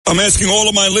I'm asking all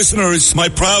of my listeners, my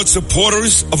proud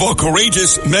supporters of our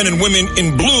courageous men and women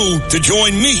in blue, to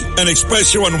join me and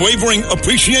express your unwavering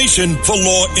appreciation for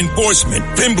law enforcement.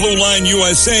 Thin Blue Line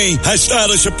USA has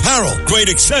stylish apparel, great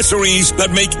accessories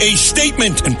that make a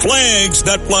statement, and flags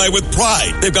that fly with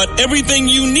pride. They've got everything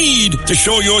you need to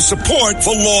show your support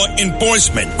for law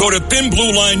enforcement. Go to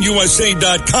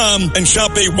thinbluelineusa.com and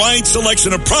shop a wide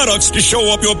selection of products to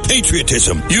show up your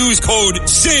patriotism. Use code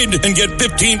SID and get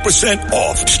 15%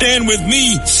 off. Stand with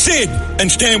me, Sid,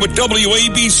 and stand with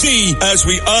WABC as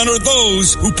we honor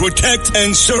those who protect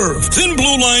and serve.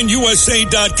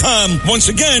 thinbluelineusa.com. Once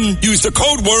again, use the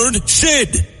code word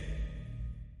SID.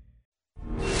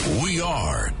 We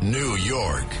are New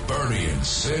York. Bernie and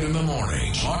Sid in the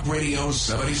morning. Talk Radio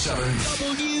 77.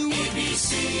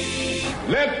 WABC.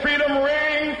 Let freedom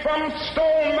ring from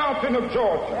Stone Mountain of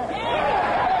Georgia.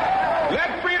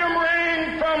 Let freedom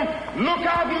ring from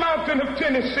Lookout Mountain of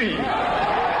Tennessee.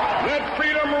 Let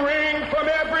freedom ring from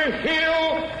every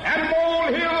hill and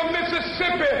molehill of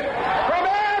Mississippi. From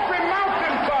every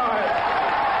mountainside.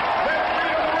 Let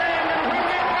freedom ring, and when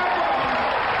it happens,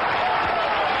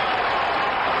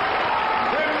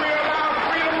 when we allow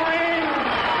freedom ring,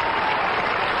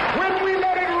 when we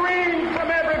let it ring from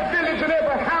every village and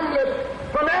every hamlet,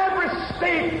 from every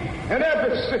state and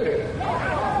every city,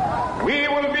 we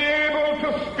will be able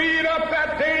to speed up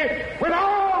that day when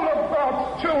all of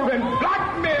God's children,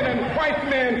 black men and white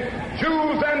men,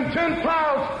 Jews and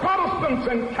Gentiles, Protestants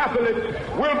and Catholics,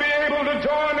 will be able to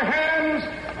join hands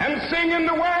and sing in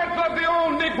the words of the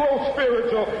old Negro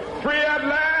spiritual, free at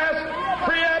last,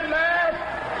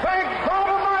 thank God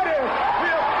Almighty, we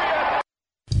are free at last.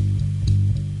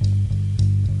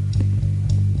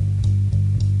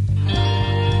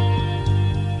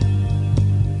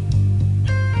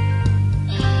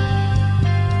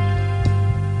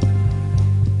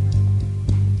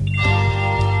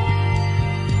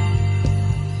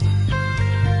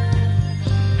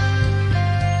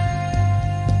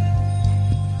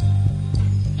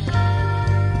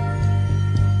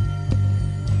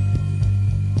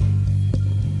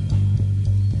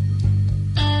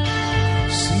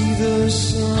 The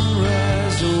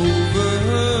sunrise over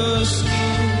her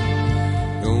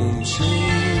skin, don't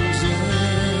change it.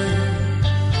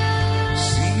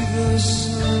 See the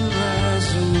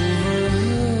sunrise over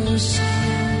her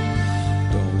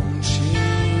skin, don't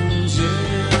change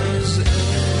it.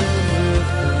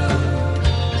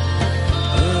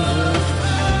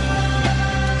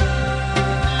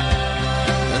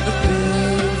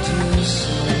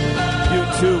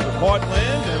 U2,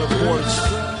 Heartland, and of course,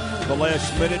 the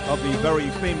last minute of the very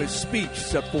famous speech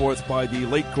set forth by the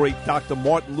late, great Dr.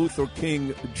 Martin Luther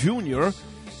King Jr.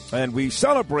 And we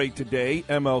celebrate today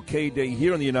MLK Day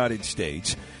here in the United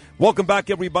States. Welcome back,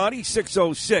 everybody.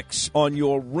 6:06 on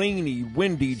your rainy,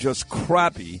 windy, just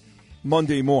crappy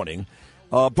Monday morning.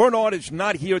 Bernard is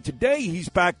not here today. He's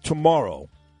back tomorrow.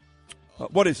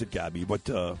 What is it, Gabby?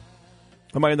 Am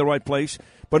I in the right place?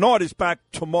 Bernard is back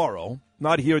tomorrow,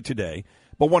 not here today.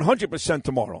 But 100%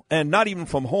 tomorrow, and not even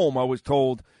from home. I was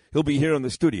told he'll be here in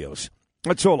the studios.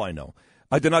 That's all I know.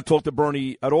 I did not talk to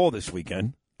Bernie at all this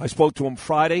weekend. I spoke to him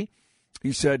Friday.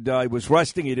 He said he was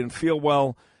resting. He didn't feel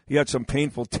well. He had some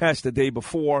painful tests the day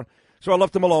before. So I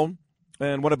left him alone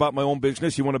and went about my own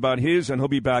business. He went about his, and he'll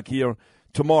be back here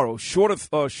tomorrow. Short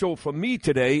show for me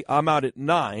today. I'm out at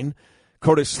 9.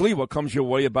 Curtis Sliwa comes your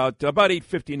way about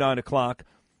 8:50, 9 o'clock.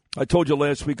 I told you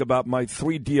last week about my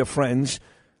 3 dear friends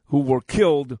who were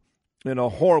killed in a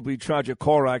horribly tragic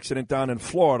car accident down in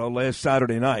Florida last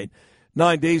Saturday night,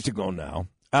 9 days ago now.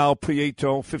 Al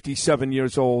Prieto, 57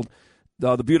 years old.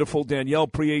 The beautiful Danielle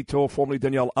Prieto, formerly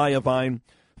Danielle Iovine,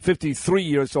 53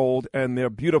 years old, and their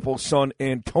beautiful son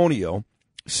Antonio,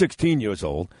 16 years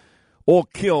old, all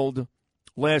killed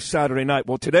last Saturday night.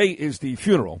 Well, today is the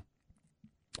funeral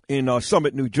in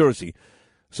Summit, New Jersey.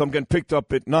 So I'm getting picked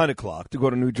up at 9 o'clock to go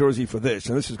to New Jersey for this,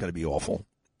 and this is going to be awful.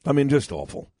 I mean, just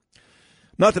awful.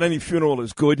 Not that any funeral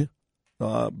is good,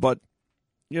 but,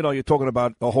 you know, you're talking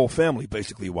about a whole family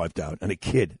basically wiped out, and a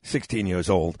kid, 16 years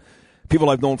old, people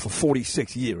I've known for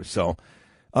 46 years. So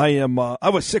I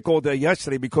was sick all day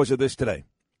yesterday because of this today.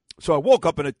 So I woke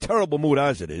up in a terrible mood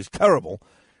as it is, terrible,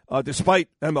 despite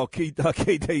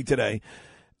MLK Day today.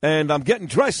 And I'm getting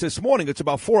dressed this morning. It's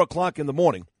about 4 o'clock in the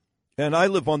morning. And I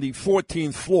live on the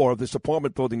 14th floor of this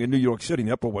apartment building in New York City, in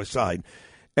the Upper West Side.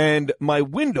 And my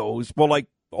windows were like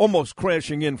almost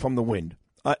crashing in from the wind.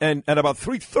 And at about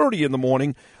 3:30 in the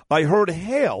morning, I heard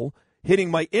hail hitting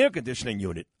my air conditioning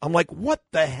unit. I'm like, what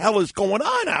the hell is going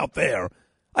on out there?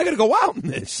 I got to go out in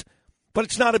this. But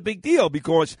it's not a big deal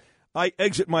because I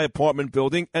exit my apartment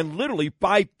building, and literally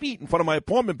 5 feet in front of my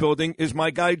apartment building is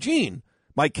my guy, Gene,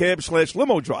 my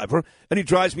cab/limo driver, and he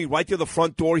drives me right to the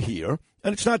front door here,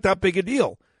 and it's not that big a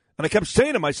deal. And I kept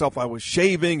saying to myself, I was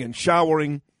shaving and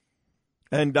showering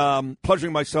and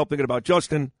pleasuring myself, thinking about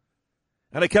Justin.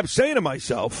 And I kept saying to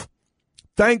myself,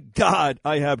 thank God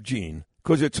I have Gene,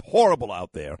 because it's horrible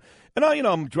out there. And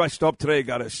I'm dressed up today. I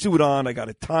got a suit on. I got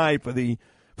a tie for the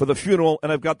funeral,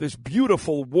 and I've got this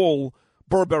beautiful wool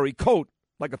Burberry coat,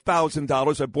 like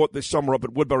 $1,000. I bought this summer up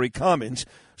at Woodbury Commons.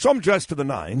 So I'm dressed to the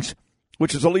nines,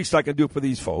 which is the least I can do for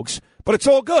these folks. But it's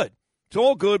all good. It's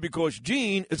all good because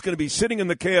Gene is going to be sitting in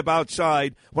the cab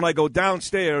outside when I go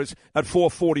downstairs at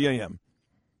 4:40 a.m.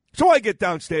 So I get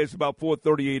downstairs about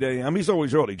 4:38 a.m. He's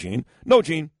always early, Gene. No,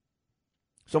 Gene.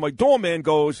 So my doorman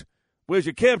goes, where's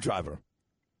your cab driver?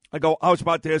 I go, I was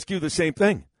about to ask you the same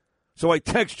thing. So I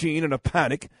text Gene in a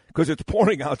panic because it's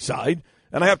pouring outside,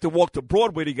 and I have to walk to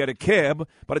Broadway to get a cab.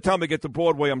 By the time I get to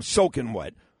Broadway, I'm soaking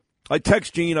wet. I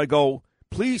text Gene. I go,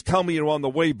 please tell me you're on the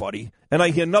way, buddy. And I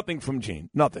hear nothing from Gene,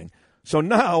 nothing. So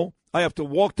now I have to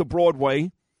walk to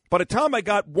Broadway. By the time I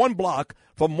got 1 block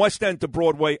from West End to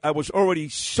Broadway, I was already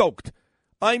soaked.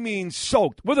 I mean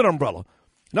soaked with an umbrella.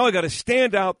 Now I got to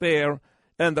stand out there,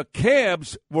 and the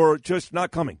cabs were just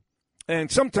not coming.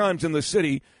 And sometimes in the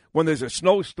city, when there's a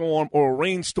snowstorm or a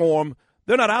rainstorm,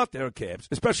 they're not out there, cabs,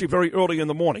 especially very early in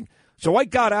the morning. So I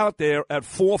got out there at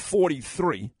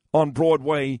 4:43 on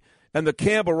Broadway, and the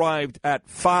cab arrived at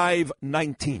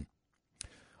 5:19.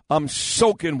 I'm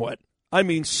soaking wet. I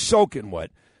mean soaking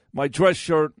wet. My dress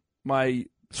shirt, my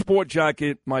sport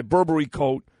jacket, my Burberry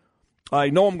coat. I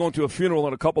know I'm going to a funeral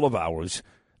in a couple of hours,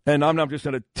 and I'm just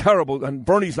in a terrible – and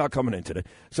Bernie's not coming in today.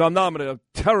 So I'm in a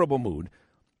terrible mood.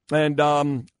 And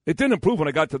it didn't improve when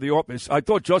I got to the office. I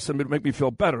thought Justin would make me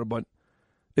feel better, but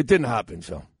it didn't happen.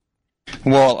 So,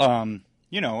 well,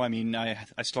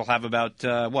 I still have about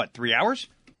 3 hours?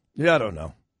 Yeah, I don't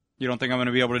know. You don't think I'm going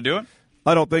to be able to do it?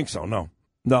 I don't think so. No.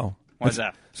 Why is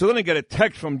that? So then I get a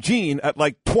text from Gene at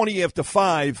like 20 after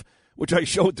 5, which I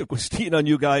showed to Christina and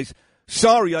you guys.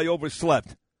 Sorry, I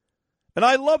overslept. And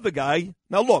I love the guy.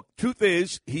 Now, look, truth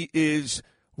is, he is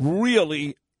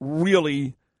really,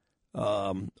 really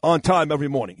on time every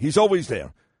morning. He's always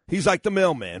there. He's like the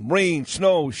mailman. Rain,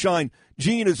 snow, shine.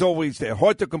 Gene is always there.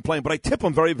 Hard to complain, but I tip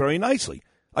him very, very nicely.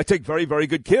 I take very, very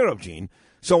good care of Gene.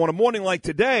 So on a morning like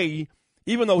today,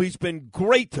 even though he's been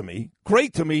great to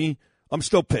me, I'm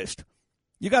still pissed.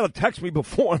 You got to text me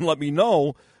before and let me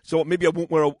know, so maybe I won't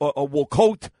wear a wool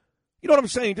coat. You know what I'm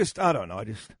saying? I don't know.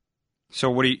 So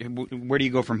where do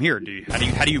you go from here?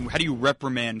 How do you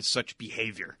reprimand such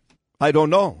behavior? I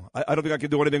don't know. I don't think I can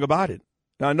do anything about it.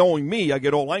 Now, knowing me, I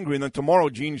get all angry, and then tomorrow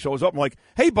Gene shows up. I'm like,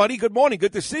 hey, buddy, good morning.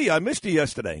 Good to see you. I missed you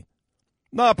yesterday.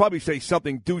 No, I'll probably say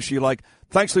something douchey like,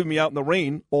 thanks for leaving me out in the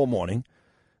rain all morning.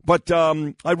 But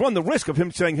I run the risk of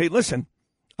him saying, hey, listen,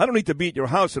 I don't need to be at your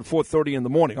house at 4:30 in the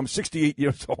morning. I'm 68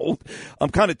 years old. I'm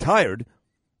kind of tired,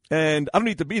 and I don't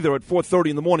need to be there at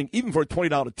 4:30 in the morning, even for a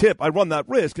 $20 tip. I run that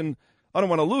risk, and I don't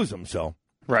want to lose him. So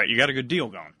right, you got a good deal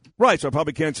going. Right, so I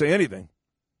probably can't say anything,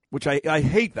 which I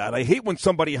hate that. I hate when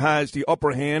somebody has the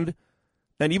upper hand,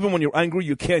 and even when you're angry,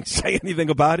 you can't say anything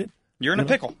about it. You're in a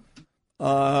pickle.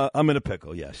 I'm in a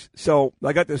pickle, yes. So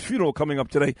I got this funeral coming up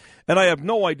today, and I have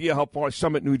no idea how far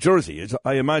Summit, New Jersey is.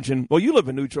 I imagine, well, you live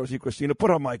in New Jersey, Christina. Put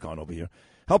our mic on over here.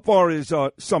 How far is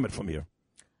Summit from here?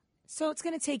 So it's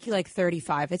going to take you like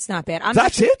 35. It's not bad.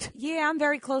 That's it? Yeah, I'm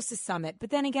very close to Summit. But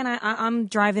then again, I'm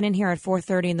driving in here at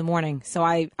 4:30 in the morning, so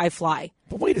I fly.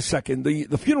 But wait a second.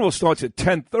 The funeral starts at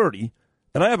 10:30,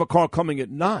 and I have a car coming at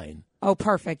 9. Oh,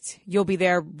 perfect. You'll be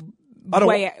there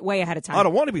way ahead of time. I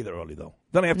don't want to be there early, though.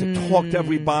 Then I have to talk to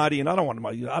everybody, and I don't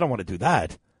want to do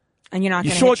that. And you're not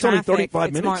going to sure hit traffic. It's only 35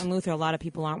 it's minutes? Martin Luther. A lot of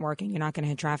people aren't working. You're not going to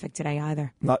hit traffic today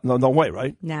either. No way,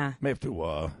 right? Nah. May have to,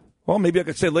 well, maybe I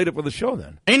could stay later for the show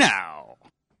then. Hey, now.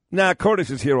 Nah, Curtis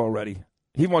is here already.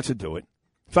 He wants to do it.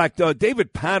 In fact,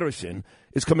 David Patterson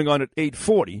is coming on at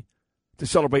 8:40 to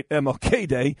celebrate MLK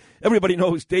Day. Everybody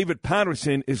knows David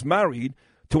Patterson is married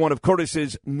to one of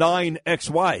Curtis's 9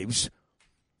 ex-wives.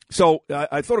 So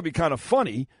I thought it would be kind of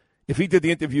funny if he did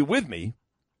the interview with me,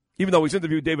 even though he's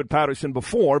interviewed David Patterson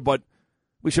before, but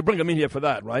we should bring him in here for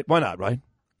that, right? Why not, right?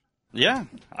 Yeah.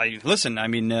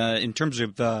 In terms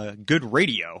of good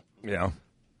radio, yeah,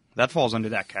 that falls under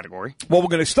that category. Well, we're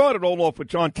going to start it all off with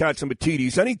John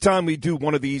Catsimatidis. Anytime we do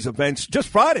one of these events, just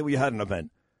Friday we had an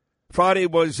event. Friday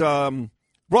was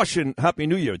Russian Happy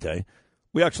New Year Day.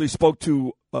 We actually spoke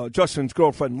to Justin's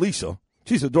girlfriend, Lisa.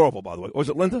 She's adorable, by the way. Or was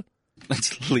it Linda?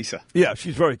 That's Lisa. Yeah,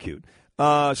 she's very cute.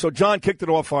 So John kicked it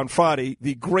off on Friday,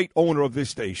 the great owner of this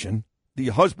station, the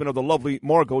husband of the lovely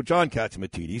Margot, John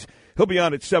Catsimatidis. He'll be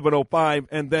on at 7:05.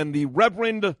 And then the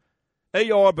Reverend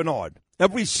A.R. Bernard.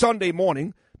 Every Sunday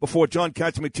morning before John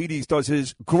Catsimatidis does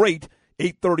his great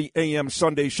 8:30 a.m.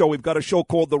 Sunday show, we've got a show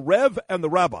called The Rev and the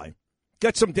Rabbi.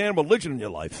 Get some damn religion in your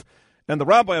life. And the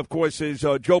rabbi, of course, is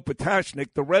Joe Potashnik.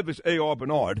 The Rev is A.R.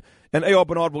 Bernard. And A.R.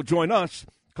 Bernard will join us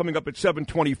coming up at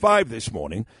 7:25 this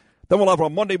morning. Then we'll have our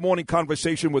Monday morning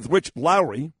conversation with Rich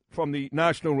Lowry from the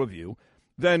National Review.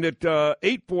 Then at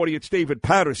 8:40, it's David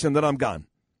Patterson. Then I'm gone.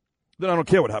 Then I don't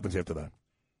care what happens after that.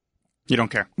 You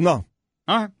don't care? No.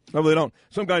 All right. I really don't.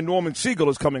 Some guy, Norman Siegel,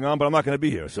 is coming on, but I'm not going to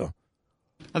be here. So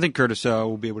I think Curtis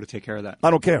will be able to take care of that. I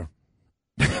don't care.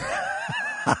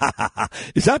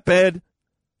 Is that bad?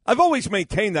 I've always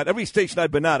maintained that. Every station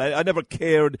I've been at, I never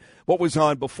cared what was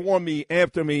on before me,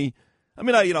 after me. I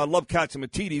mean, I love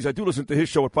Catsimatidis. I do listen to his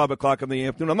show at 5 o'clock in the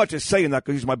afternoon. I'm not just saying that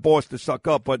because he's my boss to suck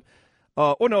up, but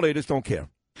ordinarily I just don't care.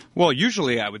 Well,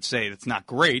 usually I would say it's not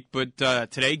great, but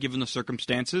today, given the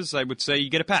circumstances, I would say you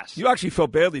get a pass. You actually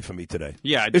felt badly for me today.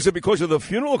 Yeah. Is it because of the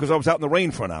funeral or because I was out in the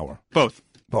rain for an hour? Both.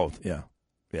 Both, yeah.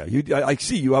 Yeah, I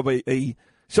see you have a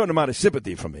certain amount of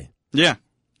sympathy for me. Yeah.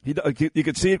 You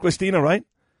can see it, Christina, right?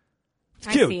 It's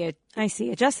cute. I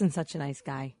see it. Justin's such a nice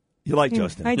guy. You like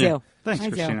Justin? I do. Yeah. Thanks, I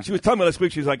Christina. do. She was telling me last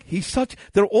week, she's like,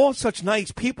 they're all such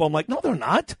nice people. I'm like, no, they're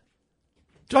not.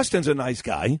 Justin's a nice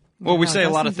guy. Well, we say a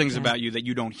lot of Justin's things a guy. about you that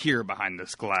you don't hear behind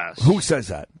this glass. Who says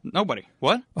that? Nobody.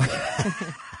 What?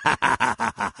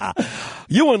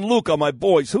 You and Luke are my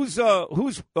boys. Who's doing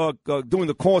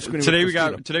the call screening? Today with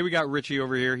Christina? we got Richie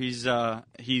over here. He's I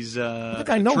think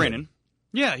I know training. him.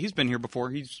 Yeah, he's been here before.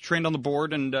 He's trained on the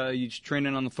board and he's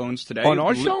training on the phones today. On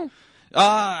our show?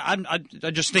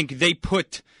 I just think they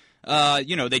put,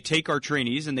 they take our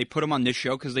trainees and they put them on this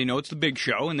show because they know it's the big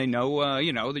show and they know,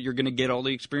 that you're going to get all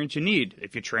the experience you need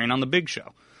if you train on the big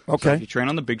show. Okay. So if you train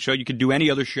on the big show, you could do any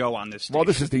other show on this station. Well,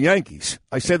 this is the Yankees.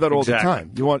 I say that all Exactly. the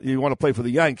time. You want to play for the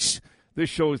Yanks. This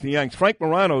show is the Yanks. Frank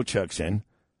Morano checks in.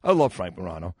 I love Frank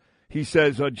Morano. He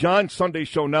says, John's Sunday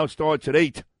show now starts at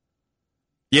 8.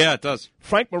 Yeah, it does.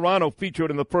 Frank Morano featured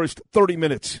in the first 30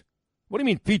 minutes. What do you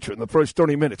mean featured in the first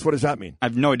 30 minutes? What does that mean? I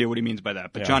have no idea what he means by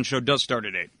that, but Yeah. John's show does start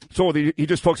at 8. So he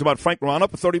just talks about Frank Morano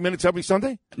for 30 minutes every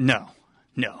Sunday? No.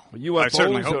 UFOs I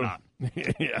certainly hope not.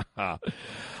 Yeah.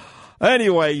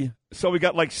 Anyway, so we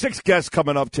got like 6 guests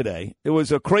coming up today. It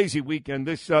was a crazy weekend.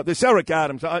 This Eric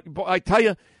Adams, I tell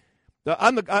you,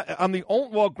 I'm the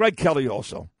only, well, Greg Kelly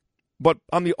also. But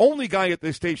I'm the only guy at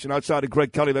this station outside of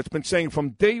Greg Kelly that's been saying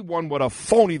from day one what a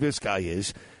phony this guy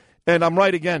is. And I'm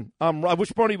right again. I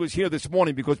wish Bernie was here this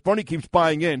morning because Bernie keeps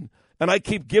buying in. And I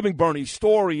keep giving Bernie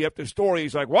story after story.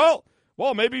 He's like, well,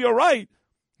 maybe you're right.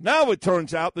 Now it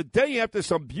turns out the day after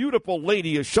some beautiful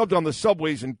lady is shoved on the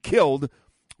subways and killed,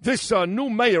 this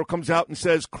new mayor comes out and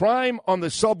says crime on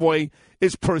the subway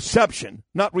is perception,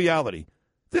 not reality.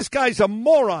 This guy's a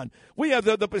moron. We have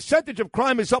the percentage of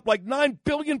crime is up like 9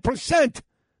 billion %.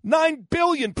 9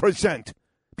 billion %.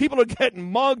 People are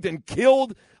getting mugged and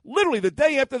killed. Literally, the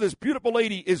day after this beautiful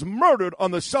lady is murdered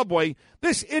on the subway,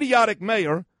 this idiotic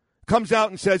mayor comes out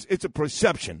and says it's a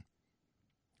perception.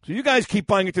 So you guys keep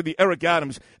buying into the Eric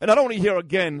Adams, and I don't want to hear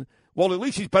again, well, at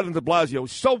least he's better than de Blasio.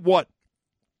 So what?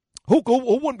 Who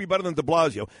wouldn't be better than de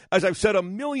Blasio? As I've said a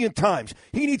million times,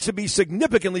 he needs to be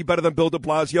significantly better than Bill de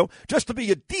Blasio just to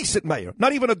be a decent mayor,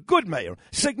 not even a good mayor.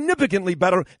 Significantly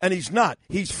better, and he's not.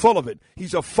 He's full of it.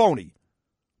 He's a phony.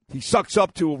 He sucks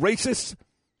up to racists,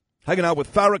 hanging out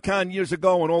with Farrakhan years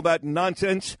ago and all that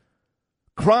nonsense.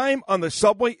 Crime on the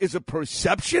subway is a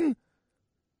perception?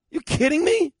 You kidding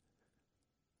me?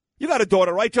 You got a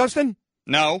daughter, right, Justin?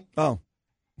 No. Oh.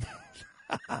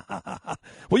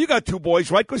 Well, you got 2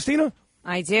 boys, right, Christina?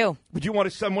 I do. Would you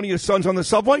want to send one of your sons on the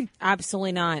subway?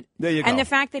 Absolutely not. There you go. And the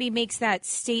fact that he makes that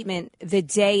statement the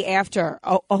day after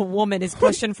a woman is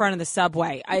pushed in front of the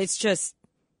subway, it's just,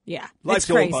 yeah, Life's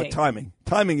it's crazy. all about timing.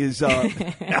 Timing is,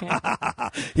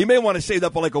 he may want to say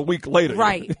that for like a week later.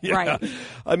 Right, Yeah. right.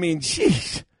 I mean,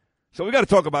 jeez. So we got to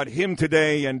talk about him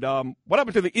today. And what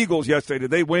happened to the Eagles yesterday?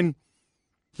 Did they win?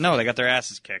 No, they got their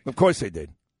asses kicked. Of course they did.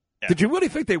 Yeah. Did you really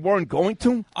think they weren't going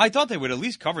to? I thought they would at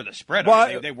least cover the spread. Well,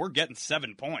 I mean, they were getting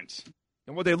 7 points.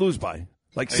 And what did they lose by?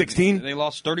 Like 16? They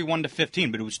lost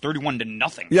 31-15, but it was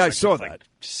 31-0. Yeah, I Like, saw with, that. Like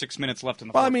 6 minutes left in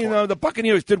the Well, fourth quarter. the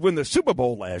Buccaneers did win the Super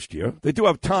Bowl last year. They do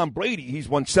have Tom Brady. He's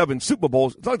won 7 Super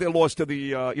Bowls. It's not like they lost to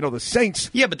the, the Saints.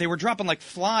 Yeah, but they were dropping like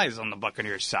flies on the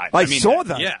Buccaneers side. I saw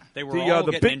that. Yeah, they were all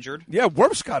getting injured. Yeah,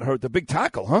 Wirfs got hurt, the big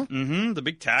tackle, huh? Mm-hmm, the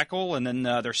big tackle, and then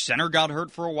their center got hurt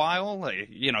for a while.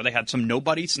 They had some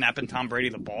nobody snapping Tom Brady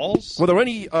the balls. Were there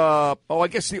any, I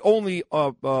guess the only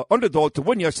underdog to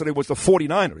win yesterday was the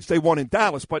 49ers. They won in Dallas.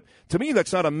 Dallas. But to me,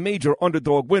 that's not a major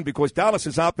underdog win because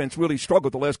Dallas's offense really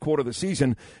struggled the last quarter of the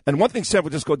season. And one thing San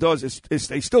Francisco does is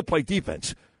they still play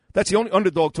defense. That's the only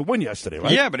underdog to win yesterday,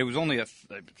 right? Yeah, but it was only a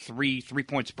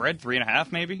three-point spread,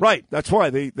 3.5 maybe. Right. That's why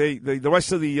the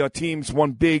rest of the teams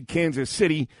won big. Kansas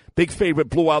City, big favorite,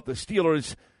 blew out the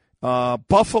Steelers.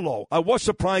 Buffalo. I was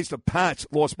surprised the Pats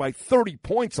lost by 30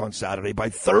 points on Saturday. By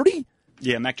 30?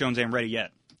 Yeah, Mac Jones ain't ready yet.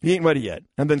 He ain't ready yet.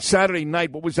 And then Saturday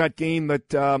night, what was that game that?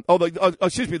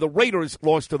 The Raiders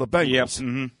lost to the Bengals. Yep.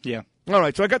 Mm-hmm. Yeah. All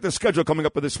right. So I got the schedule coming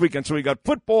up for this weekend. So we got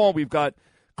football. We've got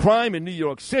crime in New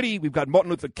York City. We've got Martin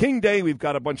Luther King Day. We've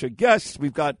got a bunch of guests.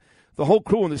 We've got the whole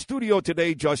crew in the studio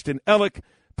today: Justin Ellick,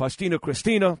 Pastina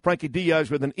Christina, Frankie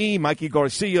Diaz with an E, Mikey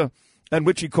Garcia, and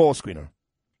Richie Call Screener.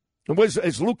 And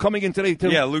is Luke coming in today,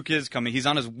 too? Yeah, Luke is coming. He's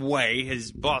on his way.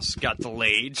 His bus got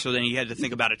delayed, so then he had to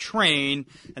think about a train,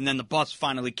 and then the bus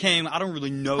finally came. I don't really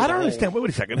know. I don't understand. Wait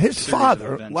a second. His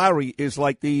father, Larry, is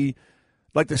like the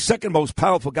second most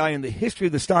powerful guy in the history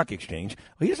of the stock exchange.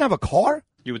 He doesn't have a car?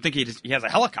 You would think he has a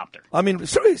helicopter. I mean,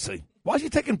 seriously. Why is he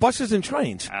taking buses and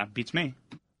trains? Beats me.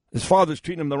 His father's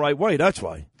treating him the right way, that's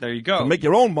why. There you go. To make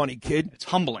your own money, kid. It's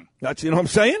humbling. You know what I'm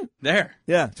saying? There.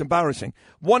 Yeah, it's embarrassing.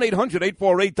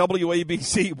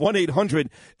 1-800-848-WABC,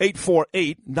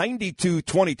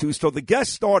 1-800-848-9222. So the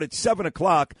guests start at 7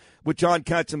 o'clock with John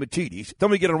Catsimatidis.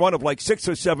 Then we get a run of like 6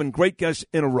 or 7 great guests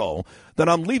in a row. Then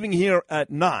I'm leaving here at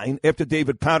 9 after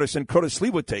David Patterson. Curtis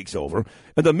Leawood takes over.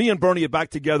 And then me and Bernie are back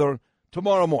together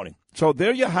tomorrow morning. So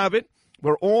there you have it.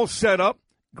 We're all set up.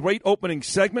 Great opening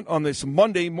segment on this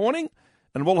Monday morning,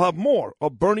 and we'll have more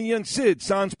of Bernie and Sid,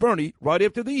 Sans Bernie, right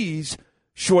after these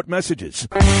short messages.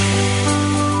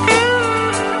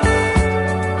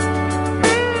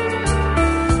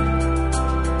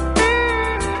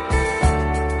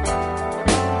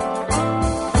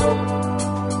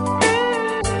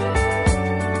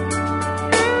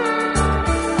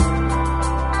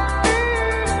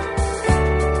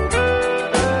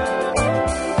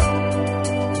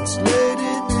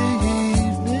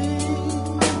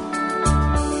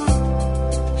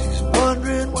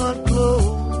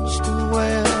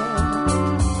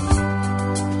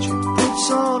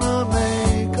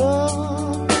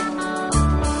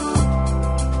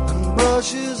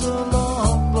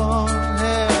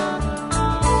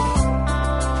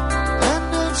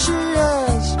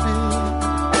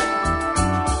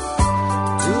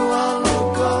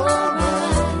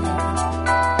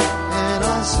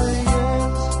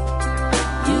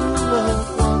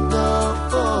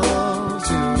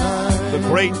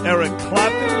 Eric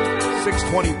Clapton,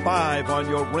 6:25 on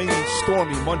your rainy,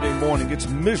 stormy Monday morning. It's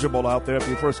miserable out there if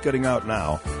you're first getting out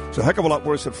now. It's a heck of a lot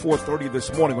worse at 4:30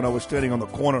 this morning when I was standing on the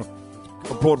corner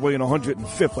of Broadway and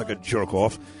 105th like a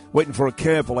jerk-off, waiting for a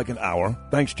cab for like an hour.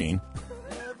 Thanks, Gene.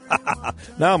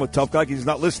 Now I'm a tough guy because he's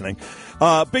not listening.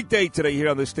 Big day today here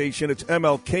on the station. It's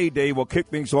MLK Day. We'll kick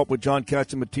things off with John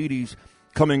Catsimatidis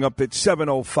coming up at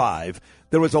 7:05.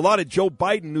 There was a lot of Joe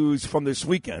Biden news from this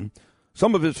weekend.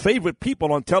 Some of his favorite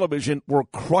people on television were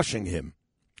crushing him.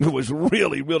 It was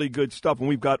really, really good stuff, and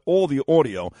we've got all the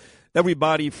audio.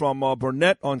 Everybody from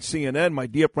Burnett on CNN, my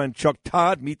dear friend Chuck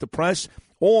Todd, Meet the Press,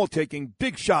 all taking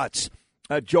big shots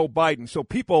at Joe Biden. So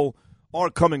people are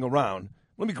coming around.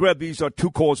 Let me grab these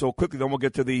 2 calls real quickly, then we'll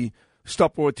get to the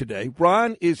stuff for today.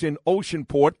 Ron is in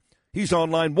Oceanport. He's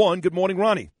on line 1. Good morning,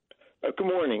 Ronnie. Good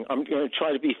morning. I'm going to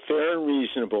try to be fair and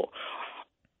reasonable.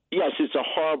 Yes, it's a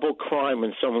horrible crime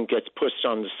when someone gets pushed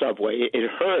on the subway.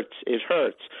 It hurts. It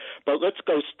hurts. But let's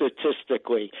go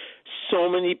statistically. So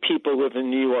many people live in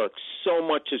New York. So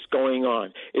much is going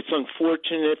on. It's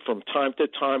unfortunate. From time to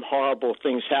time, horrible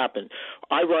things happen.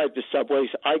 I ride the subways.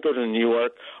 I go to New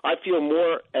York. I feel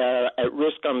more at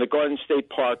risk on the Garden State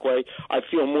Parkway. I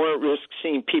feel more at risk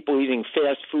seeing people eating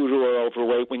fast food who are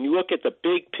overweight. When you look at the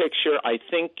big picture, I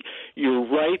think you're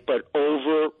right, but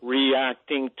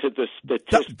overreacting to the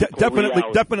statistical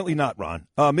reality. Definitely not, Ron.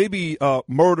 Maybe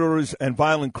murders and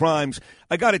violent crimes.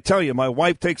 I got to tell you, my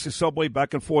wife takes the subway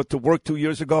back and forth to work 2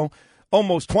 years ago.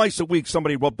 Almost twice a week,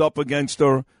 somebody rubbed up against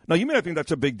her. Now, you may not think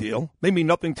that's a big deal. May mean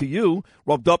nothing to you.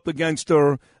 Rubbed up against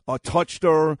her, touched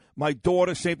her. My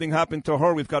daughter, same thing happened to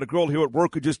her. We've got a girl here at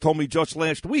work who just told me just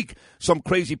last week some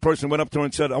crazy person went up to her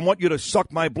and said, I want you to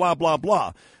suck my blah, blah,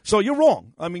 blah. So you're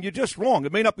wrong. I mean, you're just wrong.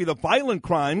 It may not be the violent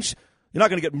crimes. You're not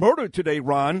going to get murdered today,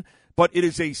 Ron, but it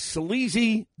is a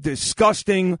sleazy,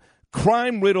 disgusting,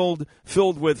 crime-riddled,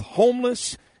 filled with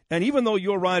homeless. And even though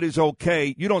your ride is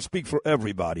okay, you don't speak for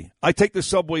everybody. I take the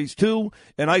subways, too,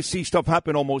 and I see stuff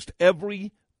happen almost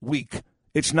every week.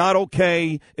 It's not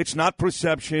okay. It's not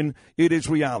perception. It is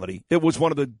reality. It was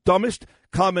one of the dumbest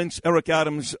comments Eric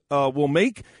Adams will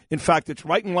make. In fact, it's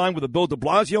right in line with the Bill de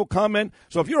Blasio comment.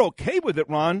 So if you're okay with it,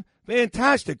 Ron,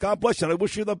 fantastic. God bless you. And I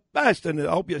wish you the best. And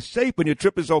I hope you're safe and your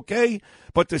trip is okay.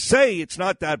 But to say it's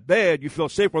not that bad, you feel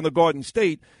safer on the Garden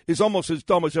State, is almost as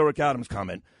dumb as Eric Adams'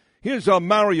 comment. Here's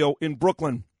Mario in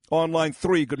Brooklyn on line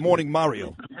 3. Good morning,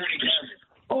 Mario.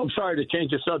 Oh, I'm sorry to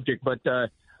change the subject, but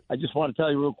I just want to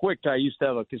tell you real quick. I used to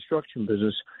have a construction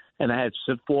business, and I had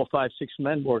 4, 5, 6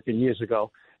 men working years ago.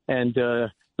 And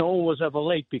no one was ever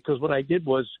late because what I did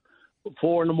was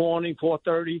 4 in the morning,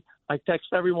 4:30, I text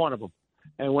every one of them.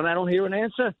 And when I don't hear an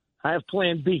answer, I have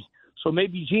plan B. So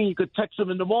maybe, Gene, you could text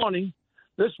him in the morning.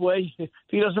 This way, if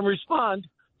he doesn't respond,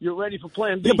 you're ready for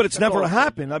plan B. Yeah, but it's never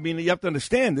happened. I mean, you have to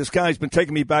understand, this guy's been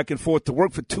taking me back and forth to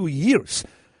work for 2 years.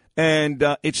 And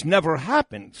it's never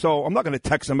happened. So I'm not going to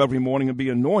text him every morning and be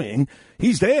annoying.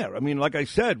 He's there. I mean, like I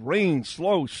said, rain,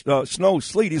 snow,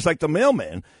 sleet. He's like the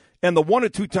mailman. And the 1 or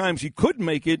 2 times he couldn't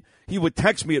make it, he would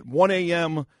text me at 1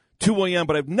 a.m., 2 a.m.,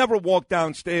 but I've never walked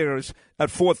downstairs at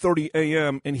 4:30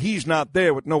 a.m., and he's not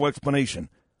there with no explanation.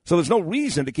 So there's no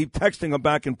reason to keep texting him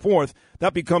back and forth.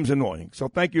 That becomes annoying. So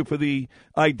thank you for the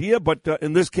idea. But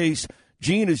in this case,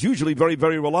 Gene is usually very,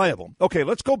 very reliable. Okay,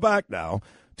 let's go back now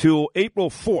to April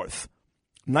 4th,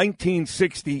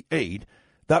 1968.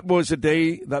 That was the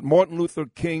day that Martin Luther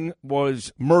King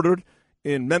was murdered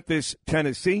in Memphis,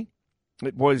 Tennessee.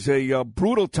 It was a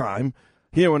brutal time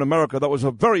here in America. That was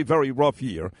a very, very rough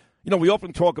year. You know, we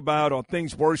often talk about are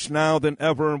things worse now than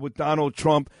ever with Donald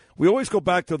Trump. We always go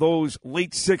back to those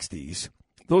late 60s.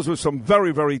 Those were some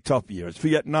very, very tough years.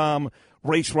 Vietnam,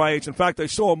 race riots. In fact, I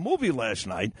saw a movie last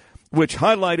night which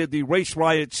highlighted the race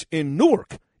riots in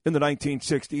Newark in the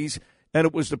 1960s, and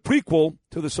it was the prequel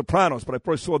to The Sopranos. But I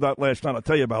first saw that last night. I'll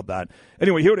tell you about that.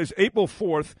 Anyway, here it is, April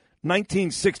 4th,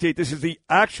 1968. This is the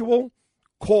actual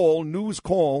news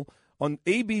call on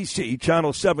ABC,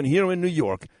 Channel 7 here in New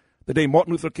York, the day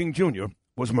Martin Luther King Jr.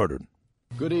 was murdered.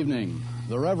 Good evening.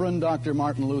 The Reverend Dr.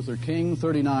 Martin Luther King,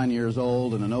 39 years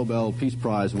old and a Nobel Peace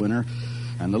Prize winner,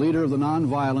 and the leader of the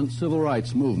nonviolent civil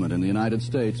rights movement in the United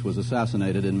States, was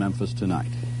assassinated in Memphis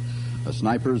tonight. A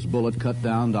sniper's bullet cut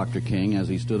down Dr. King as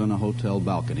he stood on a hotel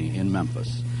balcony in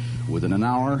Memphis. Within an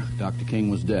hour, Dr. King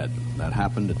was dead. That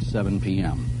happened at 7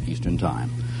 p.m. Eastern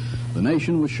Time. The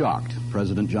nation was shocked.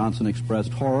 President Johnson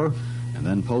expressed horror and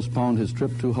then postponed his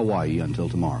trip to Hawaii until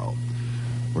tomorrow.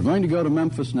 We're going to go to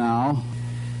Memphis now.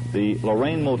 The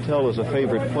Lorraine Motel is a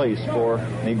favorite place for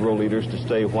Negro leaders to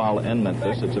stay while in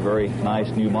Memphis. It's a very nice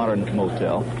new modern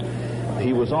motel.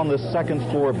 He was on the second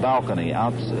floor balcony,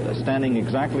 standing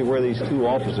exactly where these 2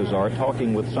 officers are,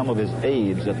 talking with some of his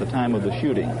aides at the time of the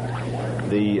shooting.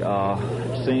 The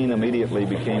scene immediately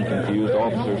became confused.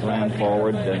 Officers ran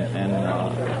forward and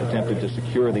attempted to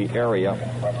secure the area.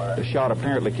 The shot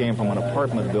apparently came from an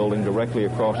apartment building directly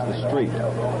across the street.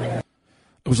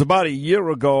 It was about a year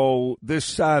ago this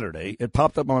Saturday. It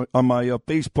popped up on my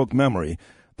Facebook memory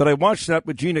that I watched that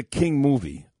Regina King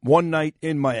movie, One Night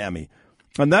in Miami.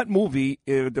 And that movie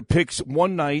depicts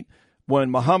one night when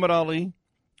Muhammad Ali,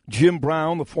 Jim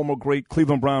Brown, the former great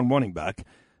Cleveland Brown running back,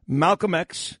 Malcolm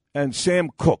X, and Sam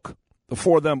Cooke, the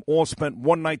 4 of them all spent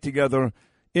one night together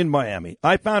in Miami.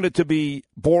 I found it to be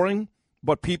boring,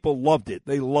 but people loved it.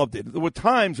 They loved it. There were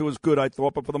times it was good, I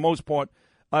thought, but for the most part,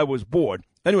 I was bored.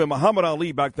 Anyway, Muhammad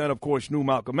Ali back then, of course, knew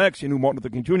Malcolm X. He knew Martin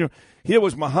Luther King Jr. Here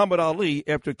was Muhammad Ali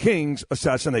after King's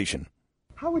assassination.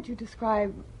 How would you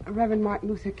describe Reverend Martin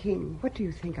Luther King? What do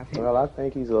you think of him? Well, I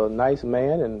think he's a nice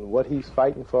man, and what he's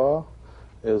fighting for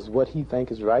is what he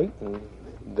thinks is right. And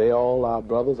they all are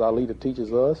brothers. Our leader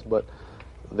teaches us, but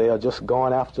they are just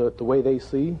going after it the way they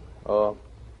see.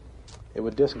 It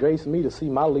would disgrace me to see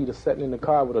my leader sitting in the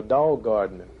car with a dog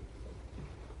guarding him.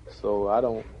 So I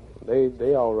don't.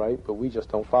 They all right, but we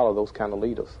just don't follow those kind of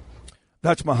leaders.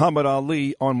 That's Muhammad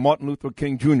Ali on Martin Luther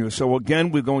King Jr. So,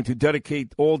 again, we're going to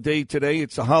dedicate all day today,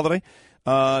 it's a holiday,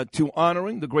 to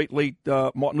honoring the great late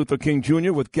Martin Luther King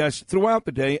Jr. with guests throughout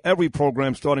the day, every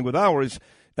program starting with ours,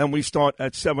 and we start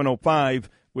at 7:05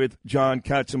 with John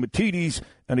Catsimatidis,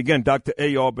 and again, Dr.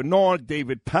 A.R. Bernard,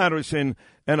 David Patterson,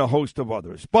 and a host of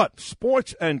others. But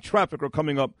sports and traffic are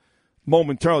coming up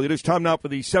momentarily. It is time now for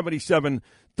the 77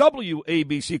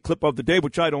 WABC clip of the day,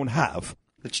 which I don't have.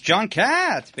 It's John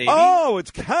Katz, baby. Oh,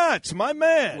 it's Katz, my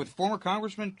man. With former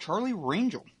Congressman Charlie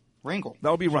Rangel.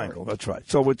 That would be Rangel, that's right.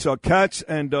 So it's Katz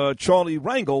and Charlie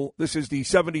Rangel. This is the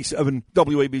 77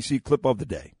 WABC clip of the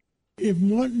day. If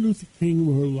Martin Luther King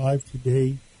were alive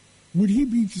today, would he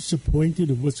be disappointed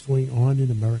in what's going on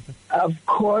in America? Of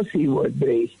course he would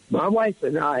be. My wife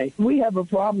and I, we have a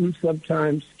problem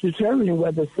sometimes determining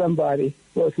whether somebody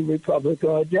was a Republican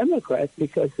or a Democrat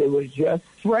because they were just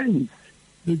friends.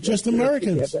 They're just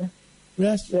Americans.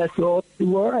 Yes. That's all they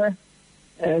were.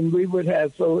 And we would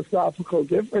have philosophical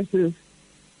differences,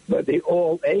 but they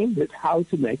all aimed at how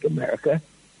to make America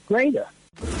greater.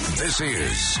 This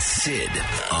is Sid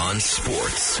on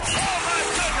Sports.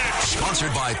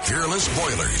 Sponsored by Peerless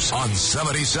Boilers on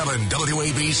 77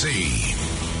 WABC.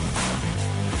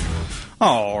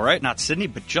 All right, not Sydney,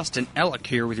 but Justin Ellick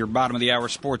here with your bottom of the hour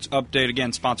sports update.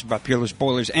 Again, sponsored by Peerless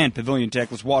Boilers and Pavilion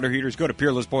Tankless Water Heaters. Go to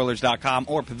peerlessboilers.com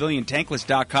or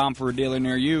paviliontankless.com for a dealer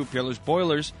near you. Peerless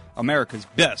Boilers, America's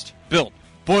best built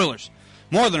boilers.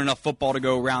 More than enough football to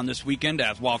go around this weekend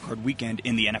as wildcard weekend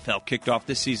in the NFL kicked off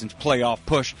this season's playoff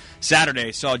push.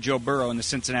 Saturday saw Joe Burrow and the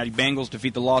Cincinnati Bengals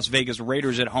defeat the Las Vegas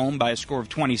Raiders at home by a score of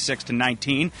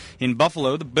 26-19. In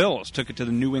Buffalo, the Bills took it to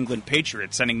the New England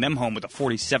Patriots, sending them home with a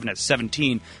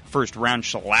 47-17 first-round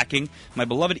shellacking. My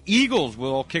beloved Eagles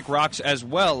will kick rocks as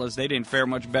well, as they didn't fare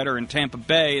much better in Tampa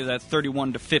Bay. That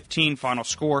 31-15 final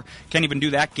score can't even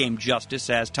do that game justice,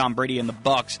 as Tom Brady and the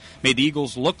Bucs made the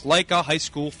Eagles look like a high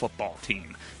school football team.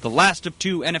 The last of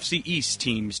two NFC East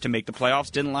teams to make the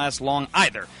playoffs didn't last long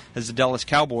either, as the Dallas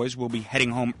Cowboys will be heading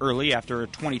home early after a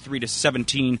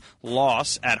 23-17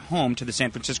 loss at home to the San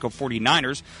Francisco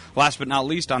 49ers. Last but not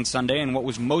least, on Sunday, in what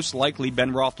was most likely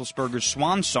Ben Roethlisberger's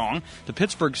swan song, the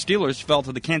Pittsburgh Steelers fell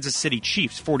to the Kansas City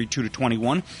Chiefs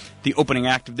 42-21. The opening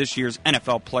act of this year's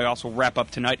NFL playoffs will wrap up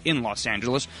tonight in Los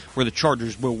Angeles, where the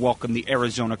Chargers will welcome the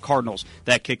Arizona Cardinals.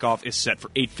 That kickoff is set for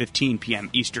 8:15 p.m.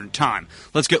 Eastern Time.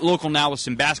 Let's get local now with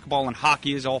some basketball and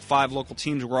hockey, as all 5 local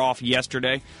teams were off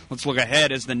yesterday. Let's look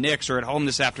ahead as the Knicks are at home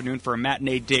this afternoon for a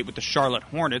matinee date with the Charlotte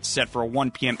Hornets, set for a 1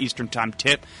 p.m. Eastern Time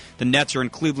tip. The Nets are in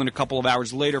Cleveland a couple of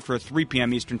hours later for a 3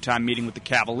 p.m. Eastern Time meeting with the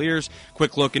Cavaliers.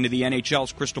 Quick look into the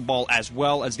NHL's crystal ball as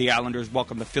well, as the Islanders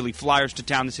welcome the Philly Flyers to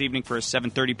town this evening for a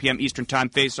 7:30 p.m. Eastern Time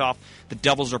face-off. The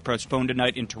Devils are postponed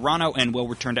tonight in Toronto and will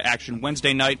return to action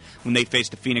Wednesday night when they face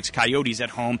the Phoenix Coyotes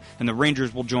at home, and the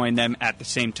Rangers will join them at the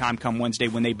same time come Wednesday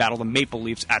when they battle the Maple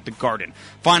Leafs at the Garden.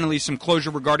 Finally, some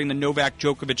closure regarding the Novak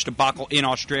Djokovic debacle in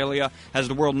Australia, as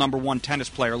the world number 1 tennis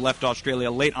player left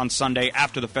Australia late on Sunday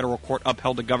after the federal court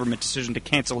upheld a government decision to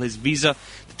cancel his visa.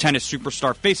 The tennis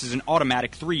superstar faces an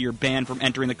automatic 3-year ban from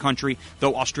entering the country,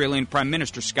 though Australian Prime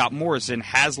Minister Scott Morrison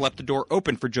has left the door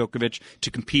open for Djokovic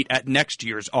to compete at next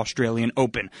year's Australian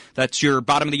Open. That's your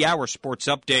bottom of the hour sports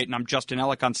update, and I'm Justin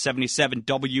Ellick on 77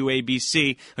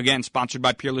 WABC. Again, sponsored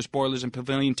by Peerless Boilers and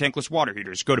Pavilion Tankless Water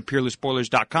Heaters. Go to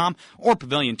peerlessboilers.com or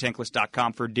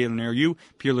paviliontankless.com for a dealer near you.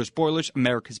 Peerless Boilers,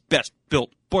 America's best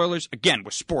built boilers. Again,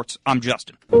 with sports, I'm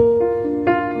Justin.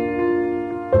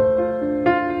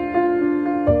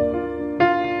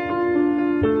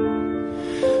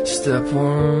 Step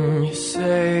 1, you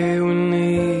say we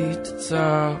need to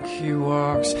talk. He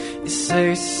walks, you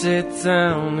say sit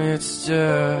down, it's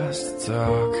just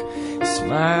talk. He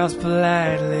smiles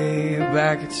politely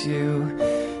back at you.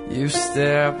 You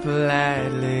stare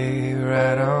politely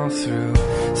right on through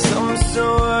some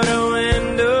sort of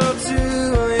window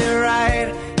to your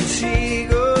right. As he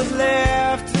goes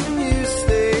left and you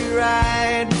stay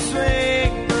right.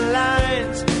 Between the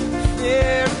lines,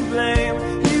 fear and blame.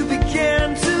 You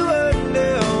begin to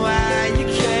wonder why you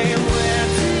came. Where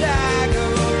did I go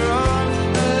wrong?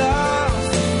 I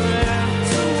lost a friend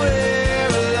somewhere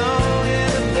along in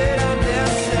the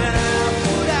bitterness, and I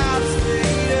put out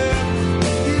stayed up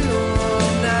with you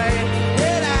all night.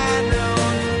 And I know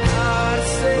how to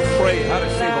save How to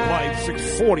Save a Life,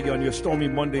 6:40 on your stormy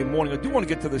Monday morning. I do want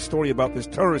to get to the story about this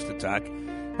terrorist attack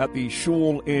at the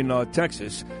shul in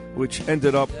Texas, which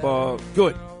ended up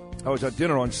good. I was at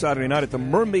dinner on Saturday night at the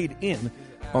Mermaid Inn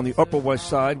on the Upper West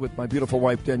Side with my beautiful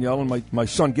wife Danielle and my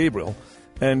son Gabriel,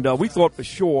 and we thought for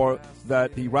sure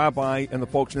that the rabbi and the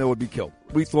folks in there would be killed.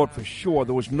 We thought for sure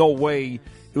there was no way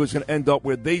it was going to end up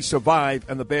where they survive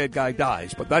and the bad guy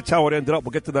dies, but that's how it ended up.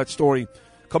 We'll get to that story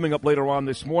coming up later on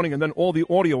this morning, and then all the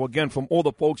audio again from all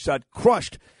the folks that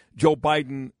crushed Joe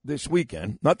Biden this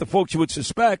weekend. Not the folks you would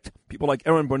suspect, people like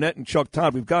Erin Burnett and Chuck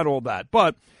Todd. We've got all that.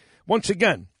 But once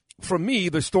again, for me,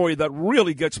 the story that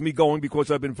really gets me going, because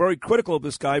I've been very critical of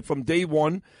this guy from day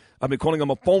one. I've been calling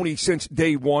him a phony since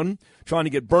day one, trying to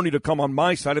get Bernie to come on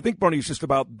my side. I think Bernie's just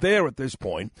about there at this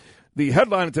point. The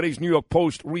headline in today's New York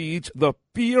Post reads, "The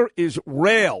fear is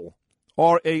rail."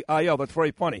 R-A-I-L. That's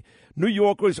very funny. New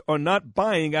Yorkers are not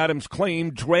buying Adams'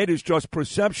 claim dread is just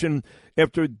perception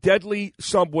after deadly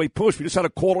subway push. We just had a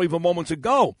caller even moments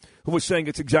ago who was saying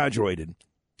it's exaggerated.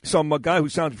 Some guy who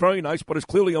sounds very nice but is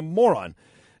clearly a moron.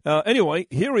 Anyway,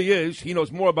 here he is. He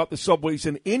knows more about the subways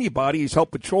than anybody. He's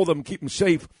helped patrol them and keep them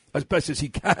safe as best as he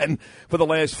can for the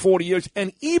last 40 years,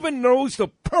 and even knows the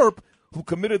perp who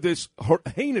committed this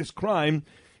heinous crime,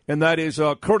 and that is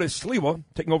Curtis Sliwa,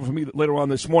 taking over for me later on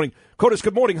this morning. Curtis,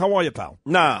 good morning. How are you, pal?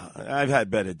 Nah, I've had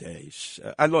better days.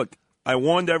 I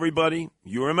warned everybody.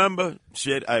 You remember,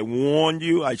 Sid? I warned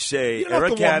you. I say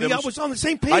Eric Adams. I was on the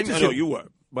same page as you. you were.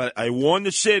 But I warned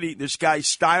the city. This guy's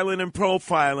styling and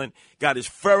profiling. Got his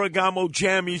Ferragamo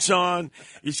jammies on.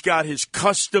 He's got his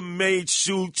custom-made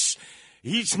suits.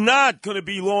 He's not going to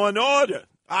be law and order.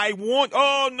 I warned.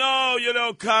 Oh,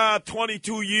 no, car,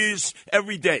 22 years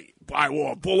every day. I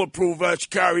wore a bulletproof vest,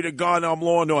 carried a gun, I'm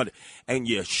law and order. And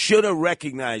you should have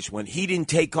recognized when he didn't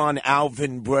take on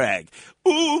Alvin Bragg.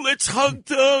 Ooh, let's hug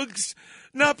thugs,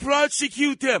 not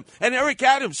prosecute them. And Eric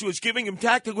Adams was giving him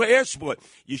tactical air support.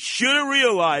 You should have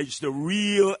realized the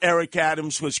real Eric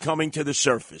Adams was coming to the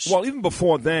surface. Well, even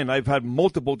before then, I've had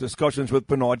multiple discussions with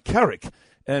Bernard Kerik.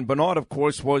 And Bernard, of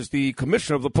course, was the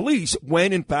commissioner of the police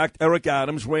when, in fact, Eric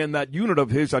Adams ran that unit of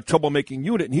his, a troublemaking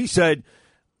unit. And he said,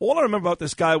 all I remember about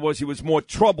this guy was he was more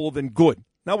trouble than good.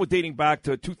 Now we're dating back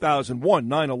to 2001,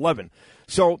 9/11.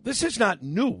 So this is not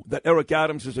new that Eric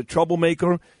Adams is a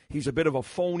troublemaker. He's a bit of a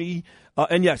phony.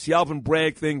 And, yes, the Alvin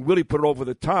Bragg thing really put it over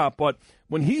the top. But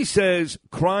when he says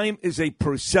crime is a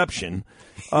perception,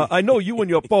 I know you and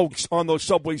your folks on those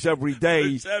subways every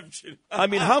day. Perception. I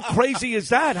mean, how crazy is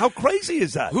that? How crazy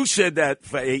is that? Who said that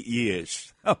for 8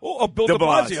 years? Bill de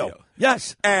Blasio.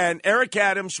 Yes. And Eric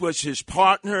Adams was his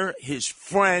partner, his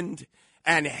friend,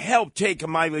 and helped take a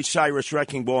Miley Cyrus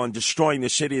wrecking ball and destroying the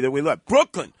city that we love.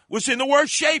 Brooklyn was in the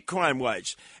worst shape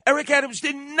crime-wise. Eric Adams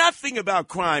did nothing about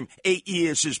crime 8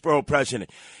 years as borough president.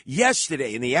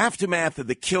 Yesterday, in the aftermath of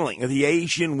the killing of the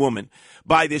Asian woman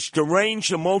by this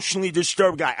deranged, emotionally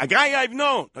disturbed guy, a guy I've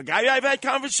known, a guy I've had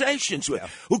conversations with,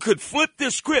 who could flip the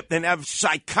script and have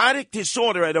psychotic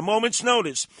disorder at a moment's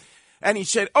notice. And he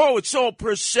said, oh, it's all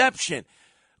perception.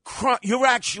 You're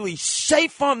actually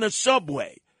safe on the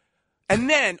subway. And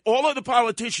then all of the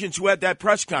politicians who had that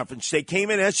press conference, they came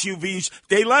in SUVs,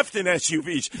 they left in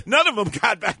SUVs. None of them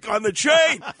got back on the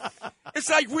train. It's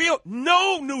like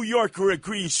no New Yorker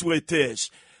agrees with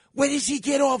this. Where does he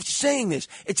get off saying this?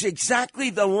 It's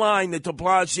exactly the line that de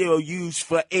Blasio used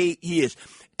for 8 years.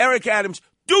 Eric Adams,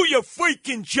 do your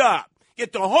freaking job.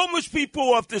 Get the homeless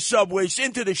people off the subways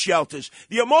into the shelters,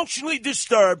 the emotionally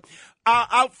disturbed,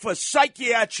 out for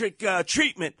psychiatric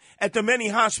treatment at the many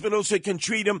hospitals that can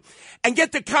treat them, and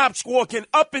get the cops walking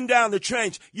up and down the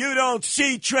trains. You don't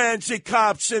see transit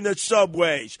cops in the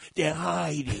subways. They're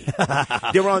hiding.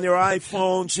 They're on their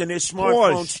iPhones and their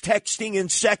smartphones, texting and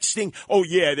sexting. Oh,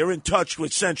 yeah, they're in touch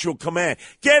with Central Command.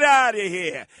 Get out of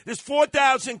here. There's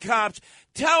 4,000 cops.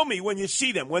 Tell me when you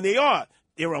see them, when they are.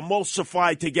 They're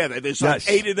emulsified together. There's like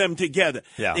 8 of them together.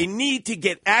 Yeah. They need to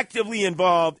get actively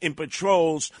involved in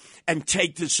patrols and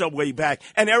take the subway back.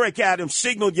 And Eric Adams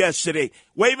signaled yesterday,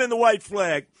 waving the white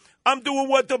flag, I'm doing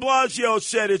what de Blasio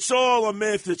said. It's all a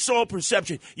myth. It's all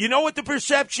perception. You know what the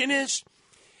perception is?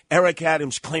 Eric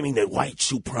Adams claiming they're white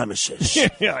supremacists.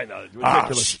 Yeah, I know. It's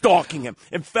ridiculous. Stalking him.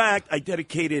 In fact, I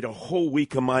dedicated a whole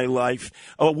week of my life,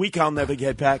 a week I'll never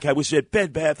get back. I was at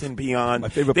Bed Bath & Beyond. My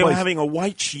favorite They place. were having a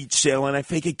white sheet sale, and I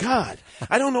figured, God,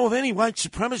 I don't know of any white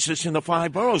supremacists in the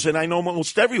 5 boroughs, and I know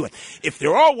almost everyone. If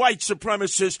there are white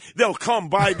supremacists, they'll come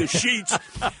buy the sheets.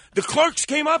 The clerks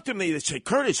came up to me. They said,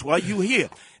 Curtis, why are you here?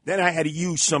 Then I had to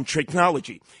use some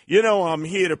technology. You know, I'm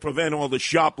here to prevent all the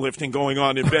shoplifting going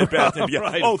on in Bed Bath & Beyond.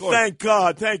 Right, oh, thank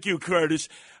God. Thank you, Curtis.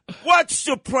 What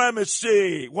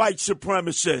supremacy? White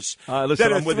supremacists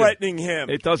that are threatening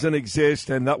him. It doesn't exist,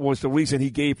 and that was the reason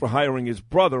he gave for hiring his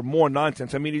brother. More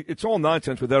nonsense. I mean, it's all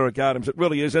nonsense with Eric Adams. It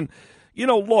really is. And, you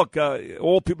know, look,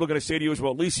 all people are going to say to you is,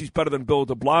 well, at least he's better than Bill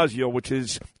de Blasio, which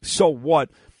is so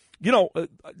what? You know,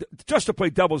 just to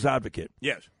play devil's advocate.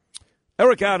 Yes.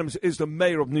 Eric Adams is the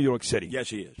mayor of New York City. Yes,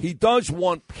 he is. He does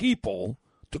want people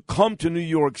to come to New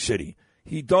York City.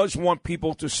 He does want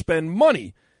people to spend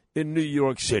money in New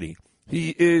York City.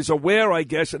 He is aware, I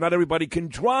guess, that not everybody can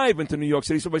drive into New York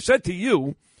City. So if I said to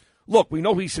you, look, we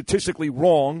know he's statistically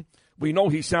wrong. We know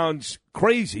he sounds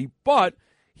crazy, but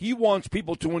he wants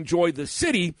people to enjoy the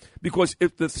city because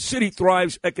if the city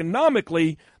thrives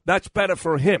economically, that's better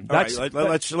for him.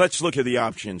 Let's look at the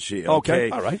options here. Okay.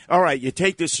 All right. You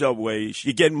take the subways.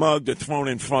 You get mugged or thrown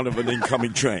in front of an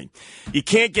incoming train. You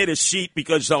can't get a seat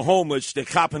because the homeless, they're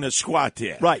copping a squat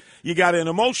there. Right. You got an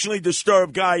emotionally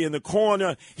disturbed guy in the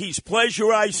corner. He's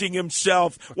pleasurizing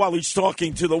himself while he's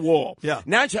talking to the wall. Yeah.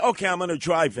 Now you say, okay, I'm going to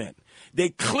drive in. They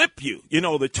clip you,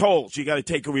 the tolls. You got to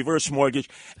take a reverse mortgage.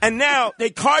 And now they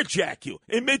carjack you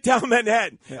in Midtown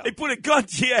Manhattan. Yeah. They put a gun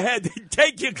to your head. They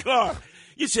take your car.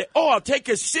 You say, I'll take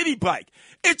a city bike.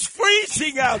 It's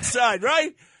freezing outside,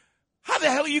 right? How the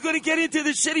hell are you going to get into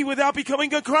the city without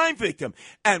becoming a crime victim?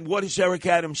 And what does Eric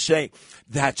Adams say?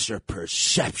 That's a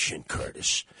perception,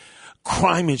 Curtis.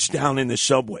 Crime is down in the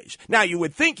subways. Now, you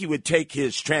would think he would take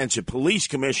his transit police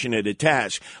commissioner to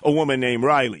task, a woman named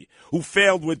Riley, who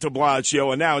failed with de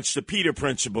Blasio, and now it's the Peter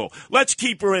principle. Let's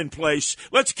keep her in place.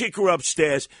 Let's kick her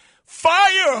upstairs.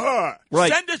 Fire her.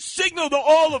 Right. Send a signal to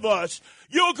all of us.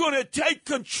 You're going to take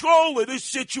control of this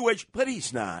situation. But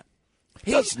he's not.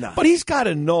 He's not. But he's got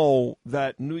to know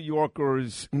that New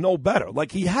Yorkers know better.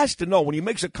 Like, he has to know when he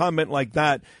makes a comment like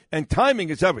that, and timing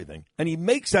is everything, and he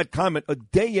makes that comment a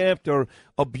day after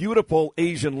a beautiful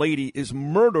Asian lady is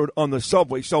murdered on the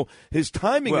subway. So his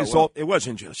timing is all. It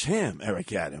wasn't just him,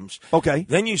 Eric Adams. Okay.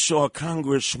 Then you saw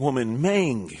Congresswoman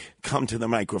Meng come to the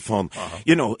microphone.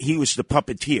 Uh-huh. He was the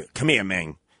puppeteer. Come here,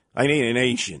 Meng. I need an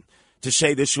Asian to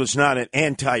say this was not an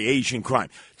anti-Asian crime.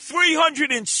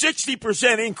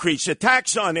 360% increase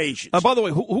attacks on Asians. By the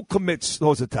way, who commits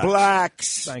those attacks?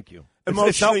 Blacks. Thank you. Emotionally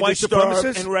it's not white disturbed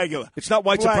supremacists? and regular. It's not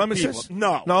white black supremacists?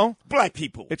 People. No. Black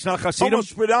people. It's not Hasidim?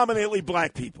 Almost predominantly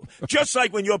black people. Just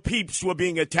like when your peeps were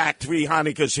being attacked 3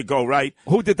 Hanukkahs ago, right?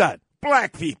 Who did that?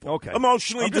 Black people. Okay.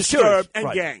 Emotionally I'm just disturbed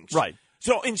curious. and gangs. Right.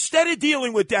 So instead of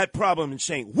dealing with that problem and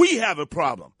saying, we have a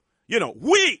problem,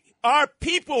 our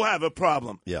people have a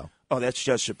problem. Yeah. Oh, that's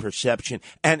just a perception.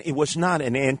 And it was not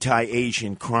an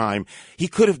anti-Asian crime. He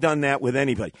could have done that with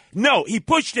anybody. No, he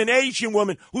pushed an Asian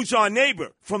woman who's our neighbor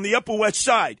from the Upper West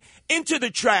Side into the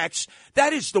tracks.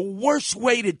 That is the worst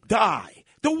way to die.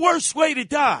 The worst way to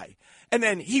die. And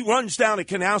then he runs down to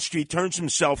Canal Street, turns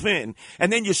himself in,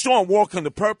 and then you saw him walk on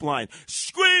the perp line,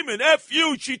 screaming, F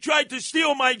you, she tried to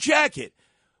steal my jacket.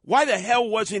 Why the hell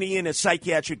wasn't he in a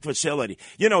psychiatric facility?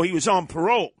 He was on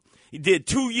parole. He did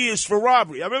 2 years for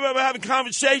robbery. I remember having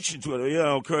conversations with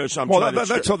him. Curtis,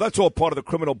 that's all part of the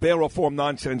criminal bail reform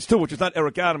nonsense, too, which is not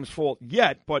Eric Adams' fault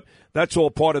yet, but that's all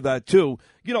part of that, too.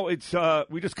 It's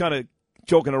we just kind of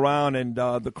joking around, and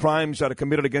the crimes that are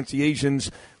committed against the Asians,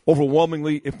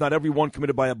 overwhelmingly, if not everyone,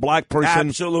 committed by a black person.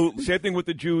 Absolutely. Same thing with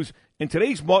the Jews. And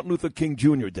today's Martin Luther King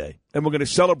Jr. Day, and we're going to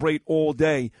celebrate all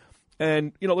day.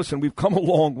 And, listen, we've come a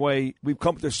long way. We've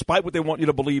come, despite what they want you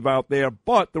to believe out there,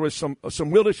 but there are some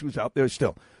real issues out there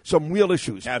still. Some real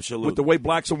issues. Absolutely. With the way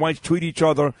blacks and whites treat each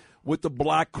other, with the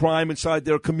black crime inside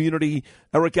their community.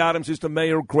 Eric Adams is the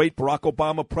mayor, great. Barack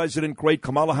Obama, president, great.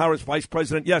 Kamala Harris, vice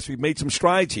president. Yes, we've made some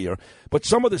strides here. But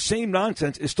some of the same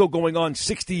nonsense is still going on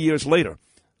 60 years later.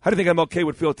 How do you think MLK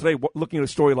would feel today looking at a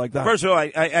story like that? First of all,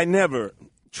 I never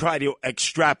try to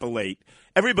extrapolate.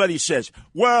 Everybody says,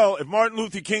 well, if Martin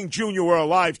Luther King Jr. were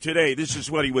alive today, this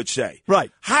is what he would say. Right.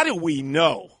 How do we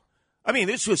know? I mean,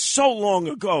 this was so long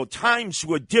ago. Times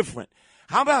were different.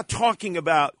 How about talking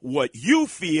about what you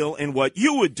feel and what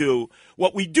you would do?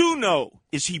 What we do know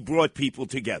is he brought people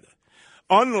together.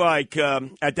 Unlike,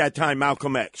 at that time,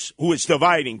 Malcolm X, who was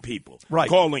dividing people. Right.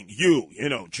 Calling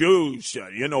Jews,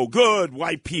 good,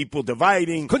 white people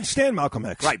dividing. Couldn't stand Malcolm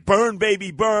X. Right. Burn,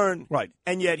 baby, burn. Right.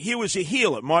 And yet he was a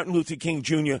healer, Martin Luther King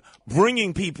Jr.,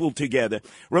 bringing people together.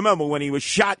 Remember, when he was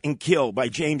shot and killed by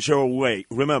James Earl Ray,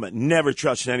 remember, never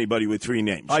trust anybody with 3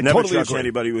 names. I never totally trust agree.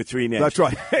 anybody with 3 names. That's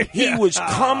right. He was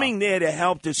coming there to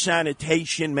help the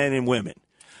sanitation men and women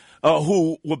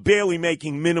who were barely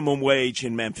making minimum wage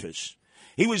in Memphis.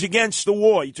 He was against the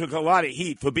war. He took a lot of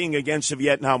heat for being against the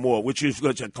Vietnam War, which was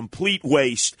a complete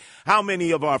waste. How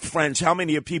many of our friends, how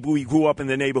many of people we grew up in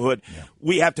the neighborhood,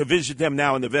 we have to visit them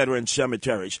now in the veteran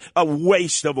cemeteries? A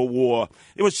waste of a war.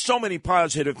 There was so many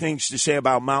positive things to say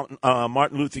about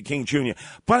Martin Luther King Jr.,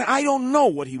 but I don't know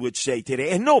what he would say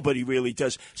today, and nobody really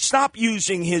does. Stop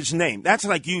using his name. That's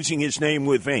like using his name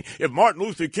with vain. If Martin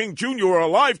Luther King Jr. were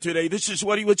alive today, this is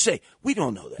what he would say. We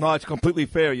don't know that. No, it's completely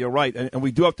fair. You're right. And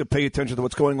we do have to pay attention to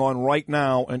what's going on right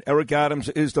now. And Eric Adams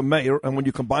is the mayor. And when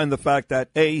you combine the fact that,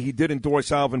 A, he did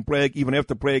endorse Alvin Bragg, even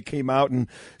after Bragg came out and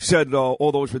said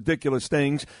all those ridiculous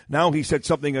things. Now he said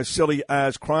something as silly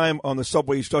as crime on the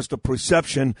subway is just a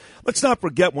perception. Let's not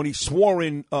forget when he swore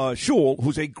in Shul,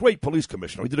 who's a great police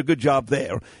commissioner. He did a good job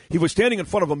there. He was standing in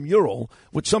front of a mural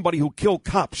with somebody who killed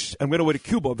cops and went away to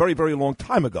Cuba a very, very long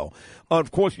time ago. Of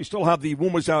course, you still have the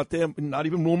rumors out there, not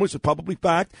even rumors, it's probably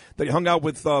fact, that he hung out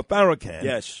with Farrakhan.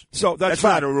 Yes. So that's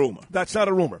not a rumor. That's not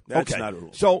a rumor. That's okay. not a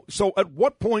rumor. So at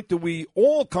what point do we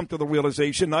all come to the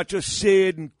realization, not just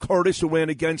Sid and Curtis who ran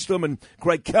against him and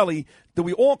Greg Kelly, do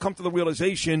we all come to the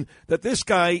realization that this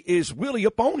guy is really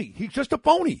a phony? He's just a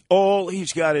phony. All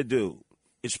he's got to do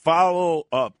is follow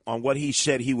up on what he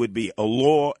said he would be, a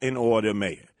law and order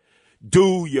mayor.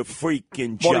 Do your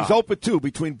freaking job. Well, he's 0 for 2.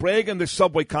 Between Bragg and the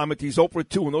subway comment, he's 0 for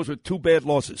 2, and those are 2 bad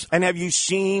losses. And have you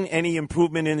seen any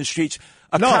improvement in the streets?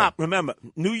 A No. cop, remember,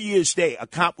 New Year's Day, a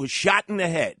cop was shot in the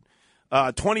head,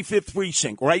 25th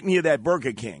Precinct, right near that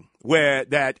Burger King, where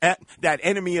that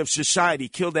enemy of society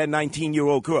killed that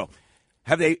 19-year-old girl.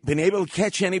 Have they been able to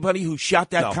catch anybody who shot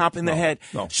that cop in the head?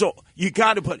 No. So you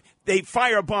got to they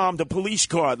firebombed a police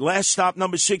car, last stop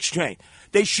number 6 train.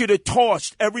 They should have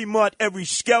tossed every mutt, every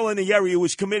skell in the area who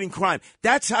was committing crime.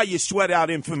 That's how you sweat out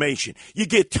information. You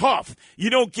get tough. You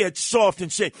don't get soft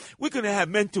and say, we're going to have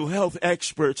mental health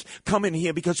experts come in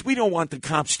here because we don't want the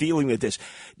cops dealing with this.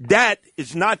 That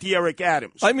is not the Eric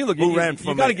Adams. I mean, look, who you ran for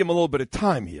got to mayor. give him a little bit of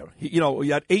time here.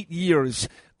 You had 8 years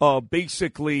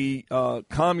basically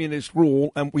communist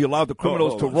rule, and we allowed the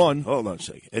criminals to run. Hold on a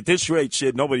second. At this rate,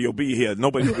 Sid, nobody will be here.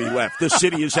 Nobody will be left. This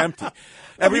city is empty.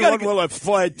 Everyone will have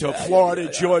fled to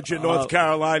Florida, Georgia, North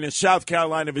Carolina, South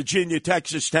Carolina, Virginia,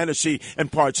 Texas, Tennessee,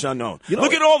 and parts unknown.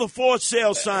 Look at all the for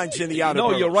sale signs in the outer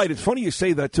boroughs. You're right. It's funny you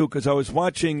say that, too, because I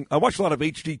watch a lot of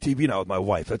HGTV now with my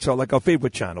wife. That's like our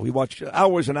favorite channel. We watch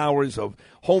hours and hours of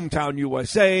Hometown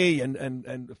USA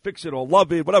and Fix It or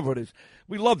Love It, whatever it is.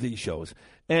 We love these shows.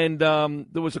 And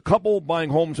there was a couple buying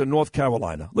homes in North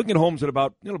Carolina, looking at homes at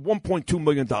about $1.2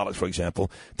 million, for example,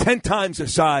 10 times the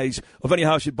size of any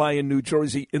house you'd buy in New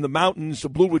Jersey, in the mountains, the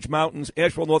Blue Ridge Mountains,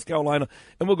 Asheville, North Carolina.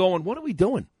 And we're going, what are we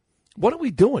doing? What are we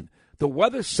doing? The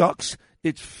weather sucks.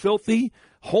 It's filthy.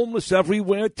 Homeless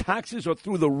everywhere. Taxes are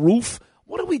through the roof.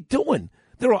 What are we doing?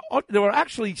 There are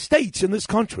actually states in this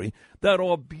country that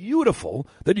are beautiful,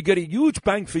 that you get a huge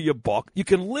bang for your buck. You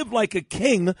can live like a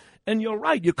king, and you're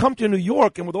right. You come to New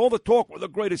York, and with all the talk, we're the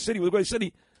greatest city, we're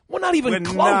not even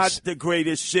close. We're not the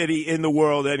greatest city in the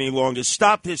world any longer.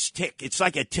 Stop this tick. It's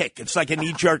like a tick. It's like a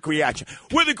knee-jerk reaction.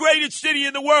 We're the greatest city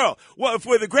in the world. Well, if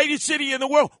we're the greatest city in the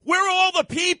world, where are all the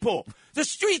people? The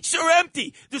streets are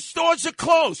empty. The stores are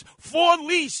closed. 4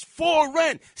 lease, 4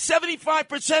 rent.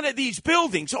 75% of these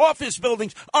buildings, office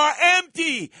buildings, are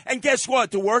empty. And guess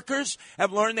what? The workers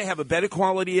have learned they have a better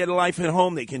quality of life at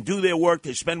home. They can do their work.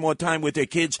 They spend more time with their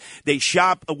kids. They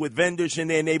shop with vendors in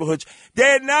their neighborhoods.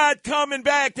 They're not coming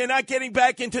back. They're not getting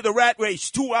back into the rat race.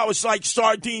 2 hours like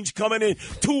sardines coming in,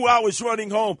 2 hours running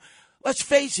home. Let's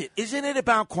face it. Isn't it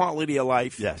about quality of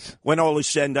life? Yes. When all is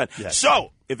said and done. Yes.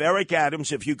 So, if Eric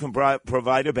Adams, if you can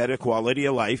provide a better quality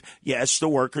of life, yes, the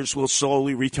workers will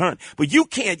slowly return. But you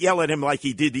can't yell at him like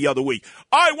he did the other week.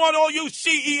 I want all you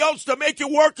CEOs to make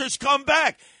your workers come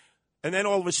back. And then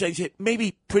all of a sudden, say,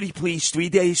 maybe pretty please 3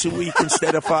 days a week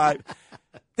instead of 5.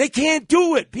 They can't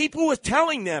do it. People were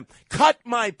telling them, cut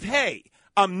my pay.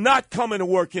 I'm not coming to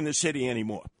work in the city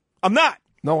anymore. I'm not.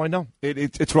 No, I know.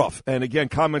 It's rough. And, again,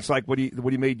 comments like what he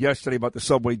made yesterday about the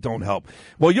subway don't help.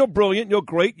 Well, you're brilliant. You're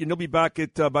great. You'll be back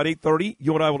at about 8:30.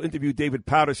 You and I will interview David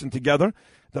Patterson together.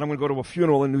 Then I'm going to go to a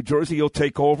funeral in New Jersey. You'll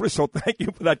take over. So thank you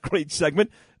for that great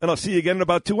segment. And I'll see you again in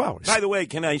about 2 hours. By the way,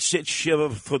 can I sit shiver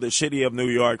for the city of New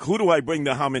York? Who do I bring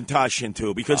the Hamantash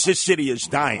into? Because this city is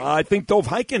dying. I think Dov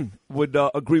Hikind would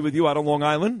agree with you out on Long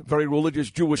Island. Very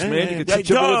religious Jewish man. You could sit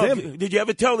shiver with him. Did you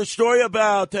ever tell the story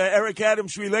about Eric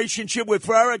Adams' relationship with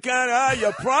Farrakhan?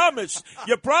 You promised.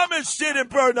 You promised, Sid and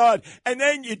Bernard, and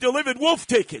then you delivered wolf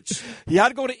tickets. He had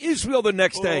to go to Israel the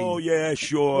next day. Oh, yeah,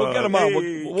 sure. We'll get him on.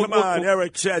 Come on,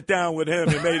 Eric sat down with him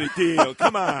and made a deal.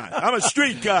 Come on. I'm a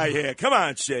street guy here. Come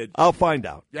on, Sid. I'll find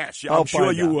out. Yes, I'm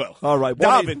sure you will. All right.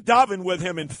 Davin with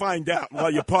him and find out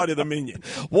while you're part of the minion.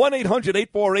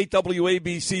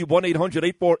 1-800-848-WABC,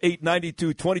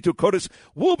 1-800-848-9222. Curtis,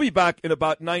 we'll be back in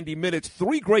about 90 minutes.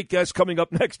 3 great guests coming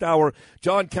up next hour.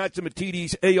 John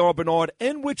Catsimatidis, A.R. Bernard,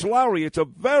 and Rich Lowry. It's a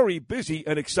very busy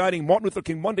and exciting Martin Luther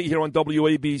King Monday here on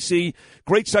WABC.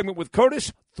 Great segment with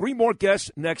Curtis. 3 more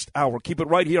guests next hour. Keep it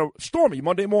right here. Stormy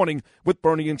Monday morning with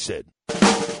Bernie and Sid.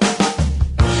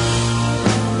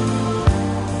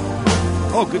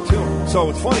 Oh, good tune. So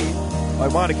it's funny,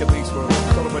 ironic at least, we're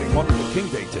celebrating Martin Luther King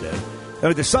Day today. And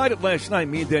I decided last night,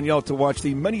 me and Danielle, to watch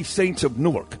The Many Saints of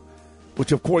Newark,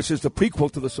 which, of course, is the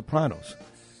prequel to The Sopranos.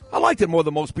 I liked it more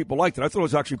than most people liked it. I thought it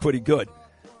was actually pretty good.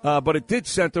 But it did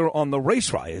center on the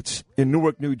race riots in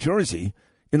Newark, New Jersey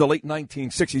in the late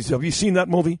 1960s. Have you seen that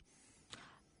movie?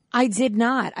 I did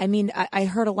not. I mean, I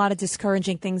heard a lot of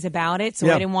discouraging things about it, so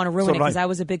I didn't want to ruin it because I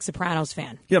was a big Sopranos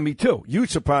fan. Yeah, me too.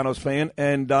 Huge Sopranos fan.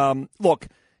 And look,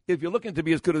 if you're looking to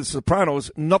be as good as The Sopranos,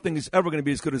 nothing is ever going to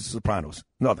be as good as The Sopranos.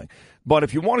 Nothing. But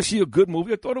if you want to see a good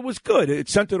movie, I thought it was good. It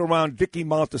centered around Vicky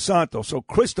Montesanto. So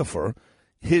Christopher,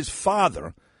 his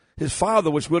father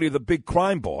was really the big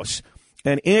crime boss,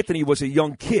 and Anthony was a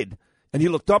young kid. and he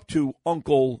looked up to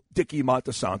Uncle Dickie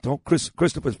Montesanto,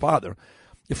 Christopher's father.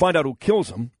 You find out who kills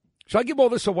him. Should I give all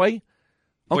this away?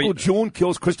 Uncle June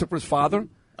kills Christopher's father.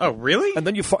 Oh, really? And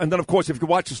then of course, if you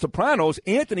watch The Sopranos,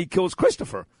 Anthony kills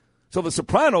Christopher. So The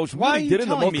Sopranos really did in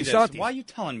the Montesanti. Why are you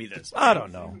telling me this? I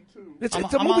don't know.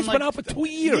 The movie's been out for 2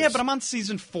 years. Yeah, but I'm on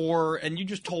season 4, and you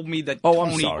just told me that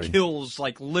Tony kills,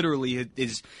 literally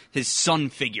his son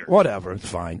figure. Whatever, it's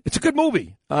fine. It's a good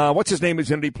movie. What's his name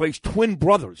is in it? He plays twin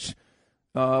brothers.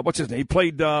 What's his name? He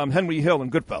played Henry Hill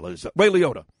in Goodfellas. Ray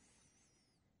Liotta.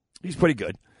 He's pretty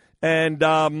good. And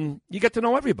you get to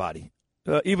know everybody.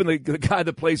 Even the guy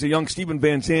that plays a young Stephen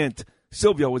Van Zandt,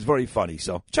 Silvio, was very funny.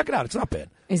 So check it out. It's not bad.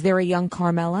 Is there a young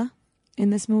Carmela in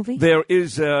this movie? There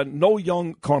is no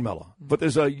young Carmela, but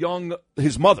there's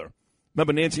his mother.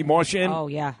 Remember Nancy Marchand? Oh,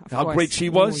 yeah. How great she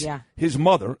was? Ooh, yeah. His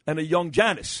mother, and a young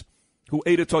Janice, who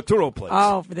Ada Torturo plays.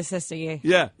 Oh, for the sister, yeah.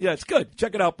 Yeah, it's good.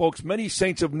 Check it out, folks. Many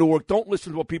Saints of Newark. Don't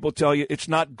listen to what people tell you. It's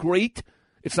not great.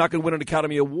 It's not going to win an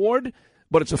Academy Award,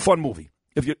 but it's a fun movie.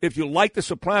 If you like The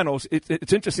Sopranos,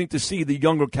 it's interesting to see the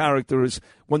younger characters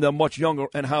when they're much younger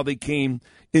and how they came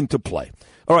into play.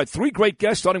 All right, 3 great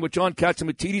guests, starting with John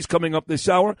Catsimatidis coming up this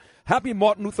hour. Happy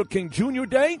Martin Luther King Jr.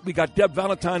 Day. We got Deb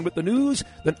Valentine with the news.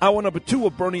 Then hour number 2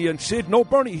 of Bernie and Sid. No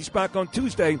Bernie, he's back on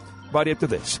Tuesday, right after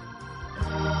this.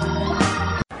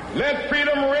 Let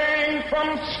freedom ring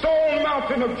from Stone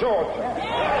Mountain of Georgia.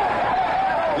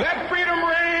 Let freedom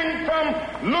ring from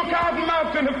Lookout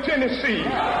Mountain of Tennessee.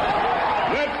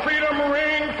 Let freedom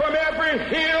ring from every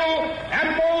hill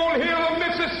and molehill of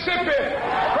Mississippi,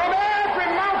 from every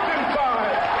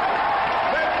mountainside.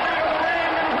 Let freedom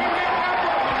ring, and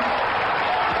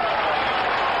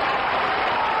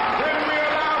when we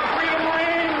allow freedom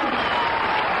ring,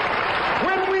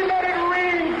 when we let it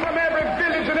ring from every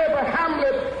village and every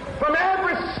hamlet, from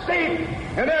every state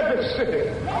and every city,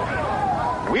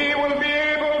 we will be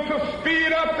able to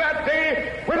speed up that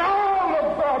day when all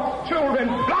of God's children,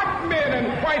 black men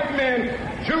and white men,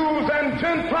 Jews and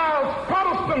Gentiles,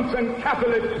 Protestants and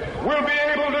Catholics, will be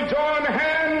able to join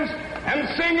hands and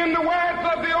sing in the words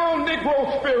of the old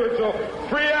Negro spiritual,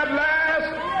 free at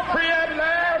last, free at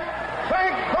last,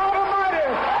 thank God Almighty,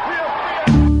 we are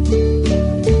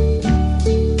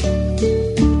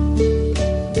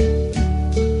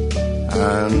free.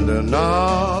 And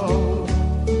now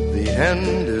the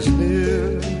end is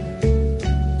near,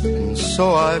 and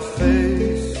so I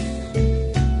face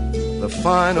the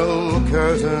final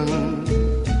curtain.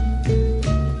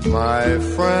 My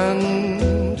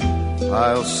friend,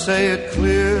 I'll say it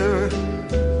clear,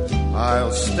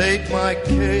 I'll state my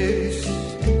case,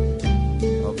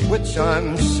 of which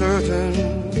I'm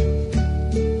certain.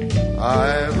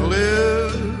 I've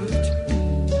lived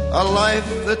a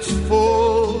life that's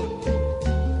full.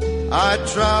 I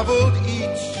traveled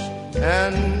each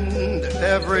and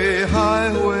every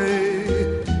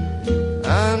highway,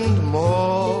 and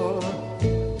more,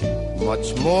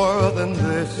 much more than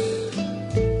this,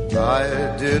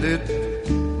 I did it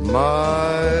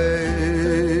my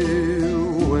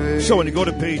way. So when you go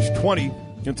to page 20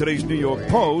 in today's New York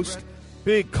Post,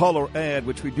 big color ad,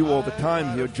 which we do all the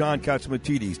time here, John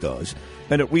Catsimatidis does,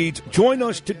 and it reads, "Join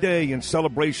us today in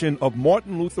celebration of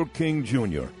Martin Luther King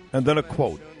Jr." And then a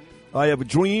quote, "I have a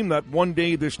dream that one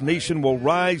day this nation will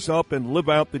rise up and live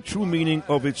out the true meaning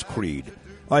of its creed.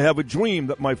 I have a dream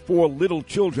that my 4 little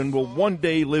children will one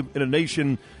day live in a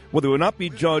nation where they will not be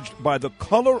judged by the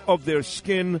color of their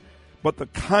skin, but the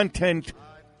content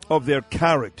of their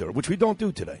character," which we don't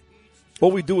do today.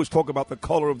 All we do is talk about the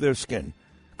color of their skin.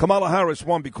 Kamala Harris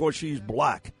won because she's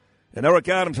black, and Eric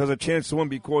Adams has a chance to win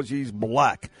because he's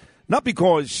black. Not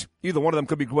because either one of them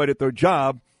could be great at their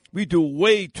job. We do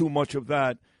way too much of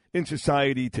that in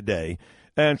society today.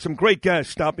 And some great guests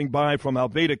stopping by, from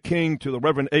Alveda King to the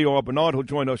Reverend A.R. Bernard, who'll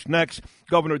join us next,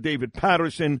 Governor David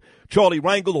Patterson, Charlie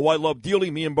Rangel, who I love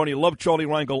dearly. Me and Bernie love Charlie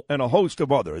Rangel, and a host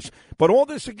of others. But all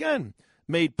this, again,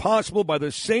 made possible by the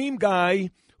same guy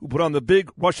who put on the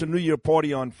big Russian New Year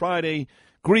party on Friday.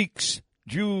 Greeks,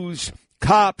 Jews,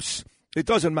 cops, it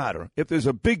doesn't matter. If there's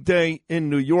a big day in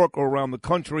New York or around the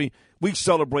country, we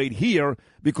celebrate here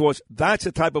because that's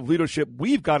the type of leadership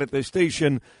we've got at this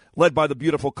station, led by the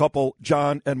beautiful couple,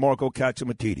 John and Marco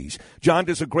Catsimatidis. John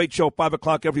does a great show, 5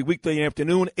 o'clock every weekday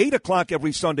afternoon, 8 o'clock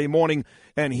every Sunday morning.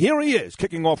 And here he is,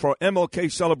 kicking off our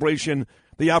MLK celebration,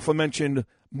 the aforementioned,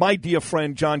 my dear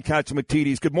friend, John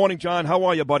Catsimatidis. Good morning, John. How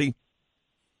are you, buddy?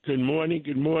 Good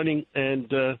morning.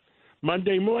 And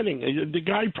Monday morning. The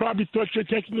guy probably thought you're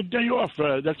taking the day off.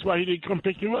 That's why he didn't come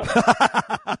pick you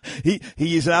up.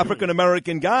 He is an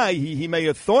African-American guy. He may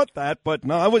have thought that, but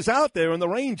no, I was out there in the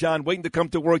rain, John, waiting to come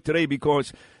to work today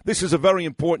because this is a very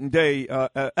important day,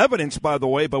 evidenced, by the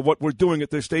way, by what we're doing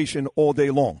at this station all day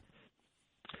long.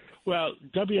 Well,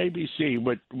 WABC,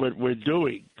 what we're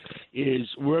doing is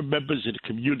we're members of the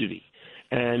community.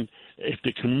 And if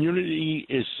the community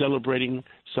is celebrating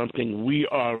something, we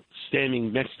are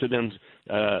standing next to them,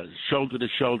 shoulder to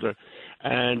shoulder.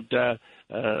 And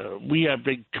we have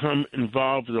become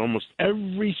involved in almost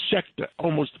every sector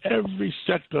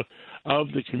of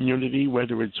the community,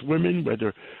 whether it's women,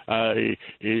 whether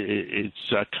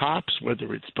it's cops,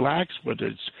 whether it's blacks, whether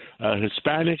it's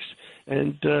Hispanics.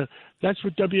 And that's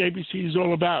what WABC is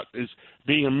all about, is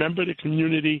being a member of the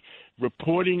community,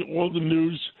 reporting all the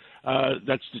news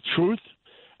that's the truth,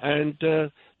 and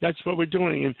that's what we're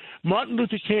doing. And Martin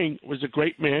Luther King was a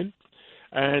great man,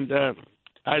 and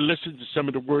I listened to some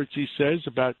of the words he says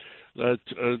about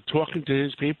talking to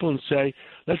his people and say,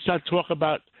 let's not talk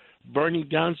about burning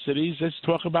down cities, let's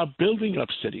talk about building up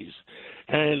cities.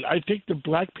 And I think the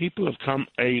black people have come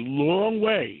a long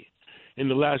way in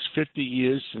the last 50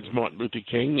 years since Martin Luther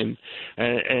King,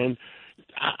 and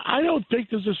I don't think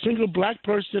there's a single black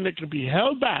person that can be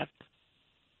held back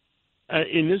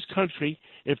in this country.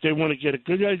 If they want to get a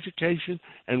good education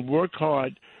and work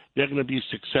hard, they're going to be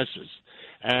successes.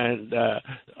 And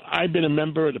I've been a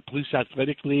member of the Police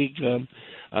Athletic League.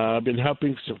 I've been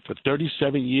helping for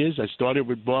 37 years. I started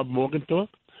with Bob Morgenthau.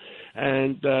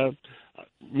 And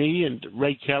me and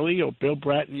Ray Kelly or Bill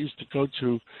Bratton used to go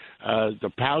to the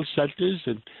PAL centers,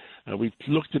 and we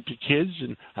looked at the kids,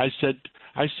 and I said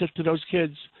to those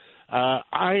kids,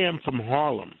 I am from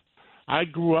Harlem. I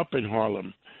grew up in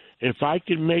Harlem. If I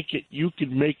can make it, you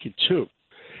can make it too.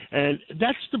 And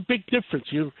that's the big difference,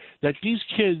 that these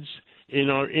kids in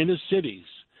our inner cities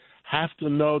have to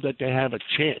know that they have a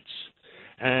chance.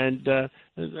 And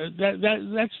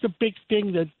that's the big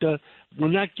thing that we're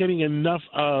not getting enough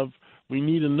of. We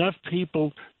need enough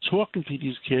people talking to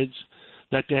these kids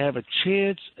that they have a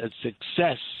chance at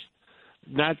success,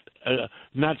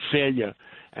 not failure.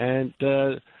 And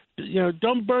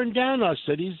don't burn down our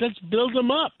cities. Let's build them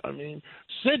up. I mean,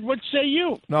 Sid, what say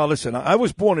you? No, listen, I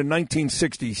was born in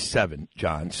 1967,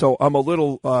 John, so I'm a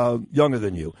little younger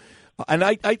than you. And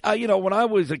I when I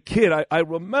was a kid, I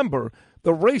remember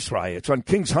the race riots on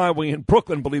Kings Highway in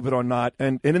Brooklyn, believe it or not,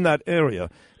 and in that area.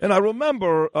 And I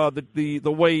remember the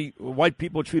way white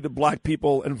people treated black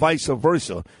people and vice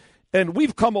versa. And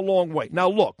we've come a long way. Now,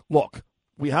 look.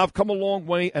 We have come a long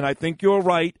way, and I think you're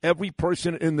right. Every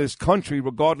person in this country,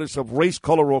 regardless of race,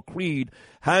 color, or creed,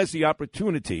 has the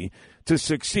opportunity to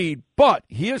succeed. But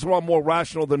here's where I'm more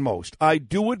rational than most. I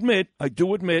do admit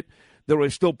there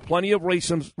is still plenty of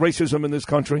racism in this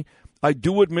country. I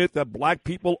do admit that black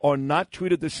people are not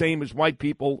treated the same as white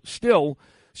people still.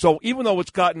 So even though it's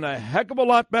gotten a heck of a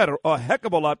lot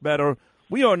better,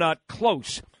 we are not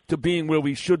close to being where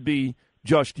we should be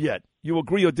just yet. You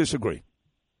agree or disagree?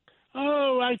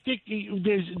 Oh, I think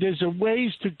there's a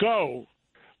ways to go,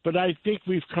 but I think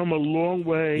we've come a long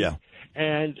way. Yeah.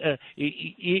 And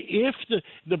if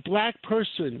the black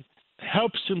person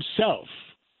helps himself,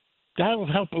 that'll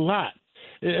help a lot.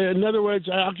 In other words,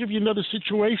 I'll give you another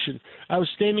situation. I was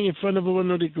standing in front of one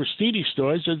of the Gristini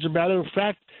stores. As a matter of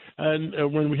fact,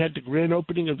 when we had the grand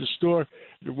opening of the store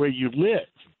where you live.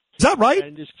 Is that right?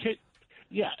 And this kid,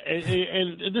 yeah,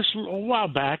 and this a while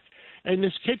back, and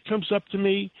this kid comes up to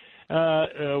me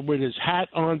with his hat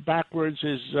on backwards,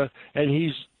 and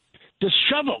he's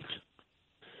disheveled.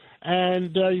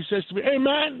 And he says to me, "Hey,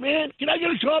 man, can I get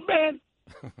a job, man?"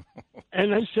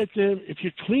 And I said to him, "If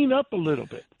you clean up a little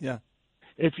bit, yeah.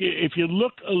 If you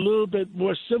look a little bit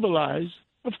more civilized,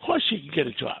 of course you can get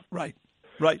a job." Right.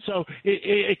 So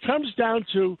it comes down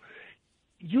to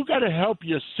you got to help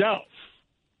yourself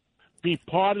be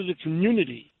part of the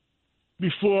community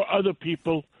before other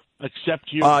people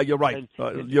accept you. You're right.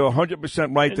 You're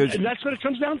 100% right. And that's what it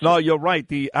comes down to. No, you're right.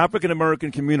 The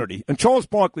African-American community, and Charles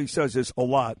Barkley says this a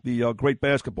lot, the great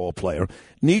basketball player,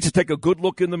 needs to take a good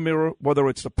look in the mirror, whether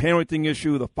it's the parenting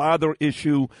issue, the father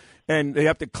issue, and they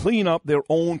have to clean up their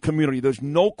own community. There's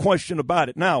no question about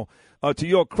it. Now, to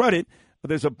your credit,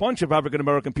 there's a bunch of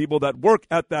African-American people that work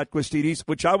at that Gristini's,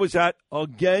 which I was at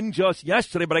again just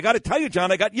yesterday. But I got to tell you,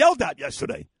 John, I got yelled at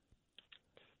yesterday.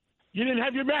 You didn't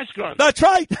have your mask on. That's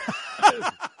right.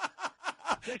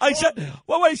 I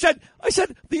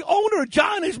said, the owner,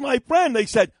 John, is my friend. They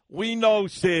said, "We know,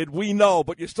 Sid, we know,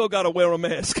 but you still got to wear a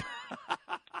mask."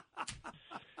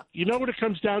 you know what it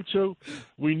comes down to?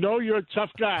 We know you're a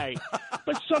tough guy,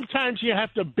 but sometimes you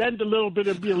have to bend a little bit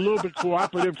and be a little bit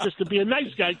cooperative just to be a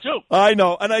nice guy, too. I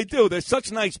know, and I do. There's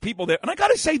such nice people there. And I got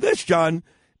to say this, John,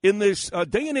 in this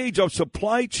day and age of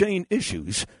supply chain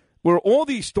issues, where all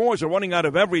these stores are running out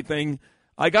of everything,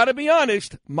 I got to be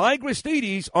honest, my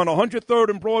Gristedes on 103rd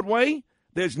and Broadway,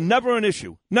 there's never an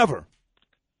issue. Never.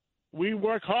 We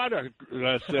work harder,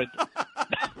 Sid.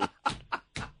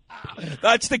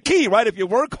 That's the key, right? If you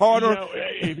work harder. You know,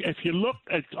 if you look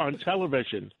on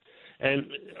television and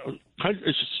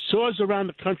stores around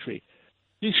the country,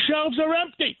 these shelves are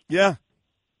empty. Yeah.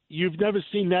 You've never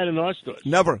seen that in our stores.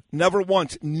 Never. Never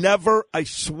once. Never. I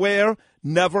swear.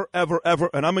 Never, ever, ever.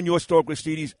 And I'm in your store,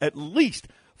 Gristedes, at least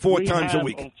four times a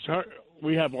week.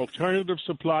 We have alternative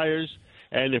suppliers.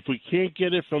 And if we can't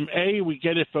get it from A, we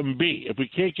get it from B. If we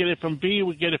can't get it from B,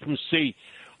 we get it from C.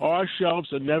 Our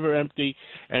shelves are never empty.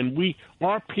 And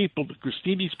our people, the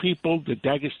Gristedes people, the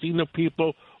D'Agostino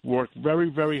people, work very,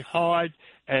 very hard.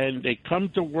 And they come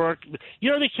to work.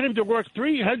 You know, they came to work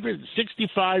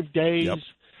 365 days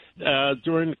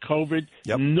during COVID.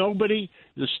 Yep.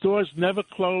 The stores never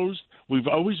closed. We've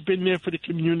always been there for the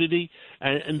community,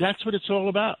 and that's what it's all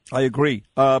about. I agree.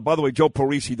 By the way, Joe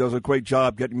Parisi does a great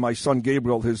job getting my son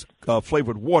Gabriel his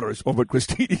flavored waters over at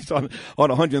Gristedes on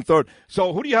 103rd.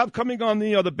 So who do you have coming on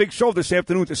the big show this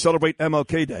afternoon to celebrate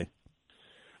MLK Day?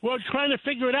 Well, trying to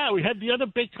figure it out. We had the other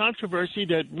big controversy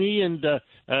that me and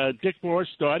Dick Moore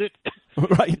started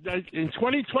right in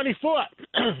 2024.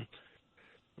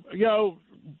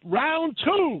 Round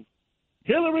 2,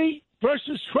 Hillary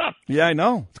versus Trump. Yeah, I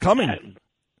know. It's coming. And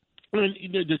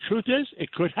the truth is,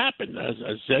 it could happen, as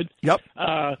I said. Yep.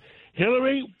 I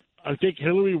think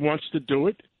Hillary wants to do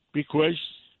it because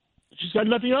she's got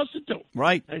nothing else to do.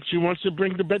 Right. And she wants to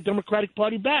bring the Democratic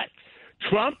Party back.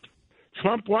 Trump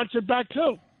wants it back,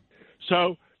 too.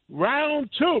 So, round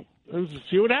 2. Let's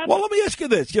see what happens. Well, let me ask you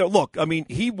this. Look, I mean,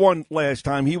 he won last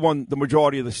time. He won the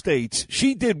majority of the states.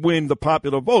 She did win the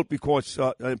popular vote because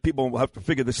people will have to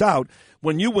figure this out.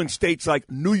 When you win states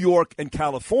like New York and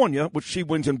California, which she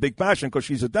wins in big fashion because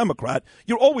she's a Democrat,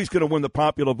 you're always going to win the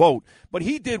popular vote. But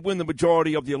he did win the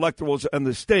majority of the electorals and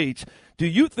the states. Do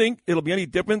you think it'll be any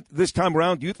different this time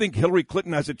around? Do you think Hillary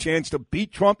Clinton has a chance to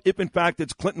beat Trump if, in fact,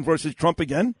 it's Clinton versus Trump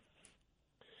again?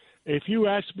 If you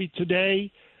ask me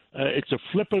today, it's a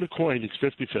flip of the coin. It's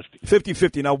 50-50.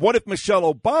 50-50. Now, what if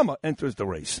Michelle Obama enters the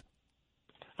race?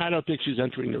 I don't think she's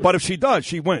entering the race. But if she does,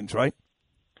 she wins, right?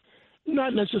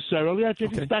 Not necessarily. I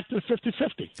think it's back to the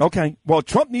 50-50. Okay. Well,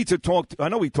 Trump needs to talk. I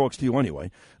know he talks to you anyway.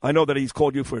 I know that he's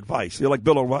called you for advice. You're like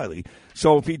Bill O'Reilly.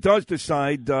 So if he does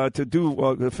decide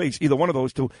to face either one of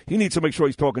those two, he needs to make sure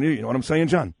he's talking to you. You know what I'm saying,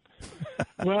 John?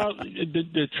 Well,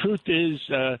 the truth is,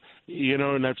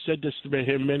 and I've said this to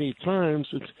him many times,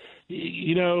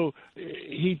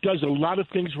 he does a lot of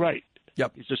things right.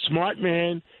 Yep. He's a smart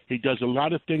man. He does a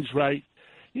lot of things right.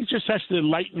 He just has to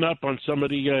lighten up on some of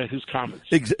his comments.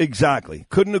 Exactly.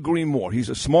 Couldn't agree more. He's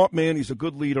a smart man. He's a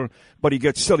good leader, but he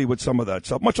gets silly with some of that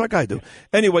stuff, much like I do.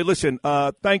 Anyway, listen,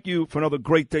 thank you for another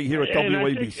great day here at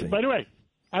WABC. By the way,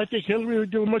 I think Hillary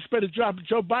would do a much better job than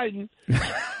Joe Biden.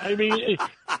 I mean,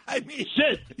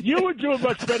 Sid, you would do a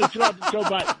much better job than Joe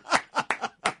Biden.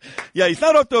 Yeah, he's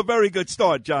not off to a very good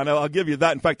start, John. I'll give you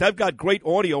that. In fact, I've got great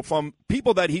audio from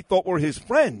people that he thought were his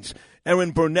friends.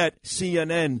 Aaron Burnett,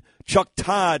 CNN, Chuck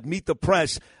Todd, Meet the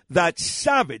Press, that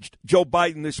savaged Joe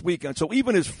Biden this weekend. So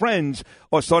even his friends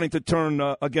are starting to turn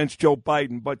against Joe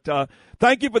Biden. But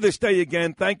thank you for this day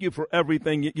again. Thank you for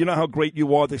everything. You know how great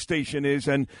you are, the station is.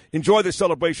 And enjoy the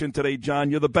celebration today,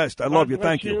 John. You're the best. I love you.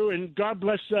 Thank you. And God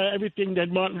bless everything that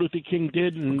Martin Luther King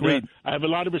did. And I have a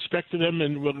lot of respect for him,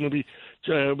 and we're going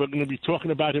to be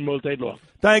talking about him all day long.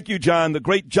 Thank you, John. The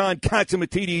great John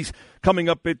Catsimatidis coming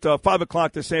up at 5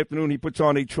 o'clock this afternoon. He puts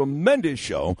on a tremendous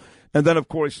show. And then, of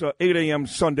course, 8 a.m.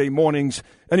 Sunday mornings.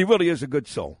 And he really is a good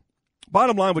soul.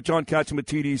 Bottom line with John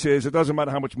Catsimatidis is it doesn't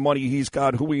matter how much money he's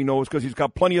got, who he knows, because he's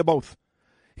got plenty of both.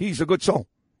 He's a good soul.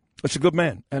 It's a good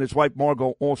man. And his wife,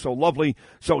 Margot, also lovely.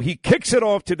 So he kicks it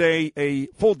off today, a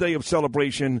full day of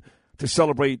celebration to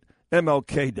celebrate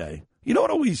MLK Day. You know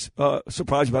what always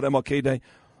surprised me about MLK Day?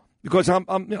 Because I'm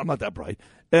not that bright.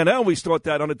 And I always thought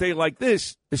that on a day like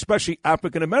this, especially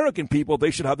African-American people,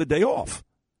 they should have the day off.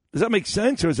 Does that make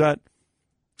sense, or does that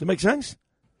make sense?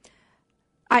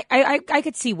 I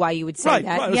could see why you would say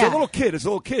that. Right. Yeah. It's a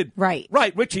little kid. Right.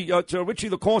 Right. Richie,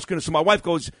 the call screener. So my wife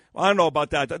goes, I don't know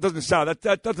about that. That doesn't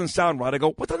sound right. I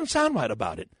go, what doesn't sound right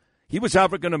about it? He was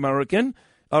African-American.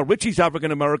 Richie's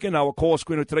African-American. Our call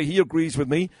screener today, he agrees with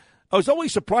me. I was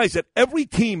always surprised that every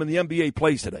team in the NBA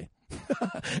plays today.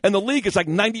 And the league is like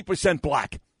 90%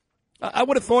 black. I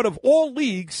would have thought of all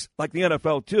leagues, like the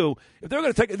NFL too, if they're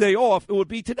going to take a day off, it would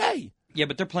be today. Yeah,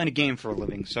 but they're playing a game for a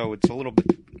living, so it's a little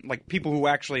bit like people who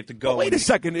actually have to go. Well, wait a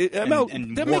second,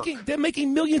 and they're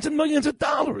making millions and millions of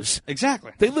dollars.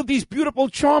 Exactly. They live these beautiful,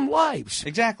 charmed lives.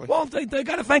 Exactly. Well, they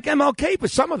got to thank MLK for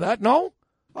some of that. No.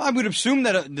 Well, I would assume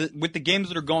that with the games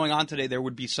that are going on today, there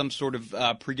would be some sort of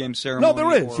pregame ceremony. No,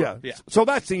 there is. Yeah. So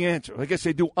that's the answer. I guess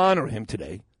they do honor him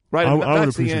today, right? I would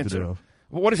That's appreciate the day off.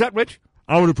 What is that, Rich?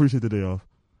 I would appreciate the day off.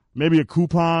 Maybe a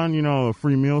coupon, a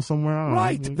free meal somewhere.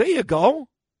 I don't know. There you go.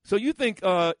 So you think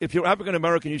if you're African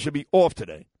American, you should be off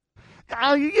today?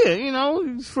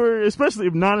 Yeah, for especially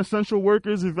if non-essential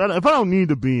workers. If I don't need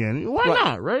to be in, why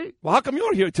not, right? Well, how come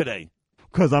you're here today?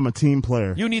 Because I'm a team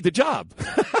player. You need the job.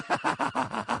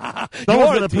 Someone's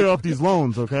going to pay off these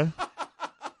loans, okay?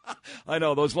 I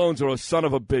know, those loans are a son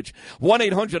of a bitch.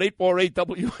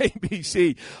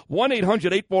 1-800-848-WABC.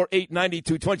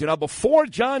 1-800-848-9220. Now, before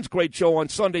John's great show on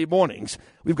Sunday mornings,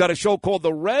 we've got a show called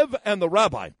The Rev and the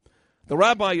Rabbi. The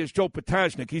rabbi is Joe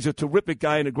Potashnik. He's a terrific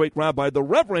guy and a great rabbi. The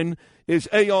Reverend is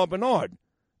A.R. Bernard,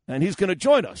 and he's going to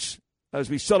join us as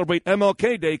we celebrate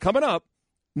MLK Day coming up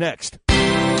next.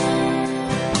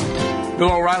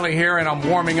 Bill O'Reilly here, and I'm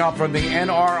warming up from the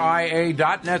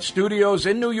NRIA.net studios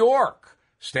in New York.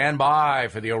 Stand by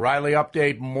for the O'Reilly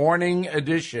Update Morning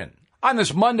Edition. On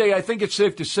this Monday, I think it's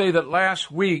safe to say that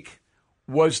last week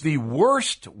was the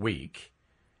worst week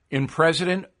in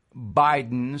President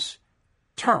Biden's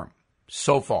term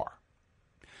so far.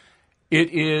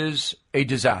 It is a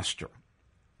disaster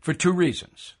for two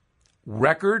reasons: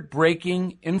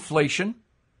 record-breaking inflation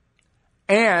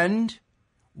and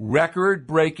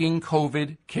record-breaking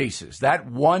COVID cases. That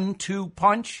 1-2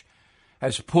 punch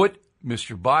has put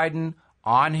Mr. Biden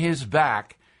on his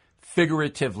back,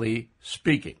 figuratively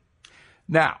speaking.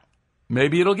 Now,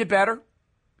 maybe it'll get better.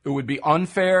 It would be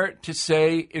unfair to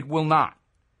say it will not.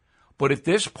 But at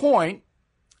this point,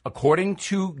 according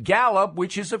to Gallup,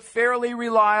 which is a fairly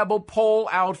reliable poll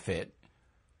outfit,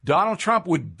 Donald Trump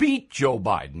would beat Joe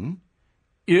Biden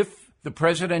if the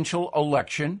presidential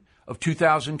election of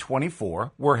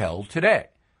 2024 were held today.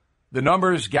 The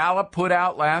numbers Gallup put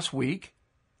out last week,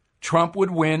 Trump would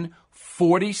win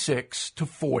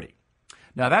 46-40.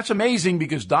 Now, that's amazing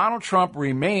because Donald Trump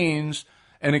remains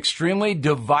an extremely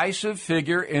divisive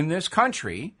figure in this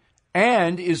country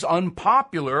and is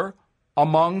unpopular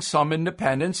among some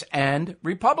independents and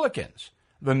Republicans.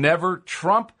 The never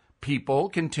Trump people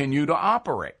continue to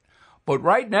operate. But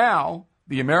right now,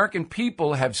 the American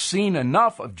people have seen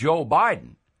enough of Joe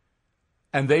Biden,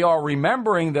 and they are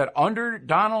remembering that under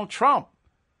Donald Trump,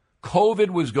 COVID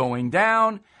was going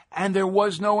down and there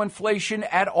was no inflation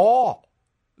at all.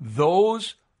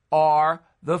 Those are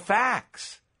the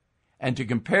facts. And to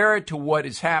compare it to what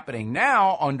is happening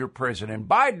now under President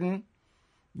Biden,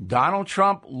 Donald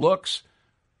Trump looks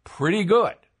pretty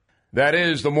good. That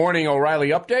is the Morning O'Reilly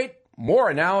Update. More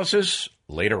analysis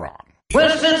later on.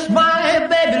 Well, since my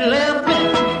baby left me,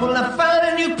 well, I found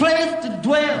a new place to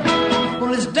dwell.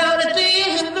 Well, it's down at the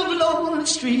end of Lonely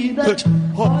Street. That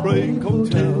Heartbreak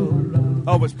Hotel.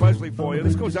 Elvis Presley for you.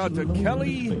 This goes out to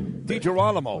Kelly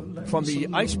DiGirolamo from the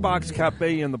Icebox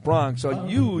Cafe in the Bronx, a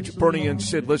huge Bernie and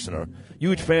Sid listener,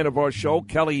 huge fan of our show.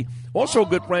 Kelly, also a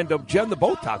good friend of Jen, the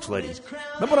Botox lady.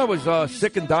 Remember when I was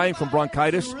sick and dying from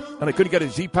bronchitis and I couldn't get a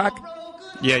Z-Pack?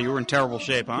 Yeah, you were in terrible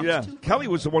shape, huh? Yeah. Kelly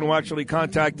was the one who actually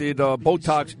contacted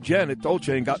Botox Jen at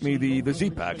Dolce and got me the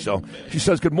Z-Pack. So she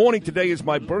says, good morning. Today is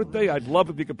my birthday. I'd love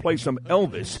if you could play some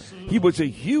Elvis. He was a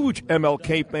huge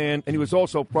MLK fan, and he was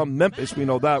also from Memphis. We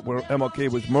know that, where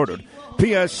MLK was murdered.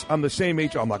 P.S. I'm the same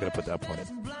age. Oh, I'm not going to put that point in.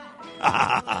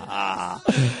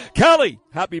 Kelly,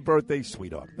 happy birthday,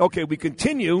 sweetheart. Okay, we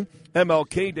continue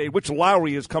MLK Day, which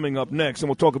Lowry is coming up next, and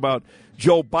we'll talk about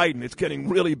Joe Biden. It's getting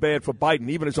really bad for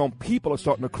Biden. Even his own people are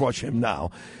starting to crush him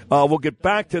now. We'll get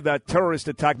back to that terrorist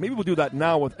attack. Maybe we'll do that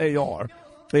now with AR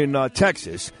in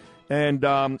Texas. And,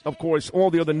 of course, all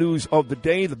the other news of the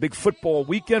day, the big football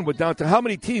weekend. We're down to how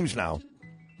many teams now?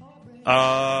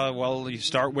 Well, you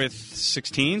start with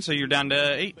 16, so you're down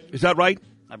to 8. Is that right?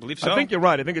 I believe so. I think you're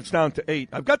right. I think it's down to 8.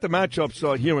 I've got the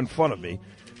matchups here in front of me.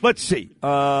 Let's see.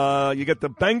 You get the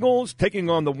Bengals taking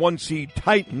on the 1-seed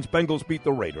Titans. Bengals beat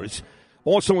the Raiders.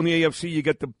 Also in the AFC, you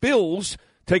get the Bills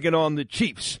taking on the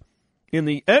Chiefs. In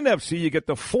the NFC, you get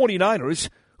the 49ers,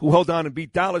 who held on and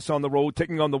beat Dallas on the road,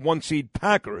 taking on the 1-seed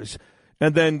Packers.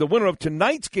 And then the winner of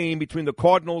tonight's game between the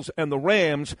Cardinals and the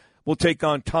Rams will take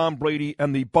on Tom Brady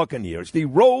and the Buccaneers. The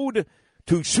road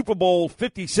to Super Bowl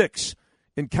 56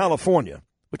 in California,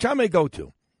 which I may go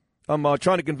to. I'm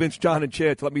trying to convince John and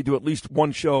Chad to let me do at least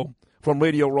one show from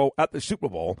Radio Row at the Super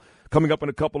Bowl, coming up in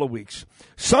a couple of weeks.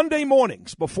 Sunday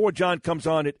mornings before John comes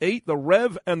on at 8, the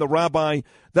Rev and the Rabbi.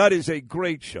 That is a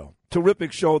great show.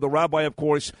 Terrific show. The Rabbi, of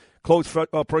course, close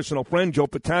personal friend, Joe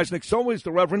Potasnik. So is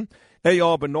the Reverend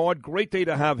A.R. Bernard. Great day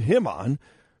to have him on.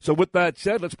 So with that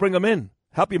said, let's bring him in.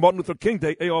 Happy Martin Luther King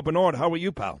Day. A.R. Bernard, how are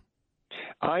you, pal?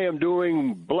 I am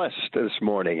doing blessed this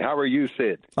morning. How are you,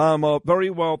 Sid? I'm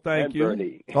very well, thank and you.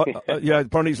 Bernie. Yeah,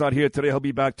 Bernie's not here today. He'll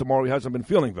be back tomorrow. He hasn't been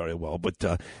feeling very well, but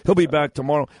he'll be back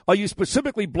tomorrow. Are you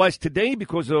specifically blessed today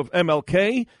because of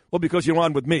MLK or because you're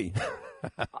on with me?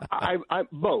 I'm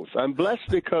both. I'm blessed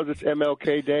because it's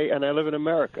MLK Day, and I live in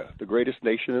America, the greatest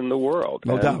nation in the world.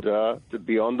 No doubt. To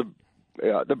be on the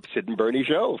Sid and Bernie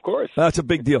show, of course. That's a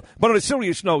big deal. But on a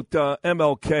serious note,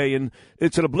 MLK, and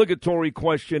it's an obligatory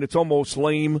question. It's almost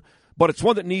lame, but it's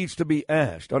one that needs to be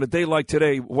asked. On a day like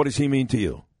today, what does he mean to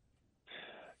you?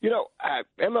 You know,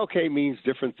 MLK means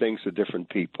different things to different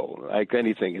people. Like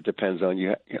anything, it depends on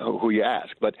who you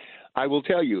ask. But I will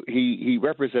tell you, he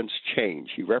represents change.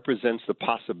 He represents the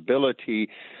possibility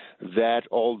that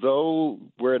although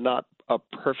we're not a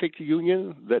perfect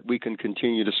union, that we can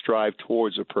continue to strive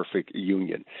towards a perfect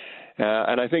union.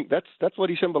 And I think that's what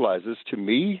he symbolizes to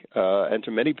me and to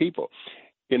many people.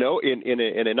 You know, in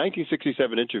a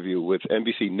 1967 interview with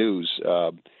NBC News,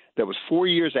 that was 4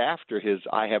 years after his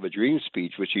I Have a Dream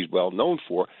speech, which he's well known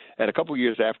for, and a couple of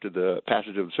years after the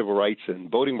passage of the Civil Rights and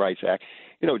Voting Rights Act,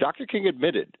 you know, Dr. King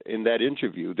admitted in that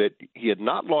interview that he had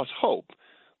not lost hope,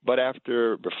 but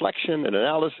after reflection and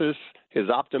analysis, his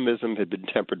optimism had been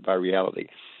tempered by reality.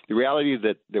 The reality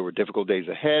that there were difficult days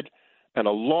ahead and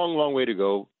a long, long way to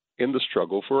go in the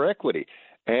struggle for equity.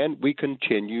 And we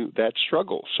continue that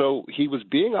struggle. So he was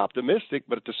being optimistic,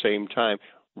 but at the same time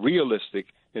realistic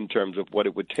in terms of what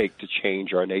it would take to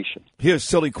change our nation. Here's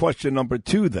silly question number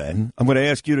 2, then. I'm going to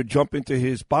ask you to jump into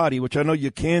his body, which I know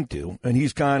you can't do, and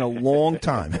he's gone a long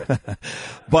time.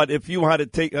 But if you had to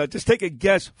take a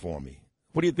guess for me,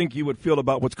 what do you think you would feel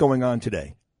about what's going on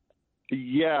today?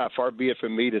 Yeah, far be it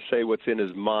from me to say what's in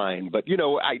his mind. But, you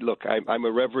know, I'm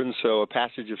a reverend, so a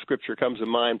passage of Scripture comes to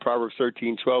mind, Proverbs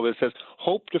 13:12. It says,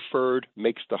 hope deferred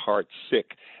makes the heart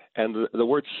sick. And the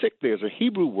word sick there is a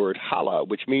Hebrew word, hala,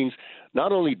 which means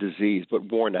not only disease, but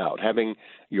worn out, having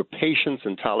your patience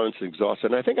and tolerance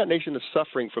exhausted. And I think our nation is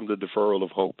suffering from the deferral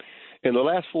of hope. In the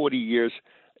last 40 years,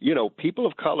 you know, people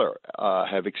of color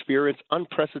have experienced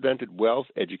unprecedented wealth,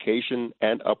 education,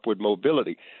 and upward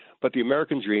mobility. But the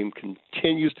American dream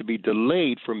continues to be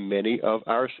delayed for many of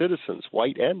our citizens,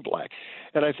 white and black.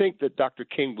 And I think that Dr.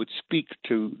 King would speak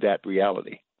to that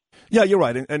reality. Yeah, you're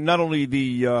right. And not only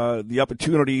the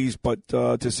opportunities but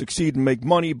to succeed and make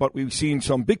money, but we've seen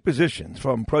some big positions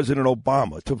from President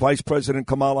Obama to Vice President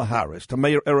Kamala Harris to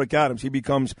Mayor Eric Adams. He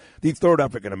becomes the 3rd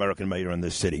African-American mayor in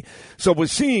this city. So we're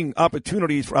seeing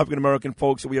opportunities for African-American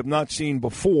folks that we have not seen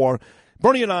before.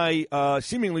 Bernie and I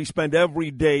seemingly spend every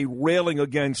day railing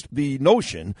against the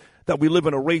notion that we live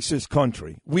in a racist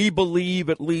country. We believe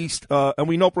at least, and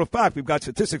we know for a fact, we've got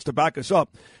statistics to back us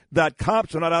up, that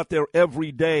cops are not out there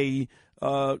every day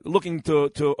looking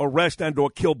to arrest and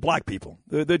or kill black people.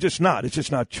 They're just not. It's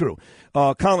just not true.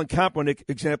 Colin Kaepernick,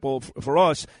 example for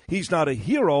us, he's not a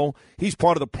hero. He's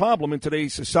part of the problem in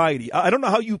today's society. I don't know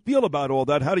how you feel about all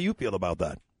that. How do you feel about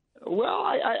that? Well,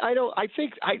 I don't. I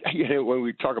think when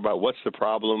we talk about what's the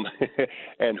problem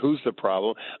and who's the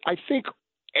problem, I think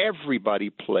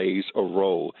everybody plays a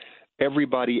role.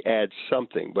 Everybody adds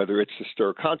something, whether it's to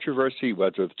stir controversy,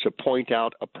 whether it's to point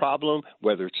out a problem,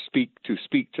 whether it's to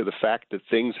speak to the fact that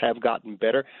things have gotten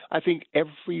better. I think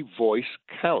every voice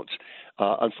counts.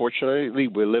 Unfortunately,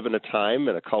 we live in a time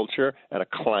and a culture and a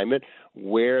climate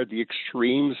where the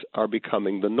extremes are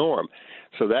becoming the norm.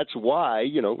 So that's why,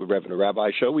 you know, the Reverend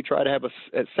Rabbi Show, we try to have a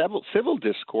civil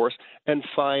discourse and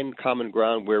find common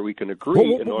ground where we can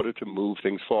agree in order to move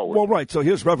things forward. Well, right. So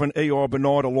here's Reverend A.R.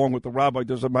 Bernard along with the Rabbi.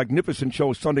 There's a magnificent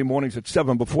show Sunday mornings at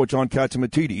 7 before John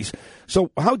Catsimatidis.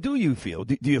 So how do you feel?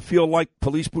 Do you feel like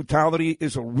police brutality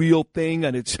is a real thing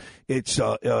and it's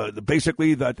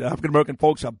basically that African-American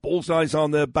folks have bullseyes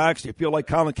on their backs? Do you feel like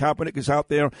Colin Kaepernick is out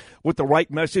there with the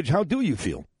right message? How do you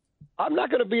feel? I'm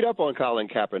not going to beat up on Colin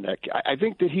Kaepernick. I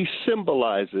think that he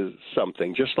symbolizes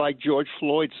something, just like George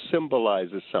Floyd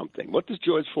symbolizes something. What does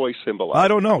George Floyd symbolize? I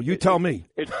don't know. You tell me.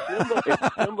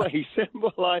 He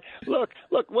symbolized. Look.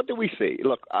 What do we see?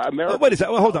 Look, America. Wait a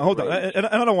second. Well, hold on. And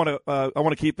I don't want to. I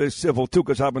want to keep this civil too,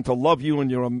 because I happen to love you,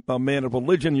 and you're a man of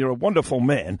religion. You're a wonderful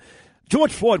man.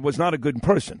 George Floyd was not a good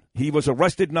person. He was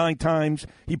arrested 9 times.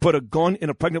 He put a gun in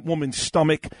a pregnant woman's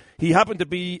stomach. He happened to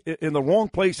be in the wrong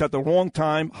place at the wrong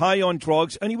time, high on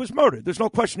drugs, and he was murdered. There's no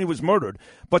question he was murdered.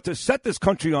 But to set this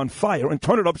country on fire and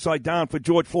turn it upside down for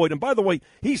George Floyd, and by the way,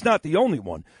 he's not the only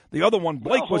one. The other one,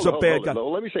 Blake, was a bad guy.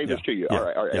 Let me say this to you. Yeah.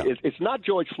 All right. Yeah. It's not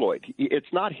George Floyd.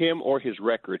 It's not him or his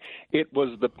record. It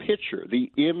was the picture, the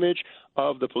image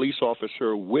of the police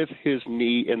officer with his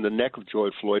knee in the neck of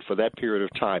George Floyd for that period of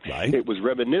time. Right. It was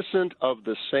reminiscent of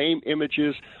the same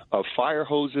images of fire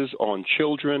hoses on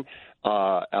children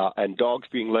and dogs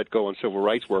being let go on civil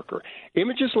rights worker.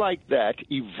 Images like that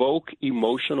evoke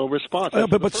emotional response.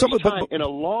 In a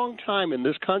long time in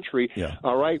this country,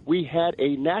 all right, we had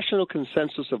a national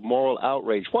consensus of moral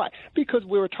outrage. Why? Because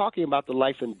we were talking about the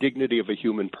life and dignity of a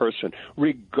human person,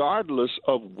 regardless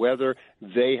of whether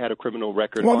they had a criminal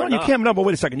record or not. You can't. No, but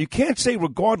wait a second. You can't say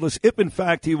regardless if, in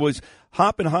fact, he was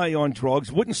hopping high on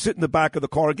drugs, wouldn't sit in the back of the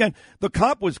car. Again, the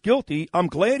cop was guilty. I'm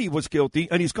glad he was guilty,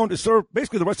 and he's going to serve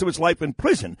basically the rest of his life in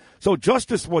prison. So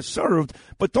justice was served,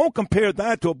 but don't compare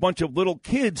that to a bunch of little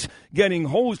kids getting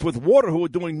hosed with water who are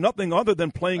doing nothing other than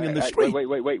playing in the street.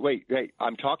 Wait.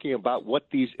 I'm talking about what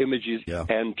these images,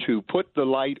 and to put the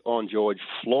light on George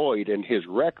Floyd and his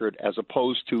record as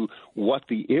opposed to what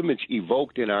the image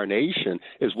evoked in our nation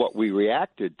is what we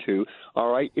reacted to,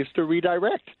 all right, is to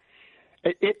redirect.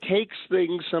 It takes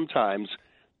things sometimes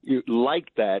like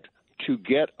that to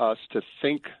get us to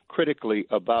think critically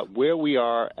about where we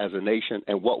are as a nation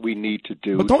and what we need to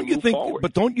do. But don't you think? Forward.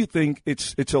 But don't you think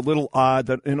it's a little odd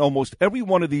that in almost every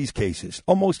one of these cases,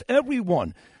 almost every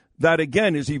one, that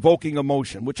again is evoking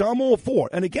emotion, which I'm all for.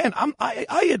 And again,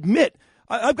 I admit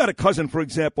I've got a cousin, for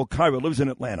example, Kyra, lives in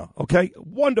Atlanta. Okay,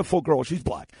 wonderful girl. She's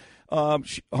black.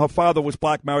 Her father was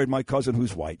black, married my cousin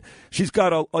who's white. She's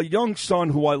got a young son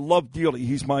who I love dearly.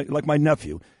 He's like my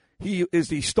nephew. He is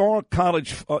the star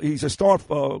college. He's a star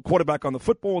quarterback on the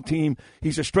football team.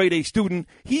 He's a straight A student.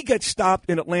 He gets stopped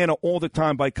in Atlanta all the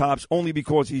time by cops only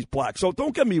because he's black. So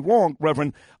don't get me wrong,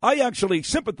 Reverend. I actually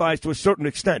sympathize to a certain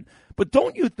extent. But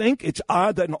don't you think it's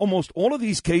odd that in almost all of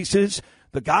these cases,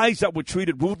 the guys that were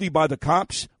treated rudely by the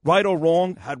cops, right or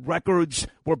wrong, had records,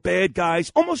 were bad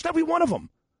guys, almost every one of them?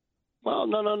 Well,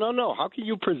 no. How can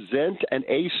you present an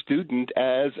A student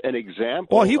as an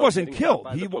example? Well, he wasn't killed.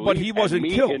 But he wasn't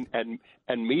killed.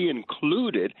 And me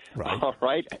included, right? All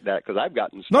right, because I've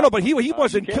gotten no, but he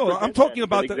wasn't killed. I'm talking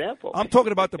about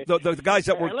the guys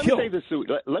that were killed.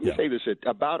 Let me say this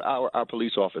about our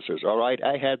police officers. All right,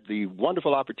 I had the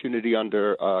wonderful opportunity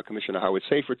under Commissioner Howard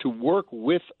Safer to work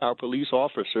with our police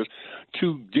officers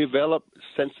to develop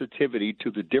sensitivity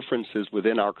to the differences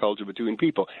within our culture between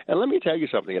people. And let me tell you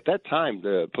something. At that time,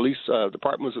 the police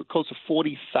department was close to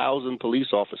 40,000 police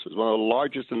officers, one of the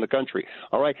largest in the country.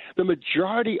 All right, the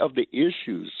majority of the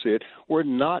issues, Sid, were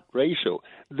not racial.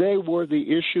 They were the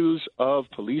issues of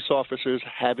police officers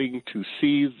having to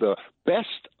see the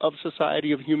best of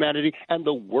society, of humanity, and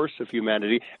the worst of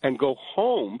humanity, and go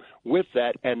home with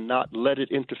that and not let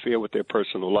it interfere with their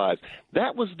personal lives.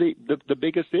 That was the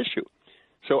biggest issue.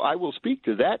 So I will speak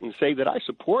to that and say that I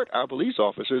support our police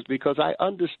officers because I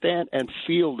understand and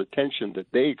feel the tension that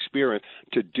they experience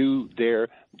to do their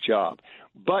job.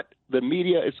 But the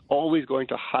media is always going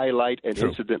to highlight an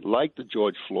incident like the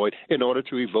George Floyd in order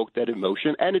to evoke that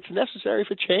emotion, and it's necessary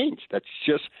for change. That's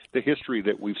just the history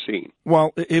that we've seen.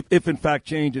 Well, if in fact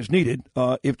change is needed,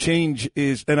 if change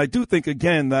is, and I do think,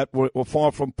 again, that we're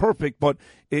far from perfect, but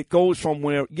it goes from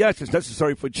where, yes, it's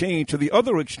necessary for change to the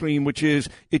other extreme, which is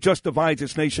it just divides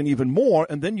this nation even more,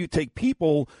 and then you take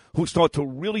people who start to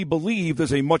really believe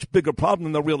there's a much bigger problem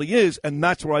than there really is, and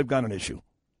that's where I've got an issue.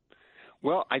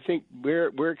 Well, I think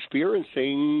we're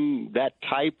experiencing that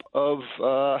type of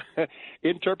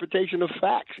interpretation of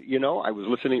facts. You know, I was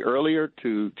listening earlier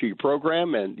to your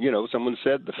program, and, you know, someone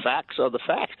said the facts are the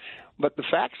facts. But the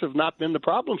facts have not been the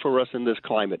problem for us in this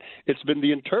climate. It's been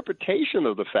the interpretation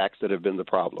of the facts that have been the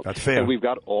problem. That's fair. And we've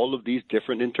got all of these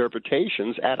different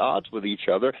interpretations at odds with each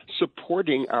other,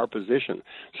 supporting our position.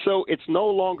 So it's no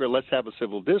longer let's have a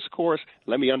civil discourse.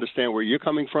 Let me understand where you're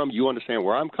coming from. You understand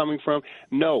where I'm coming from.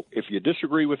 No, if you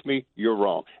disagree with me, you're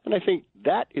wrong. And I think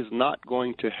that is not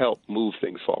going to help move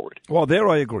things forward. Well, there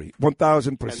I agree,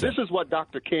 1,000%. And this is what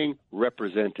Dr. King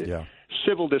represented. Yeah.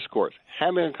 Civil discourse,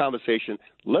 having a conversation,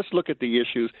 let's look at the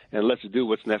issues and let's do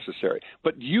what's necessary.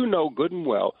 But you know good and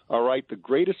well, all right, the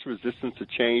greatest resistance to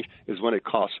change is when it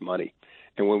costs money.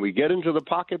 And when we get into the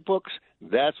pocketbooks,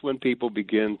 that's when people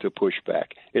begin to push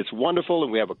back. It's wonderful,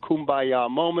 and we have a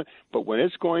kumbaya moment, but when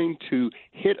it's going to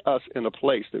hit us in a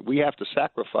place that we have to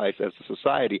sacrifice as a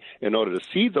society in order to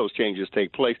see those changes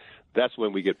take place, that's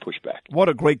when we get pushback. What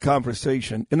a great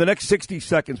conversation. In the next 60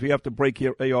 seconds, we have to break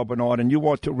here, A.R. Bernard, and you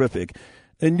are terrific.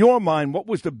 In your mind, what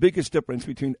was the biggest difference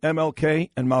between MLK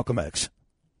and Malcolm X?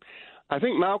 I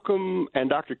think Malcolm and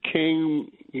Dr. King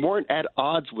weren't at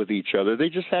odds with each other. They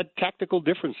just had tactical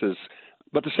differences,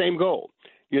 but the same goal.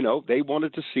 You know, they both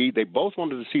wanted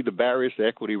to see the barriers to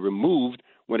equity removed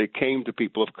when it came to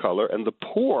people of color and the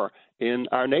poor in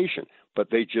our nation, but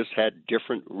they just had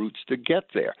different routes to get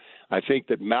there. I think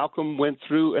that Malcolm went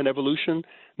through an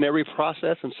evolutionary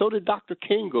process, and so did Dr.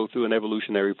 King go through an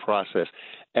evolutionary process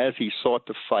as he sought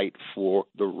to fight for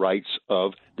the rights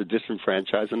of the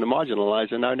disenfranchised and the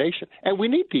marginalized in our nation. And we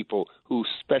need people who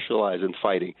specialize in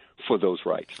fighting for those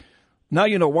rights. Now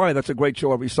you know why that's a great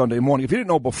show every Sunday morning. If you didn't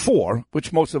know before,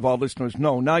 which most of our listeners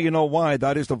know, now you know why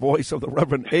that is the voice of the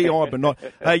Reverend A.R. Bernard.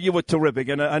 You were terrific,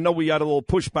 and I know we had a little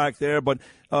pushback there, but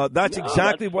that's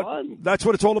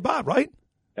what it's all about, right?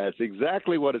 That's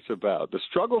exactly what it's about. The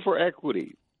struggle for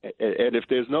equity. And if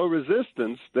there's no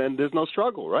resistance, then there's no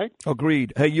struggle, right?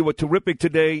 Agreed. Hey, you were terrific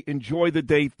today. Enjoy the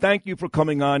day. Thank you for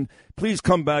coming on. Please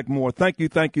come back more. Thank you.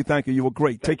 You were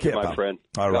great. Take care, my friend.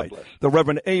 All God right. bless. The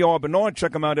Reverend A.R. Bernard.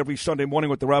 Check him out every Sunday morning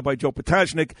with the Rabbi Joe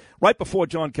Potashnik, right before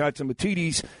John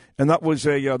Katsimatidis, and that was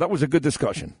a good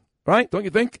discussion, right? Don't you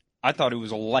think? I thought it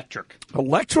was electric.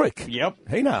 Electric? Yep.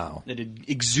 Hey, now. It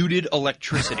exuded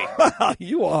electricity.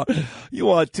 You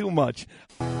are too much.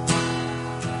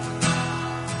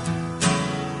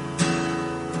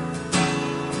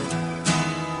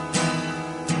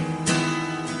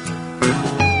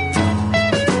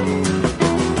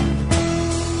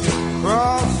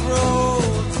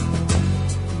 Crossroads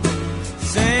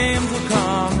seem to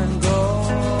come and go.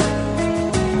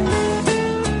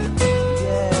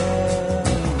 Yeah.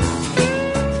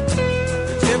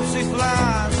 The gypsy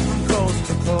flies from coast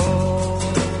to coast,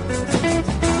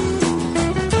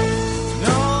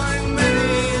 knowing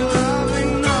many,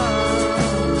 loving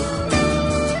none,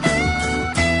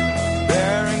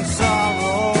 bearing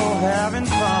sorrow, having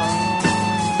fun.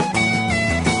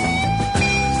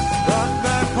 But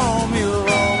back home you'll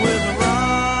always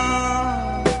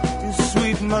run to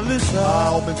Sweet Melissa.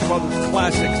 Albans Brothers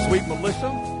classic, Sweet Melissa.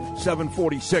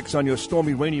 7:46 on your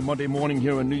stormy, rainy Monday morning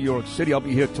here in New York City. I'll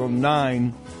be here till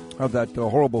 9 of that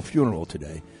horrible funeral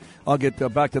today. I'll get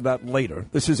back to that later.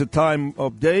 This is a time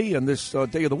of day and this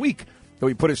day of the week that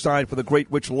we put aside for the great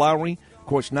Rich Lowry. Of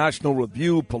course, National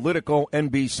Review, Political,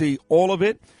 NBC, all of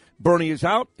it. Bernie is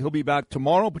out. He'll be back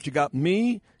tomorrow, but you got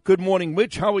me. Good morning,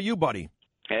 Rich. How are you, buddy?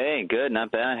 Hey, good,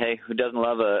 not bad. Hey, who doesn't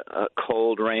love a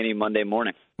cold, rainy Monday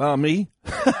morning? Me.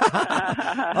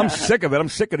 I'm sick of it. I'm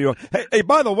sick of New York. Hey,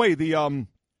 by the way, the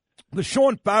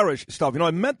Sean Farish stuff,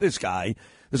 I met this guy.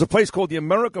 There's a place called the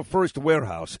America First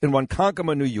Warehouse in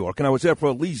Ronkonkoma, New York, and I was there for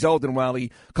a Lee Zeldin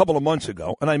rally a couple of months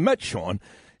ago, and I met Sean.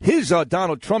 His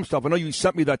Donald Trump stuff, I know you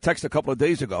sent me that text a couple of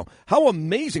days ago. How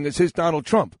amazing is his Donald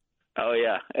Trump? Oh,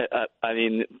 yeah. I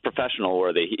mean, professional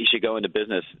worthy. He should go into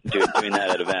business doing that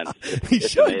at events.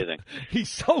 It's amazing. He's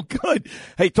so good.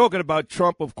 Hey, talking about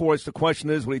Trump, of course, the question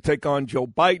is, will he take on Joe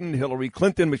Biden, Hillary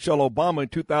Clinton, Michelle Obama in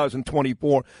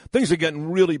 2024? Things are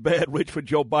getting really bad, Rich, for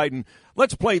Joe Biden.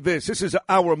 Let's play this. This is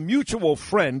our mutual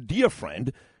friend, dear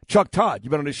friend, Chuck Todd.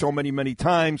 You've been on the show many, many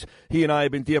times. He and I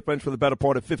have been dear friends for the better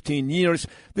part of 15 years.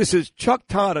 This is Chuck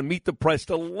Todd on Meet the Press,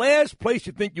 the last place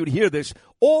you think you'd hear this,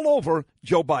 all over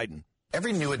Joe Biden.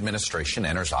 Every new administration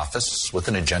enters office with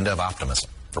an agenda of optimism.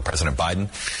 For President Biden,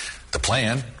 the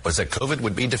plan was that COVID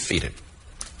would be defeated,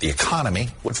 the economy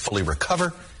would fully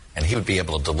recover, and he would be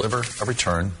able to deliver a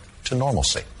return to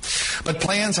normalcy. But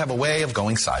plans have a way of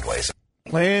going sideways.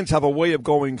 Plans have a way of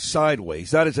going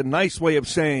sideways. That is a nice way of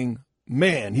saying,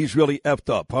 man, he's really effed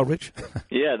up, huh, Rich?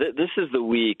 Yeah, this is the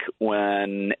week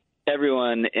when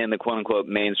everyone in the quote-unquote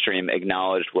mainstream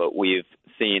acknowledged what we've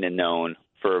seen and known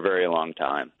for a very long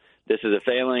time. This is a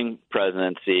failing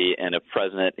presidency and a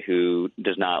president who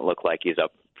does not look like he's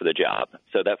up for the job.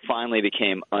 So that finally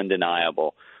became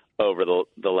undeniable over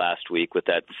the last week with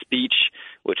that speech,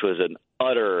 which was an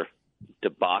utter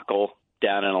debacle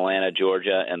down in Atlanta,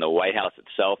 Georgia, and the White House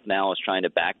itself now is trying to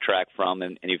backtrack from,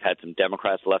 and you've had some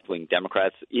Democrats, left-wing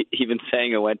Democrats, even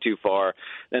saying it went too far.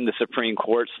 Then the Supreme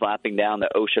Court slapping down the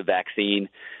OSHA vaccine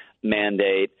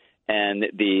mandate and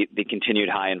the continued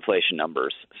high inflation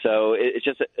numbers. So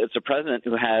it's a president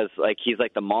who has, he's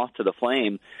like the moth to the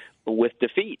flame with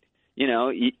defeat.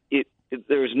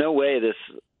 There's no way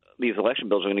these election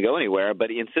bills are going to go anywhere, but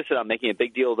he insisted on making a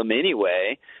big deal of them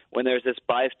anyway when there's this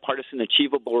bipartisan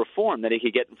achievable reform that he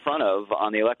could get in front of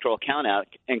on the Electoral Count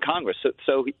Act in Congress.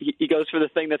 So he goes for the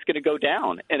thing that's going to go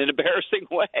down in an embarrassing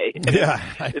way. Yeah.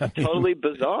 It's totally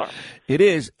bizarre. It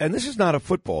is, and this is not a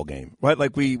football game, right?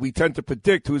 Like we tend to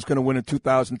predict who's going to win in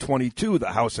 2022,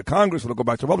 the House of Congress, it'll go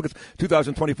back to Republicans,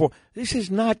 2024. This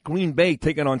is not Green Bay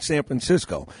taking on San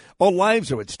Francisco. Our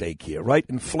lives are at stake here, right?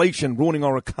 Inflation ruining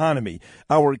our economy,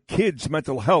 our kids'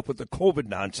 mental health with the COVID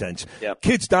nonsense,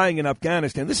 kids dying in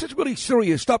Afghanistan. This is really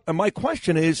serious stuff. And my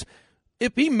question is,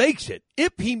 if he makes it,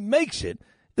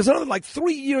 there's another like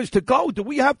 3 years to go. Do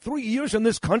we have 3 years in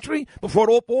this country before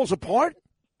it all falls apart?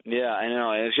 Yeah, I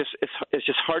know. It's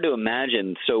just hard to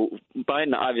imagine. So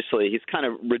Biden, obviously, he's kind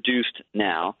of reduced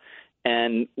now.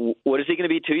 And what is he going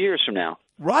to be 2 years from now?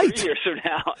 Right. 3 years from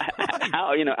now.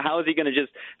 How is he going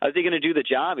to do the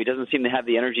job? He doesn't seem to have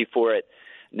the energy for it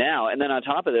now. And then on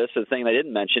top of this, the thing I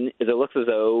didn't mention is it looks as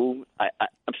though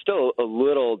I'm still a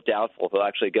little doubtful if he'll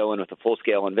actually go in with a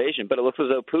full-scale invasion, but it looks as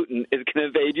though Putin is going to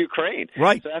invade Ukraine.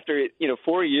 Right. So after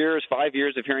 5 years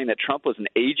of hearing that Trump was an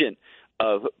agent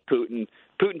of Putin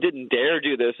didn't dare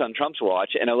do this on Trump's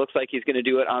watch, and it looks like he's going to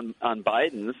do it on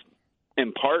Biden's,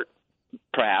 in part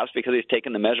perhaps because he's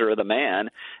taken the measure of the man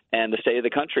and the state of the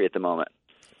country at the moment.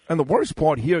 And the worst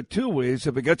part here, too, is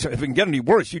if it can get any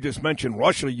worse, you just mentioned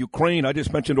Russia, Ukraine. I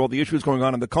just mentioned all the issues going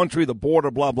on in the country, the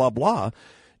border, blah, blah, blah,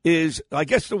 is I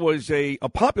guess there was a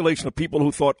population of people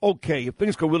who thought, okay, if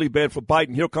things go really bad for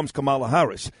Biden, here comes Kamala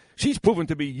Harris. She's proven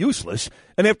to be useless.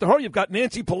 And after her, you've got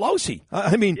Nancy Pelosi.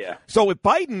 So if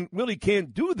Biden really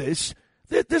can't do this,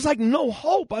 there's like no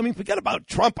hope. I mean, forget about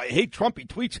Trump. I hate Trump. He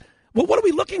tweets. Well, what are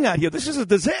we looking at here? This is a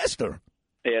disaster.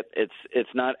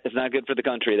 It's not good for the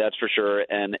country, that's for sure,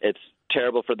 and it's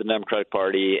terrible for the Democratic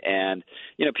Party. And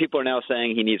people are now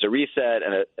saying he needs a reset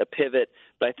and a pivot.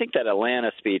 But I think that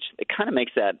Atlanta speech, it kind of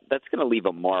makes that's going to leave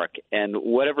a mark. And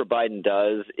whatever Biden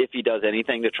does, if he does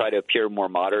anything to try to appear more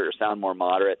moderate or sound more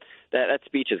moderate, that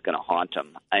speech is going to haunt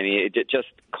him. I mean, just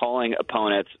calling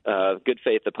opponents, good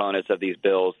faith opponents of these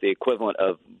bills, the equivalent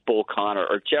of Bull Connor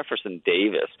or Jefferson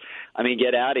Davis. I mean,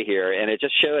 get out of here. And it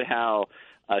just showed how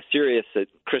serious that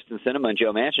Kristen Sinema and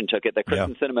Joe Manchin took it, that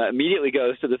Kristen Sinema immediately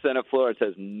goes to the Senate floor and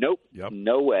says, nope,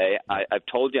 no way. I've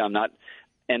told you I'm not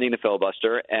ending the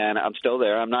filibuster, and I'm still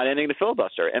there. I'm not ending the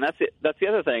filibuster. And that's the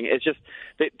other thing. It's just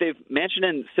they've Manchin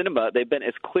and Sinema, they've been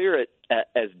as clear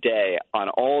as day on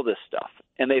all this stuff.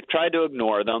 And they've tried to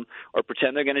ignore them or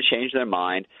pretend they're going to change their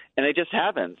mind, and they just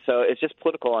haven't. So it's just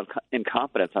political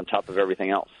incompetence on top of everything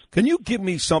else. Can you give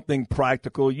me something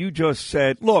practical? You just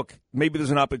said, look, maybe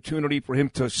there's an opportunity for him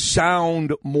to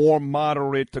sound more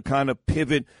moderate, to kind of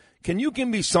pivot. Can you give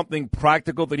me something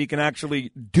practical that he can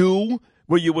actually do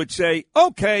where you would say,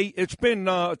 okay, it's been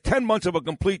 10 months of a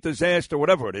complete disaster,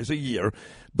 whatever it is, a year,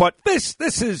 but this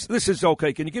is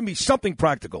okay. Can you give me something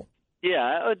practical? Yeah,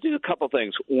 I would do a couple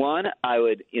things. One, I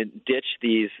would ditch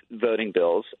these voting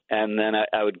bills, and then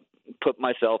I would put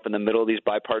myself in the middle of these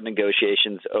bipartisan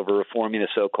negotiations over reforming the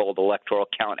so-called Electoral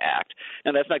Count Act.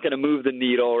 Now, that's not going to move the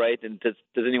needle, right? And does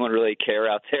anyone really care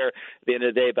out there at the end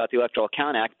of the day about the Electoral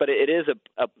Count Act? But it is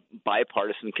a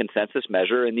bipartisan consensus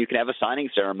measure, and you can have a signing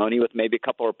ceremony with maybe a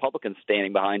couple of Republicans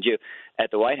standing behind you at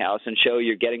the White House and show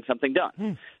you're getting something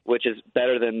done, which is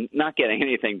better than not getting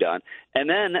anything done. And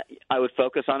then I would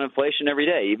focus on inflation every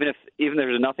day. Even if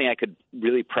there's nothing I could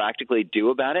really practically do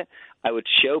about it, I would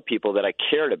show people that I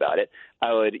cared about it.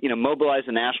 I would, mobilize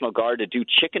the National Guard to do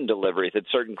chicken deliveries at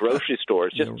certain grocery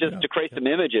stores, just to create some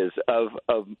images of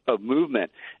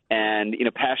movement and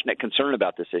passionate concern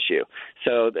about this issue.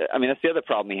 So, that's the other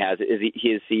problem he has is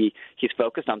he's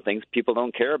focused on things people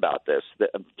don't care about. There's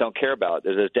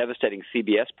a devastating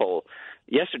CBS poll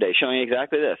yesterday showing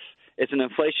exactly this. It's an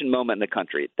inflation moment in the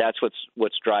country. That's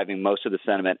what's driving most of the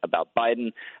sentiment about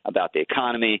Biden, about the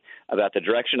economy, about the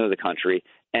direction of the country.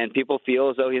 And people feel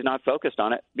as though he's not focused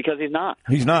on it because he's not.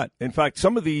 He's not. In fact,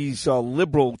 some of these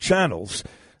liberal channels,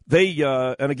 they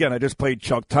and again, I just played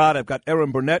Chuck Todd. I've got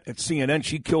Erin Burnett at CNN.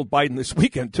 She killed Biden this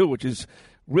weekend, too, which is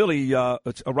really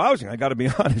it's arousing, I got to be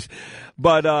honest.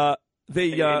 But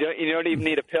you don't even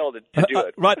need a pill to do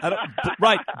it. Right.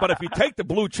 Right. But if you take the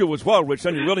Blue Chew as well, Rich,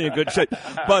 then you're really in good shape.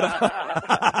 But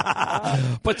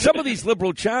some of these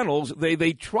liberal channels,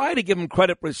 they try to give him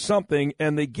credit for something,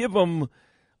 and they give him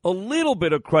a little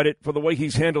bit of credit for the way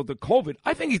he's handled the COVID.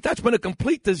 I think that's been a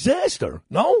complete disaster,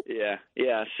 no? Yeah.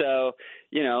 So,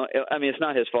 it's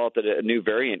not his fault that a new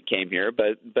variant came here,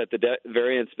 but the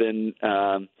variant's been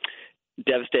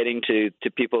devastating to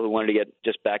people who wanted to get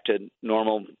just back to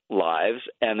normal lives.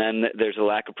 And then there's a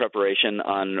lack of preparation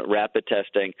on rapid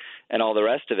testing and all the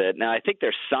rest of it. Now, I think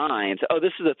there's signs. Oh,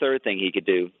 this is the third thing he could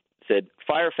do. Said,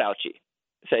 fire Fauci.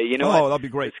 Say, you know what? that'd be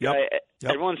great. This guy,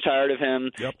 everyone's tired of him.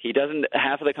 He doesn't.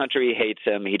 Half of the country hates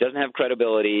him. He doesn't have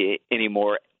credibility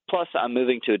anymore. Plus, I'm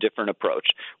moving to a different approach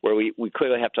where we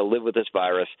clearly have to live with this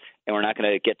virus, and we're not going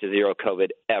to get to zero COVID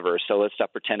ever. So let's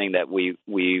stop pretending that we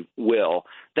will.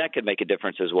 That could make a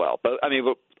difference as well. But, I mean,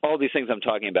 all these things I'm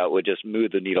talking about would just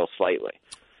move the needle slightly.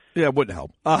 Yeah, it wouldn't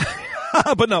help.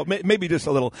 But no, maybe just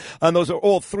a little. And those are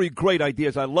all three great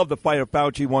ideas. I love the Fire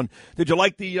Fauci one. Did you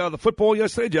like the football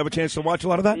yesterday? Did you have a chance to watch a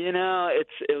lot of that? You know, it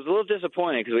was a little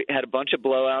disappointing because we had a bunch of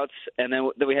blowouts, and then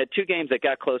we had two games that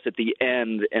got close at the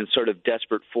end and sort of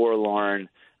desperate, forlorn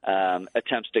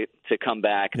attempts to come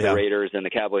back. The Raiders and the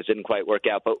Cowboys didn't quite work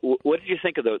out. But what did you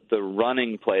think of the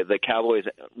running play, the Cowboys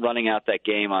running out that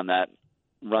game on that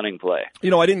running play? You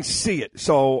know, I didn't see it,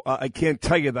 so I can't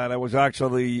tell you that. I was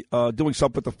actually doing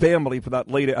something with the family for that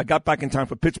later. I got back in time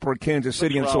for Pittsburgh, Kansas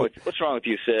City. What's wrong with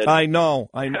you, Sid? I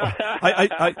know. I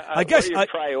guess what are your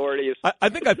priorities? I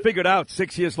think I figured out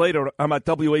 6 years later I'm at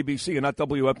WABC and not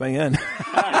WFAN.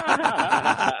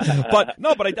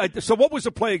 So what was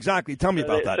the play exactly? Tell me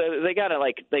about that. So they got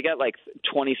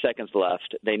 20 seconds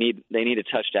left. They need a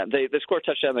touchdown. They score a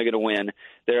touchdown, they're going to win.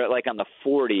 They're like on the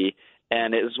 40.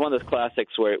 And it was one of those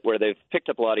classics where they've picked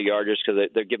up a lot of yardage because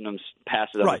they're giving them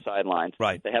passes on the sidelines.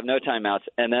 Right. They have no timeouts,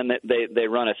 and then they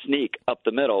run a sneak up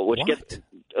the middle, which gets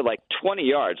like 20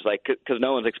 yards, like because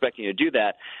no one's expecting you to do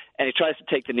that. And he tries to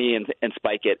take the knee and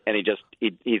spike it, and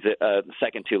he's a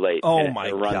second too late. Oh and my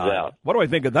it runs God! Out. What do I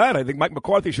think of that? I think Mike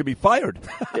McCarthy should be fired.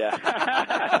 Yeah.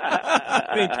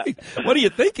 I mean, what are you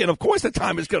thinking? Of course, the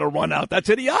time is going to run out. That's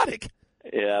idiotic.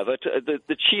 Yeah, but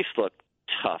the Chiefs look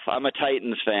tough. I'm a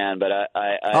Titans fan, but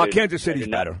Kansas City's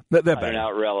better. They're better. I do not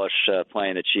relish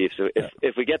playing the Chiefs.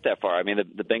 If we get that far, I mean,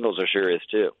 the Bengals are serious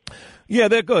too. Yeah,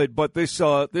 they're good, but this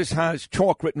has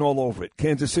chalk written all over it.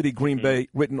 Kansas City, Green Bay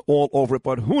written all over it.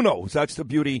 But who knows? That's the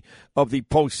beauty of the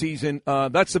postseason.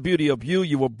 That's the beauty of you.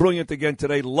 You were brilliant again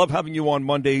today. Love having you on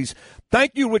Mondays.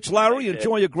 Thank you, Rich Lowry.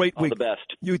 Enjoy a great week. All the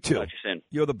best. You too. Talk to you soon.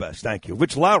 You're the best. Thank you.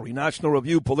 Rich Lowry, National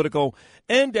Review, Politico,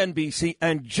 and NBC.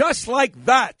 And just like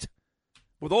that,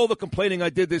 with all the complaining I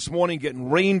did this morning,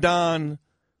 getting rained on,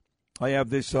 I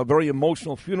have this very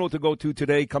emotional funeral to go to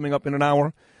today coming up in an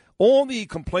hour. All the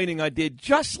complaining I did,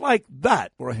 just like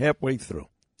that, we're halfway through.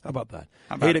 How about that?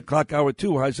 8 o'clock hour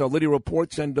 2 has Lydia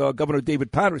Reports and Governor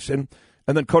David Patterson,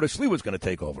 and then Curtis Lee was going to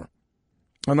take over.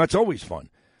 And that's always fun.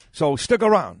 So stick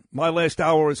around. My last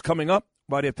hour is coming up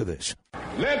right after this.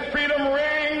 Let freedom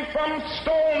ring from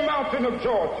Stone Mountain of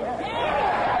Georgia.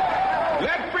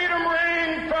 Let freedom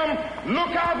ring from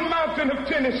Lookout Mountain of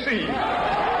Tennessee.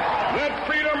 Let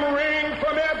freedom ring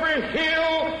from every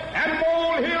hill and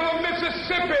molehill of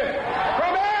Mississippi,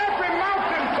 from every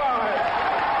mountainside.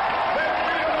 Let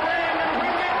freedom ring, and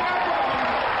when they happen,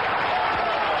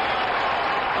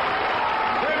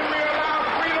 when we allow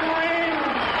freedom ring,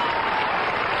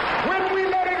 when we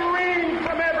let it ring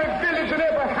from every village and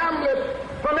every hamlet,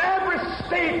 from every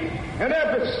state and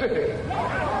every city,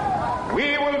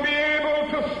 we will be able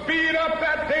to speed up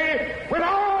that day when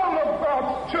all of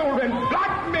God's children,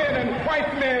 black men and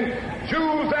white men,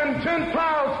 Jews and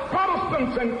Gentiles,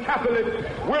 Protestants and Catholics,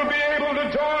 will be able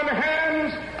to join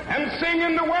hands and sing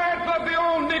in the words of the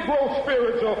old Negro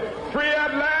spiritual, free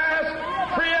at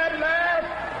last, free at last,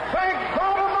 thank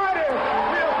God Almighty, we're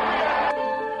free at last.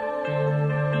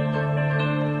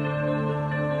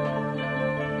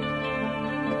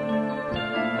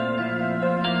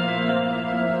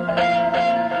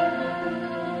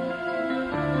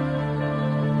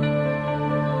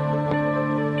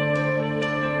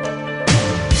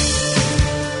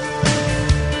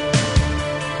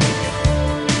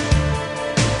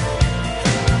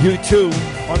 U2,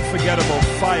 Unforgettable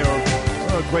Fire.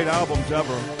 One of the great albums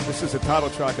ever. This is the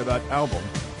title track of that album.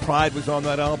 Pride was on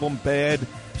that album. Bad.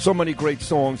 So many great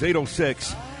songs.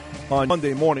 8:06 on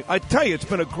Monday morning. I tell you, it's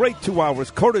been a great 2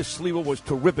 hours. Curtis Sliwa was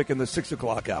terrific in the 6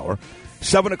 o'clock hour.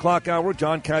 7 o'clock hour,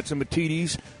 John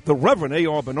Catsimatidis. The Reverend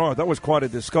A.R. Bernard. That was quite a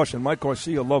discussion. Mike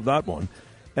Garcia loved that one.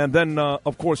 And then,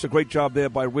 of course, a great job there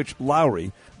by Rich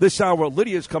Lowry. This hour,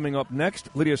 Lydia's coming up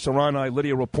next. Lydia Serrani,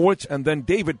 Lydia Reports. And then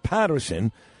David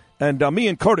Patterson. And me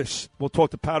and Curtis will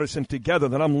talk to Patterson together.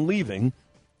 Then I'm leaving.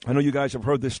 I know you guys have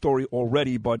heard this story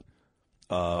already, but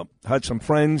had some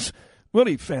friends,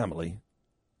 really family.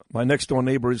 My next-door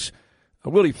neighbors,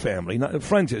 really family.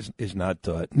 Friends is not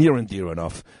near and dear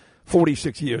enough.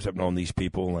 46 years I've known these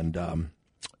people. And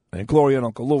Gloria and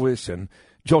Uncle Louis and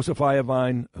Joseph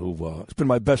Iovine, who has been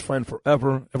my best friend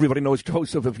forever. Everybody knows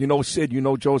Joseph. If you know Sid, you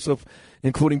know Joseph,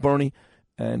 including Bernie.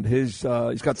 And he's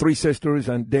got 3 sisters,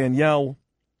 and Danielle,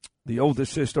 the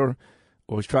oldest sister,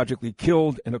 was tragically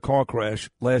killed in a car crash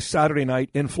last Saturday night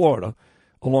in Florida,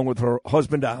 along with her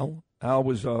husband, Al. Al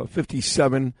was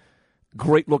 57,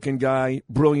 great-looking guy,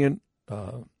 brilliant,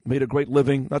 made a great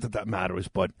living. Not that that matters,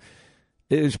 but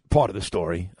it is part of the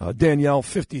story. Danielle,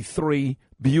 53,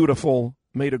 beautiful,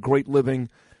 made a great living.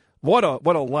 What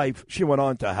a life she went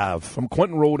on to have. From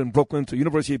Quentin Road in Brooklyn to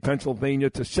University of Pennsylvania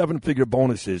to 7-figure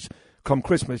bonuses come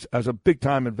Christmas as a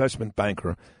big-time investment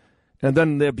banker. And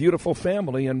then their beautiful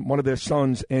family and one of their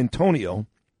sons, Antonio,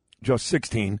 just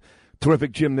 16,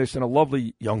 terrific gymnast and a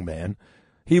lovely young man.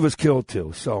 He was killed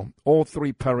too. So all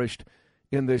 3 perished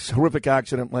in this horrific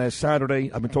accident last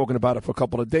Saturday. I've been talking about it for a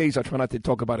couple of days. I try not to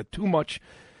talk about it too much.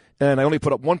 And I only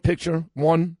put up one picture,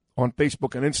 one on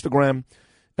Facebook and Instagram,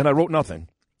 and I wrote nothing.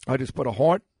 I just put a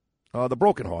heart, the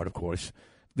broken heart, of course,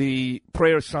 the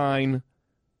prayer sign,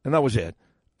 and that was it.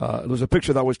 It was a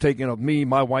picture that was taken of me,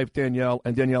 my wife, Danielle,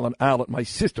 and Al at my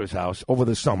sister's house over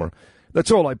the summer. That's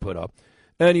all I put up.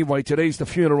 Anyway, today's the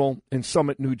funeral in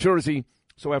Summit, New Jersey,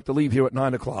 so I have to leave here at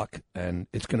 9 o'clock, and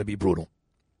it's going to be brutal.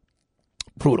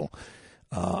 Brutal.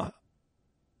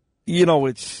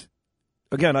 It's,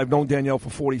 again, I've known Danielle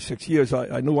for 46 years.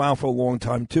 I knew Al for a long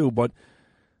time, too, but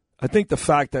I think the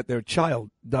fact that their child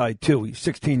died, too, he's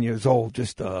 16 years old,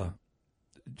 just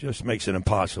makes it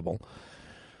impossible.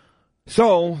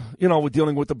 So, we're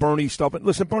dealing with the Bernie stuff. And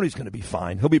listen, Bernie's going to be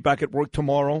fine. He'll be back at work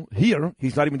tomorrow. Here,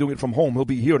 he's not even doing it from home. He'll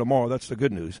be here tomorrow. That's the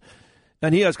good news.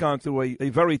 And he has gone through a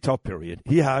very tough period.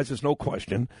 He has, there's no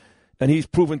question. And he's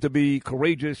proven to be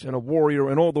courageous and a warrior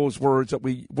and all those words that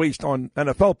we waste on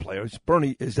NFL players.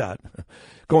 Bernie is that,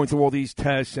 going through all these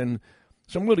tests and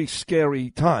some really scary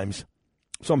times.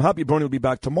 So I'm happy Bernie will be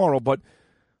back tomorrow. But,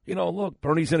 look,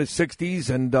 Bernie's in his 60s,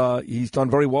 and he's done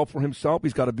very well for himself.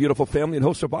 He's got a beautiful family, and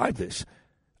he'll survive this.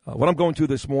 What I'm going through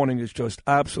this morning is just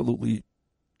absolutely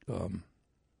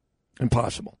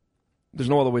impossible. There's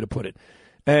no other way to put it.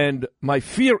 And my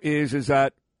fear is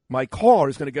that my car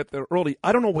is going to get there early.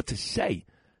 I don't know what to say.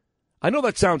 I know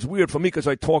that sounds weird for me because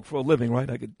I talk for a living, right?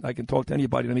 I can talk to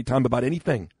anybody at any time about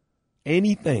anything.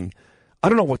 Anything. I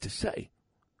don't know what to say.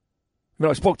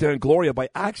 I spoke to Aunt Gloria by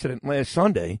accident last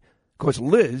Sunday because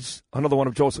Liz, another one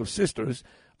of Joseph's sisters,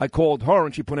 I called her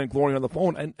and she put Aunt Gloria on the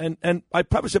phone. And I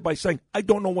preface it by saying, I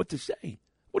don't know what to say.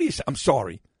 What do you say? I'm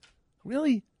sorry.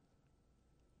 Really?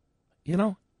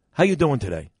 How you doing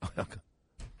today?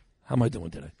 How am I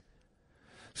doing today?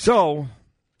 So,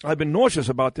 I've been nauseous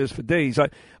about this for days. I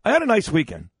had a nice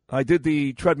weekend. I did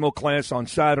the treadmill class on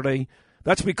Saturday.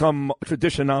 That's become a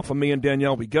tradition now for me and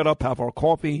Danielle. We get up, have our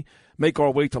coffee, make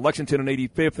our way to Lexington and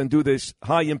 85th, and do this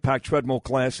high-impact treadmill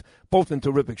class, both in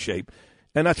terrific shape.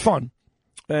 And that's fun.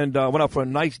 And went out for a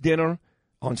nice dinner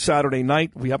on Saturday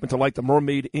night. We happened to like the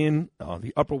Mermaid Inn on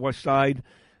the Upper West Side.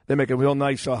 They make a real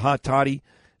nice hot toddy.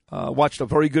 Watched a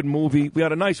very good movie. We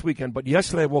had a nice weekend. But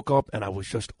yesterday I woke up and I was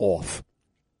just off.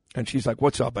 And she's like,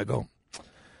 what's up? I go,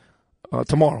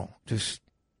 tomorrow.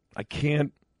 I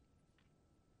can't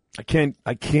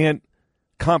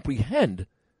comprehend,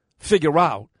 figure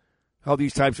out how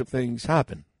these types of things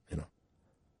happen,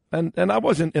 And I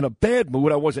wasn't in a bad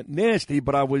mood. I wasn't nasty,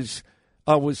 but I was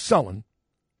sullen.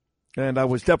 And I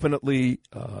was definitely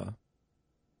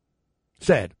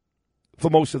sad for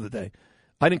most of the day.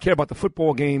 I didn't care about the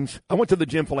football games. I went to the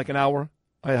gym for like an hour.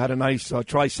 I had a nice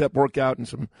tricep workout and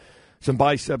some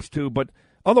biceps too, but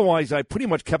otherwise I pretty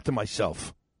much kept to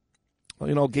myself.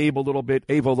 Gabe a little bit,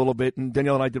 Ava a little bit, and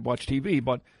Danielle and I did watch TV,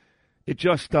 but it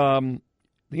just, the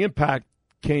impact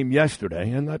came yesterday,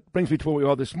 and that brings me to where we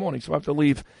are this morning. So I have to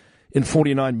leave in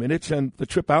 49 minutes, and the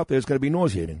trip out there is going to be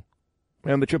nauseating,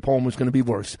 and the trip home is going to be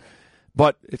worse.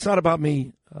 But it's not about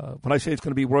me. When I say it's going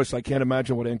to be worse, I can't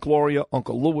imagine what Aunt Gloria,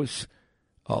 Uncle Lewis,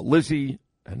 Lizzie,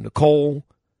 and Nicole,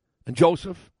 and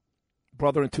Joseph,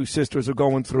 brother and 2 sisters, are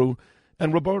going through,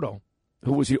 and Roberto,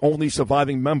 who was the only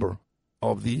surviving member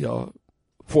of the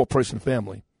 4-person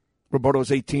family.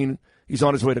 Roberto's 18. He's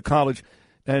on his way to college.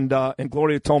 And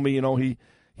Gloria told me,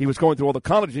 he was going through all the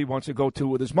colleges he wants to go to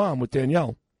with his mom, with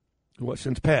Danielle, who has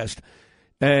since passed.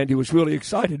 And he was really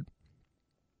excited.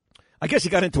 I guess he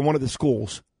got into one of the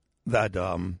schools that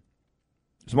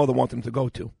his mother wanted him to go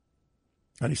to.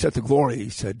 And he said to Gloria, he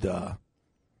said, well,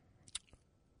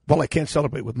 I can't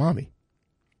celebrate with Mommy.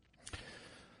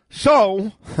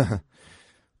 So,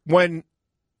 when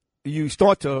you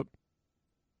start to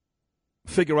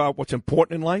figure out what's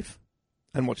important in life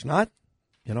and what's not,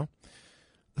 the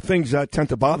things that tend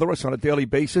to bother us on a daily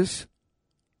basis,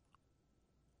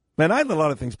 Man, I have a lot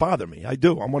of things bother me. I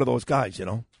do. I'm one of those guys, you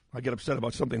know. I get upset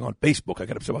about something on Facebook. I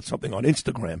get upset about something on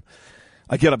Instagram.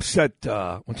 I get upset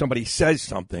when somebody says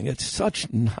something. It's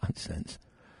such nonsense.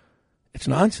 It's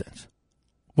nonsense.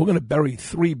 We're going to bury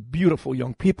 3 beautiful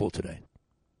young people today.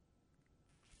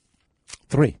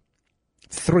 3.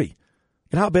 You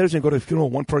know how bad it is to go to a funeral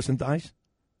and one person dies?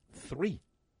 3.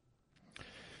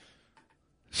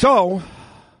 So,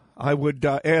 I would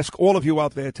ask all of you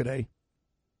out there today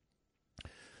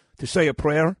to say a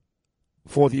prayer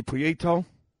for the Prieto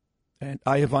and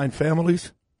Iovine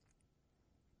families,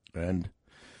 and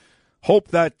hope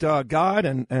that God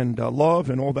and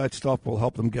love and all that stuff will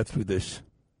help them get through this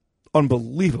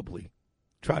unbelievably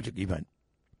tragic event.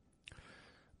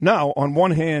 Now, on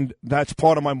one hand, that's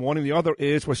part of my morning. The other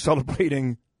is we're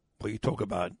celebrating, well, you talk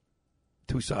about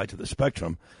 2 sides of the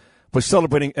spectrum. We're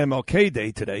celebrating MLK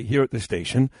Day today here at the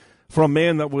station for a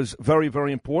man that was very,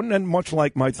 very important, and much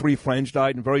like my 3 friends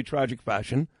died in very tragic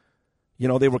fashion. You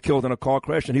know, they were killed in a car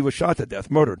crash, and he was shot to death,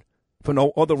 murdered, for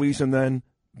no other reason than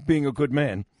being a good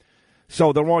man.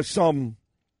 So there are some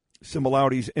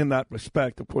similarities in that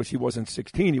respect. Of course, he wasn't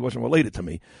 16. He wasn't related to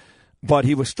me. But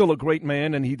he was still a great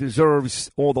man, and he deserves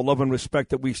all the love and respect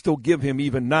that we still give him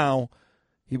even now.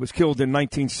 He was killed in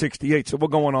 1968. So we're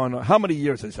going on. How many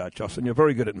years is that, Justin? You're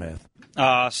very good at math.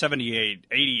 78,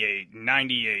 88,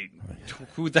 98,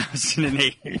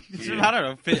 2008. I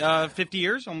don't know, 50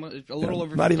 years? Almost, a little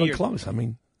over 50 Not even years. close. I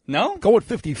mean, no? Go with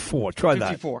 54. Try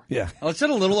 54. that. Yeah. Well, it said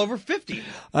a little over 50.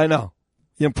 I know.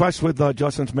 You impressed with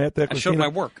Justin's math there, Christina? I showed my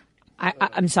work.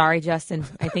 I'm sorry, Justin.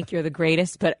 I think you're the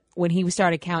greatest, but when he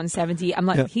started counting 70, I'm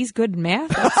like, he's good in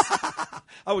math?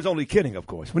 I was only kidding, of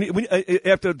course.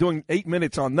 After doing 8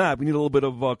 minutes on that, we need a little bit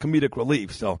of comedic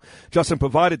relief. So Justin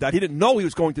provided that. He didn't know he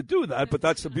was going to do that, but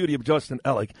that's the beauty of Justin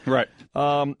Ellick. Right.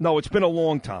 No, it's been a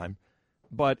long time,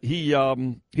 but he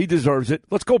deserves it.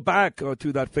 Let's go back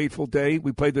to that fateful day.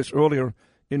 We played this earlier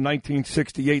in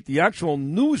 1968. The actual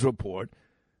news report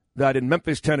that in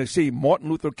Memphis, Tennessee, Martin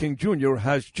Luther King Jr.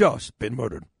 has just been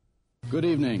murdered. Good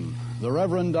evening. The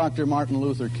Reverend Dr. Martin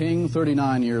Luther King,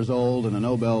 39 years old and a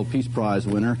Nobel Peace Prize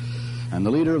winner, and the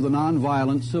leader of the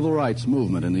nonviolent civil rights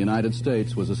movement in the United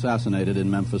States, was assassinated in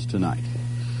Memphis tonight.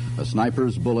 A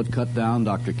sniper's bullet cut down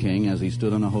Dr. King as he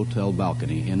stood on a hotel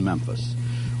balcony in Memphis.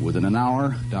 Within an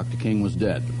hour, Dr. King was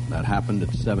dead. That happened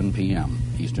at 7 p.m.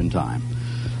 Eastern Time.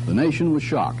 The nation was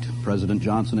shocked. President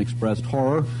Johnson expressed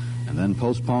horror and then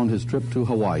postponed his trip to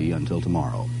Hawaii until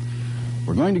tomorrow.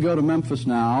 We're going to go to Memphis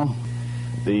now.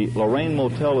 The Lorraine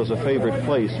Motel is a favorite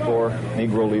place for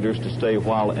Negro leaders to stay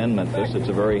while in Memphis. It's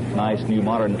a very nice new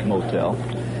modern motel.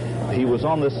 He was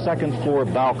on the 2nd floor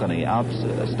balcony,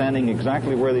 standing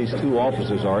exactly where these 2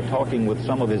 officers are, talking with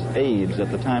some of his aides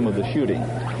at the time of the shooting.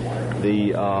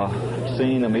 The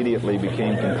scene immediately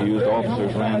became confused.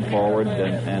 Officers ran forward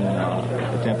and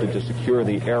attempted to secure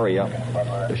the area.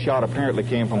 The shot apparently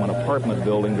came from an apartment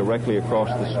building directly across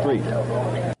the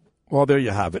street. Well, there you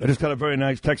have it. I just got a very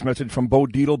nice text message from Bo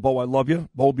Deedle. Bo, I love you.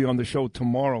 Bo will be on the show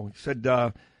tomorrow. He said,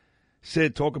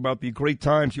 Sid, talk about the great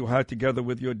times you had together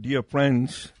with your dear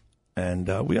friends. And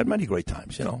we had many great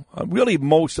times, you know. Really,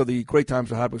 most of the great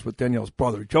times I had was with Danielle's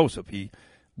brother, Joseph. He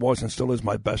was and still is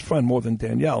my best friend more than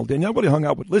Danielle. Danielle really hung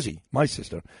out with Lizzie, my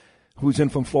sister, who's in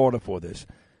from Florida for this.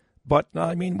 But,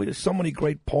 I mean, we had so many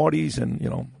great parties. And, you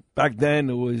know, back then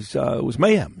it was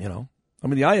mayhem, you know. I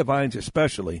mean, the Iovines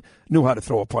especially knew how to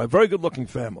throw a party. Very good-looking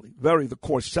family. The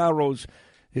Corsaros,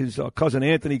 his cousin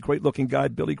Anthony, great-looking guy.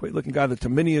 Billy, great-looking guy. The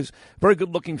Taminias, very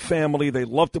good-looking family. They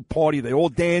loved to party. They all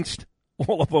danced.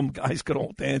 All of them, guys could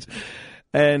all dance.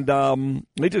 And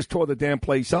they just tore the damn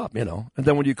place up, you know. And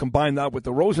then when you combine that with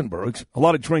the Rosenbergs, a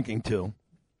lot of drinking, too.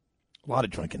 A lot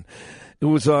of drinking. It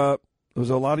was a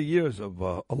lot of years of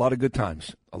a lot of good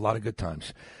times. A lot of good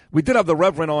times. We did have the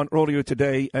Reverend on earlier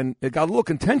today, and it got a little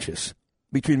contentious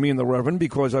between me and the Reverend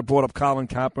because I brought up Colin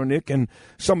Kaepernick and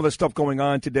some of the stuff going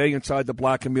on today inside the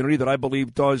black community that I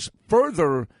believe does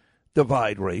further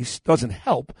divide race, doesn't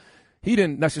help. He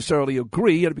didn't necessarily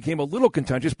agree, and it became a little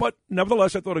contentious, but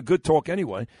nevertheless, I thought a good talk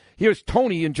anyway. Here's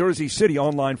Tony in Jersey City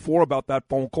on line 4 about that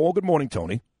phone call. Good morning,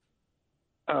 Tony.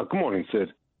 Good morning, Sid.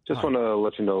 Just want to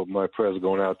let you know my prayers are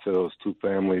going out to those 2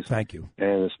 families. Thank you.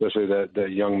 And especially that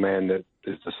young man that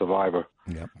is the survivor.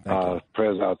 Yeah.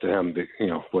 Prayers out to him, you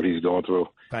know, what he's going through.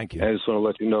 Thank you. And I just want to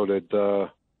let you know that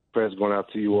prayers going out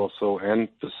to you also and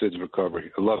for Sid's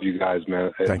recovery. I love you guys,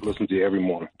 man. I listen to you every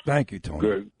morning. Thank you,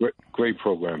 Tony. Great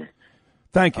programming.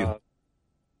 Thank you.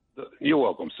 You're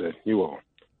welcome, Sid. You're welcome.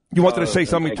 You wanted to say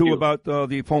something, too, about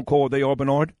the phone call with A.R.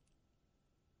 Bernard?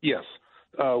 Yes.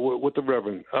 With the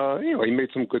Reverend. You know, he made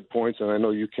some good points, and I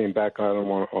know you came back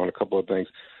on a couple of things.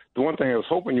 the one thing I was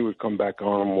hoping you would come back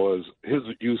on was his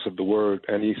use of the word,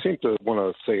 and he seemed to want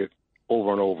to say it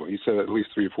over and over. He said it at least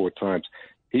 3 or 4 times.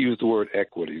 He used the word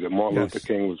equity, that Martin Luther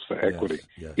King was for equity.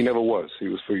 Yes. He never was. He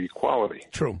was for equality.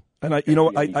 True. And, you're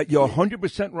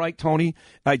 100% right, Tony.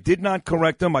 I did not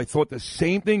correct him. I thought the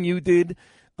same thing you did.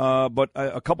 But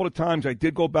a couple of times I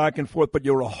did go back and forth. But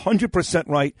you're 100%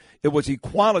 right. It was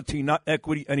equality, not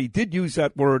equity. And he did use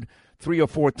that word 3 or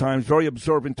 4 times. Very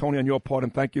observant, Tony, on your part.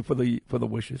 And thank you for the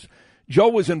wishes. Joe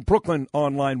was in Brooklyn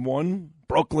on line 1.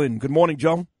 Brooklyn. Good morning,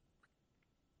 Joe.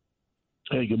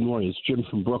 Hey, good morning. It's Jim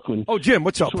from Brooklyn. Oh, Jim,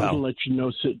 what's up, pal? pal? To let you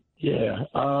know,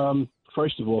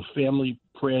 first of all, family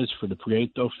prayers for the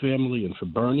Prieto family and for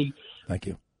Bernie. Thank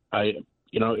you.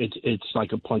 It's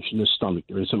like a punch in the stomach.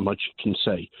 There isn't much you can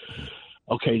say.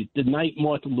 Okay, the night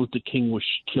Martin Luther King was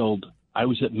killed, I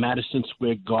was at Madison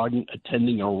Square Garden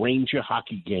attending a Ranger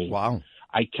hockey game. Wow.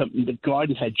 The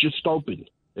Garden had just opened.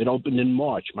 It opened in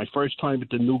March, my first time at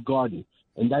the new Garden.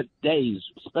 And that day is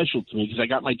special to me because I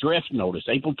got my draft notice.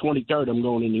 April 23rd, I'm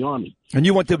going in the Army. And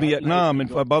you went to Vietnam.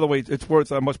 And by the way,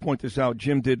 I must point this out.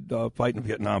 Jim did fight in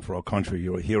Vietnam for our country.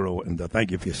 You're a hero, and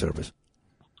thank you for your service.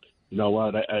 You know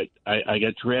what? I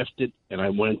got drafted, and I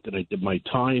went and I did my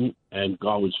time, and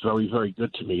God was very, very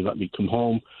good to me. He let me come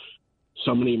home.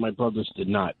 So many of my brothers did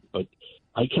not. But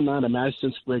I came out of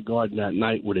Madison Square Garden that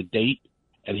night with a date.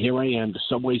 And here I am. The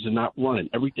subways are not running.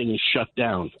 Everything is shut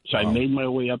down. So I made my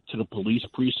way up to the police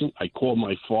precinct. I called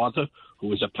my father, who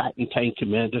was a Patton tank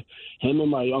commander. Him and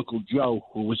my Uncle Joe,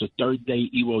 who was a third-day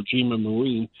Iwo Jima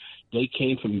Marine, they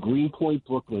came from Greenpoint,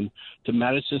 Brooklyn, to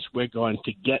Madison Square Garden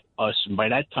to get us. And by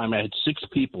that time, I had 6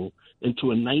 people into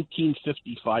a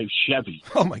 1955 Chevy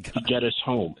to get us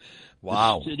home.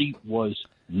 Wow. The city was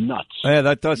nuts. Yeah,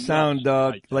 that does sound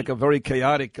like a very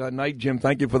chaotic night, Jim.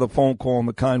 Thank you for the phone call and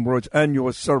the kind words and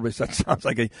your service. That sounds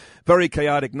like a very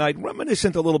chaotic night,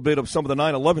 reminiscent a little bit of some of the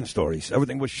 9/11 stories.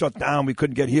 Everything was shut down. We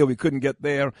couldn't get here. We couldn't get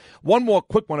there. One more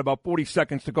quick one, about 40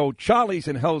 seconds to go. Charlie's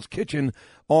in Hell's Kitchen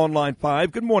on line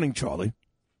 5. Good morning, Charlie.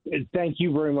 Thank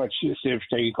you very much, Steve, for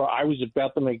taking the call. I was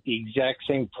about to make the exact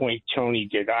same point Tony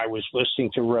did. I was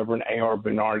listening to Reverend A.R.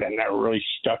 Bernard, and that really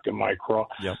stuck in my craw.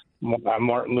 Yep.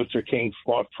 Martin Luther King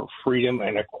fought for freedom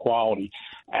and equality,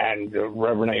 and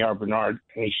Reverend A.R. Bernard,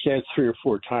 and he said 3 or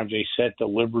 4 times, he said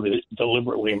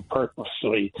deliberately and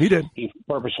purposely. He did. He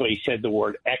purposely said the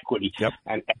word equity. Yep.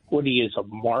 And equity is a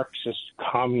Marxist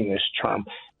communist term.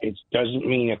 It doesn't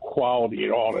mean equality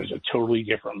at all. There's a totally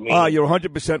different meaning. You're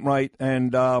 100% right.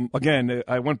 And, again,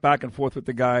 I went back and forth with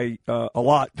the guy a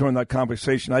lot during that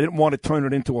conversation. I didn't want to turn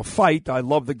it into a fight. I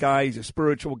love the guy. He's a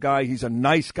spiritual guy. He's a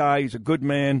nice guy. He's a good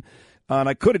man. And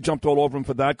I could have jumped all over him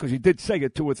for that because he did say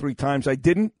it 2 or 3 times. I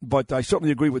didn't, but I certainly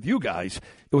agree with you guys.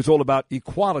 It was all about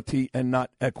equality and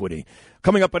not equity.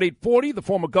 Coming up at 8:40, the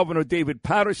former Governor David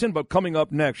Patterson. But coming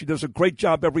up next, she does a great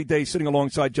job every day sitting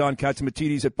alongside John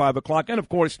Catsimatidis at 5 o'clock. And, of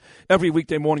course, every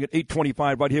weekday morning at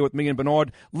 8:25 right here with me and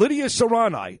Bernard. Lydia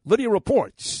Serrani, Lydia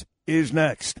Reports, is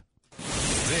next.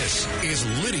 This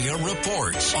is Lydia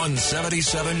Reports on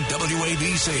 77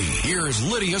 WABC.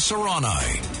 Here's Lydia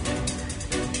Serrani.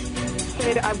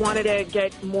 I wanted to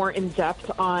get more in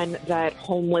depth on that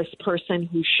homeless person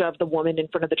who shoved the woman in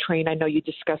front of the train. I know you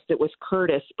discussed it with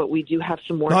Curtis, but we do have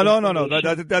some more. No.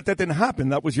 That didn't happen.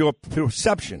 That was your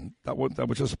perception. That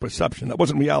was just a perception. That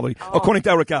wasn't reality, according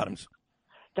to Eric Adams.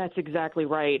 That's exactly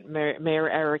right. Mayor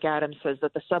Eric Adams says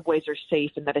that the subways are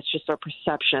safe and that it's just our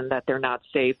perception that they're not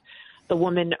safe. The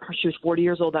woman, she was 40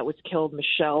 years old, that was killed,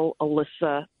 Michelle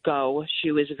Alyssa Go.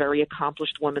 She was a very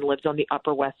accomplished woman, lived on the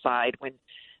Upper West Side when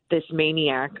this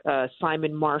maniac,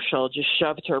 Simon Marshall, just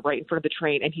shoved her right in front of the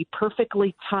train, and he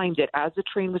perfectly timed it. As the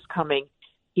train was coming,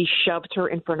 he shoved her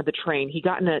in front of the train. He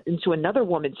got into another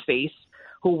woman's face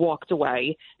who walked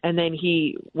away, and then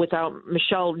he, without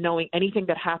Michelle knowing anything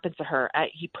that happened to her,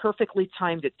 he perfectly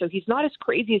timed it. So he's not as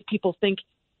crazy as people think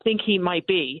he might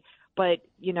be. But,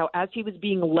 you know, as he was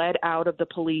being led out of the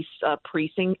police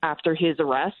precinct after his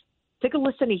arrest, take a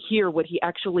listen to hear what he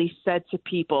actually said to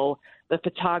people, the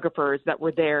photographers that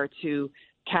were there to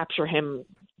capture him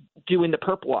doing the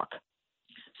perp walk.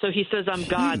 So he says, I'm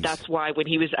God. That's why, when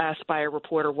he was asked by a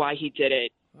reporter why he did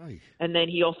it. And then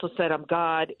he also said, I'm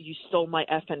God. You stole my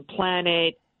effing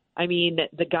planet. I mean,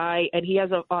 the guy, and he has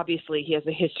obviously he has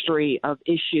a history of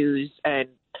issues. And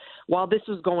while this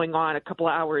was going on, a couple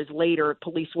of hours later,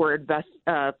 police were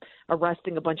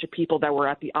arresting a bunch of people that were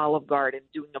at the Olive Garden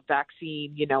doing a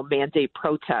vaccine, mandate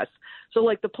protest. So,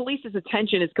 like, the police's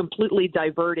attention is completely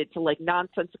diverted to, like,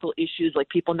 nonsensical issues like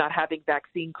people not having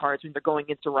vaccine cards when they're going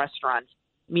into restaurants.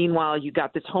 Meanwhile, you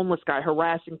got this homeless guy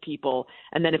harassing people,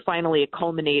 and then it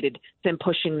culminated them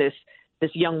pushing this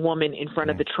this young woman in front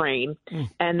of the train.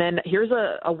 And then here's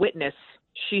a witness.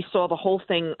 She saw the whole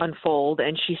thing unfold,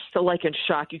 and she's still like in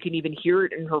shock. You can even hear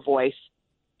it in her voice.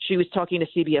 She was talking to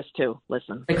CBS 2.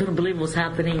 Listen. I couldn't believe what was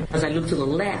happening. As I look to the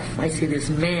left, I see this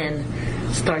man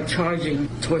start charging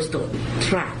towards the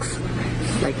tracks,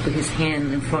 like with his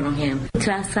hand in front of him.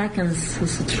 2 seconds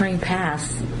as the train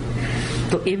passed,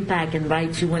 the impact and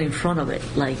right, she went in front of it,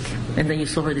 and then you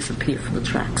saw her disappear from the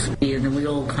tracks. And then we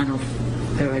all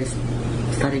everybody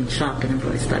started in shock and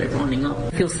everybody started running up.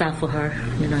 I feel sad for her,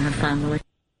 her family.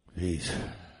 Jeez.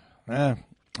 Yeah.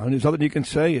 I mean, there's nothing you can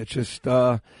say. It's just,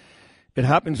 it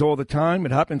happens all the time.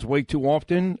 It happens way too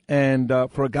often. And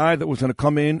for a guy that was going to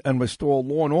come in and restore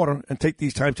law and order and take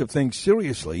these types of things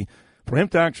seriously, for him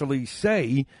to actually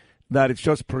say that it's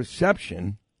just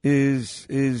perception is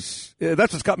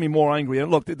that's what's got me more angry.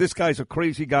 And look, this guy's a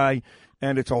crazy guy,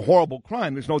 and it's a horrible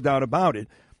crime. There's no doubt about it.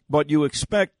 But you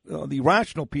expect the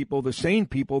rational people, the sane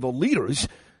people, the leaders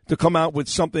to come out with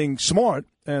something smart,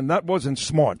 and that wasn't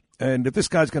smart. And if this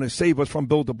guy's going to save us from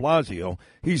Bill de Blasio,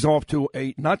 he's off to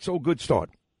a not-so-good start.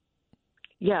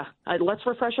 Yeah, let's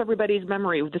refresh everybody's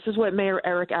memory. This is what Mayor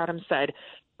Eric Adams said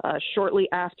shortly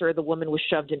after the woman was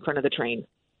shoved in front of the train.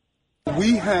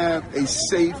 We have a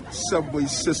safe subway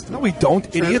system. No, we don't,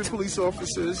 idiot. Transit police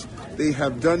officers, they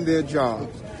have done their job.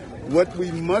 What we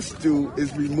must do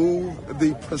is remove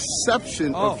the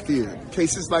perception of fear.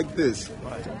 Cases like this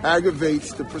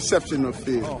aggravates the perception of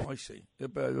fear. Oh, I see.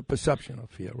 The perception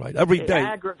of fear, right? Every day.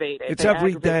 It's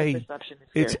every day.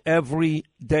 It's every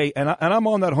day. And I'm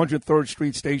on that 103rd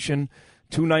Street station,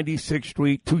 296th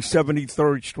Street,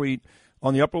 273rd Street,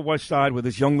 on the Upper West Side where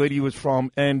this young lady was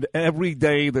from, and every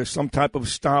day there's some type of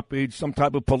stoppage, some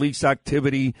type of police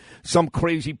activity, some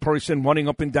crazy person running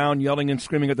up and down, yelling and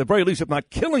screaming, at the very least, if not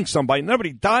killing somebody.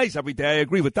 Nobody dies every day, I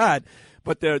agree with that,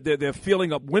 but they're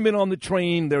feeling up women on the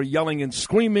train, they're yelling and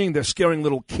screaming, they're scaring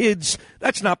little kids.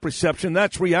 That's not perception,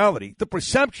 that's reality. The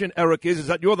perception, Eric, is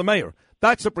that you're the mayor.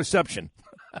 That's the perception.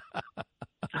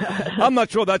 I'm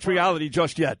not sure that's reality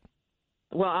just yet.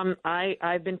 Well,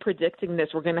 I've been predicting this.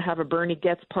 We're going to have a Bernie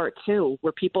Gets Part 2,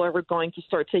 where people are going to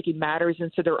start taking matters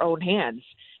into their own hands.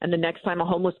 And the next time a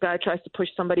homeless guy tries to push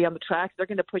somebody on the tracks, they're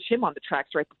going to push him on the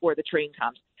tracks right before the train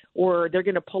comes. Or they're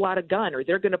going to pull out a gun, or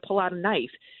they're going to pull out a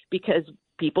knife, because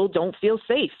people don't feel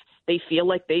safe. They feel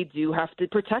like they do have to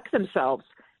protect themselves.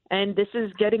 And this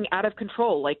is getting out of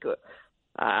control.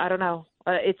 I don't know.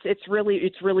 It's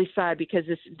really sad, because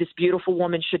this beautiful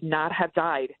woman should not have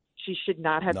died. She should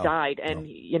not have died, and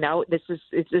this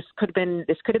could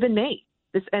have been me.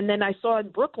 And then I saw in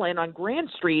Brooklyn on Grand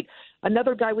Street,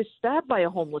 another guy was stabbed by a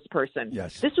homeless person.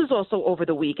 Yes, this was also over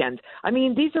the weekend. I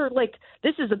mean,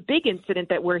 this is a big incident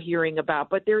that we're hearing about,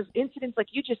 but there's incidents like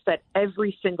you just said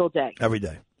every single day. Every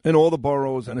day. In all the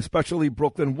boroughs, and especially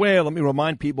Brooklyn, where, let me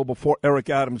remind people, before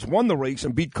Eric Adams won the race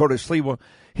and beat Curtis Sliwa,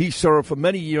 he served for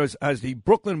many years as the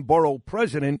Brooklyn borough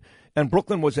president, and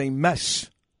Brooklyn was a mess.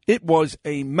 It was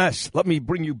a mess. Let me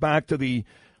bring you back to the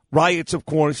riots, of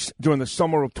course, during the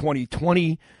summer of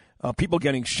 2020, people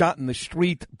getting shot in the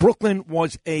street. Brooklyn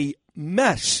was a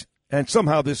mess, and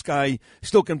somehow this guy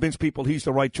still convinced people he's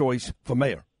the right choice for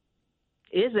mayor.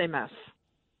 Is a mess.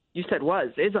 You said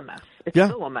is a mess. It's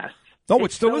still a mess. No,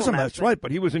 it still is a mess, right?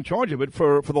 But he was in charge of it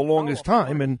for the longest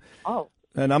time, and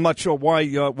I'm not sure why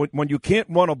when you can't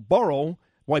run a borough,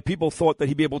 why people thought that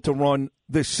he'd be able to run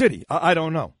this city. I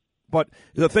don't know. But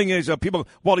the thing is, people,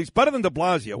 well, he's better than de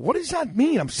Blasio. What does that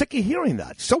mean? I'm sick of hearing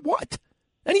that. So what?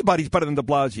 Anybody's better than de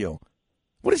Blasio.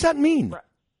 What does that mean?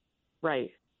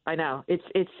 Right. I know.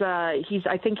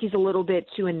 I think he's a little bit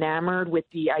too enamored with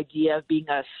the idea of being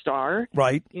a star.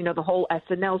 Right. The whole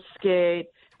SNL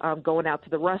skit, going out to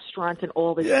the restaurant and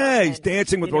all this. Yeah, he's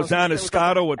dancing with Rosanna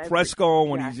Scotto at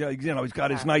Fresco, and he's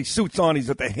got his nice suits on. He's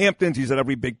at the Hamptons. He's at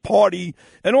every big party,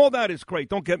 and all that is great.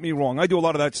 Don't get me wrong. I do a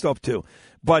lot of that stuff too.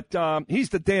 But he's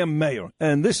the damn mayor,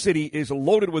 and this city is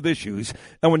loaded with issues.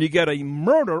 And when you get a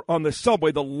murder on the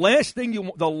subway, the last thing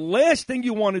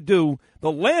you want to do,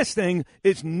 the last thing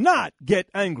is not get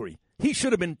angry. He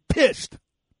should have been pissed.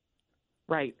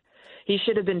 Right. He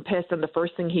should have been pissed, and the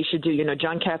first thing he should do,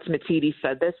 John Catsimatidis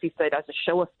said this. He said, as a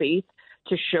show of faith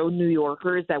to show New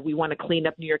Yorkers that we want to clean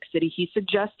up New York City, he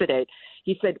suggested it.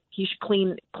 He said he should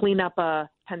clean up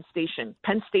Penn Station.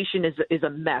 Penn Station is a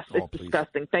mess. It's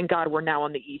disgusting. Thank God we're now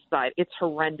on the east side. It's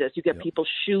horrendous. You get people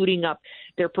shooting up.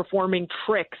 They're performing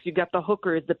tricks. You got the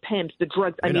hookers, the pimps, the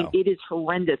drugs. I mean, it is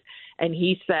horrendous. And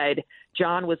he said,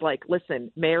 John was like,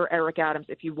 listen, Mayor Eric Adams,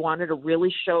 if you wanted to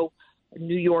really show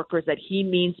New Yorkers that he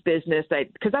means business,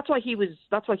 because that's why he was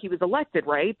elected,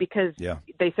 right? Because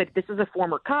they said this is a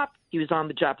former cop. He was on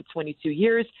the job for 22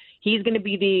 years. He's going to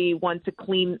be the one to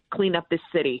clean up this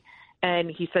city.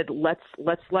 And he said,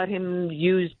 let's let him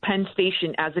use Penn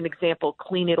Station as an example,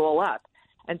 clean it all up.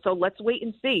 And so let's wait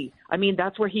and see. I mean,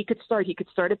 that's where he could start. He could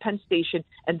start at Penn Station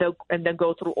and then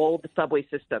go through all of the subway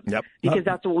system. Yep. Because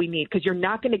that's what we need. Because you're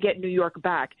not going to get New York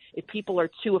back if people are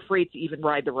too afraid to even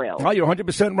ride the rail. Well, you're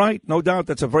 100% right. No doubt.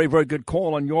 That's a very, very good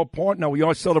call on your part. Now, we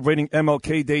are celebrating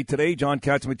MLK Day today. John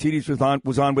Catsimatidis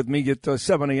was on with me at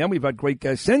 7 a.m. We've had great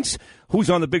guests since. Who's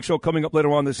on the big show coming up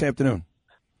later on this afternoon?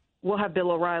 We'll have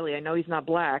Bill O'Reilly. I know he's not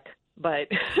black, but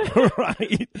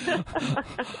right.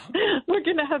 We're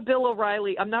going to have Bill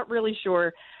O'Reilly. I'm not really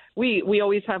sure. We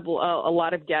always have a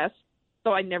lot of guests,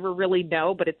 so I never really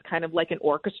know, but it's kind of like an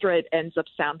orchestra. It ends up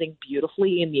sounding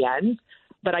beautifully in the end.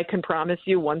 But I can promise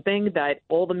you one thing, that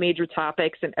all the major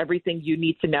topics and everything you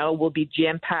need to know will be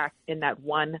jam-packed in that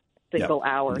one single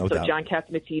hour. No doubt. John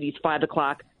Catsimatidis, 5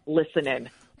 o'clock, listen in.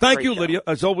 Thank you, Lydia.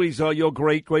 As always, you're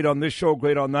great. Great on this show,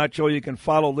 great on that show. You can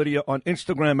follow Lydia on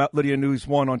Instagram at Lydia News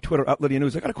 1, on Twitter at Lydia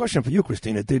News. I got a question for you,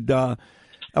 Christina. Did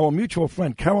our mutual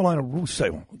friend Carolina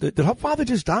Russo, did her father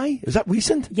just die? Is that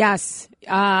recent? Yes.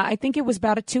 I think it was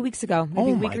about 2 weeks ago,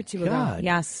 maybe a week or two ago.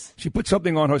 Yes. She put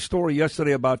something on her story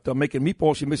yesterday about making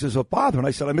meatballs. She misses her father. And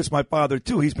I said, I miss my father,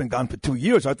 too. He's been gone for 2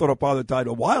 years. I thought her father died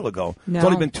a while ago. No. It's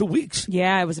only been 2 weeks.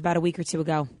 Yeah, it was about a week or two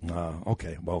ago.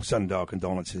 Okay. Well, send our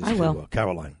condolences I will. to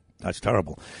Caroline. That's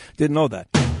terrible. Didn't know that.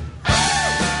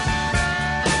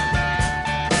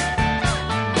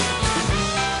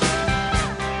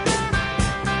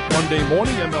 Monday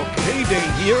morning, MLK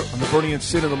Day here on the Bernie and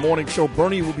Sid in the Morning Show.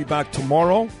 Bernie will be back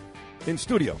tomorrow in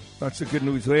studio. That's the good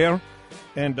news there.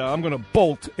 And I'm going to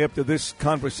bolt after this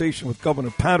conversation with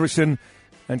Governor Patterson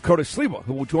and Curtis Sliwa,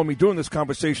 who will join me during this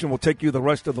conversation. We'll take you the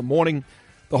rest of the morning.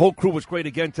 The whole crew was great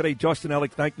again today. Justin,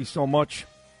 Alec, thank you so much.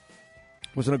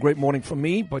 Wasn't a great morning for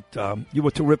me, but you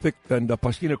were terrific. And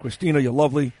Pastina, Christina, you're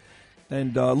lovely.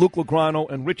 And Luke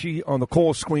Lograno and Richie on the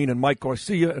call screen, and Mike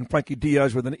Garcia and Frankie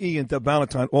Diaz with an E, and Deb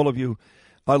Valentine, all of you.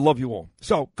 I love you all.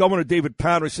 So Governor David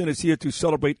Patterson is here to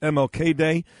celebrate MLK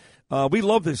Day. We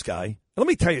love this guy. Let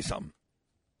me tell you something.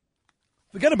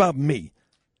 Forget about me.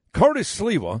 Curtis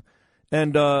Sliwa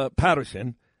and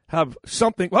Patterson have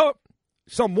somewhat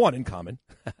in common.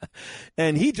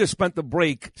 And he just spent the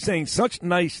break saying such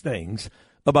nice things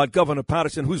about Governor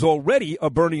Patterson, who's already a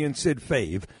Bernie and Sid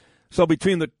fave. So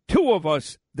between the two of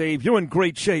us, Dave, you're in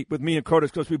great shape with me and Curtis,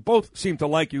 because we both seem to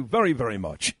like you very, very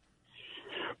much.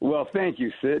 Well, thank you,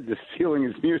 Sid. This feeling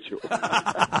is mutual.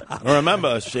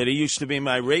 Remember, Sid, he used to be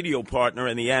my radio partner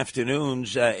in the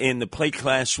afternoons in the plate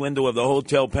class window of the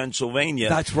Hotel Pennsylvania.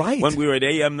 That's right. When we were at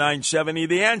AM 970,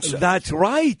 The Answer. That's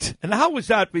right. And how was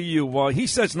that for you? He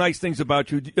says nice things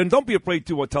about you. And don't be afraid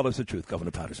to tell us the truth,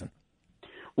 Governor Patterson.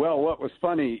 Well, what was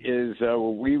funny is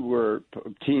when we were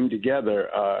teamed together,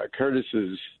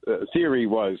 Curtis's theory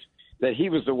was that he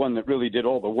was the one that really did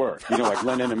all the work. You know, like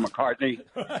Lennon and McCartney.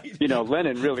 Right. You know,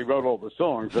 Lennon really wrote all the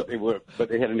songs, but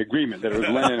they had an agreement that it was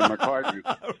Lennon and McCartney.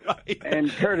 Right. And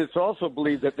Curtis also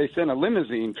believed that they sent a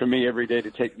limousine for me every day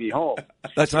to take me home.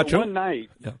 That's not true. One night,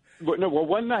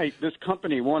 one night this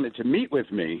company wanted to meet with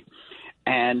me.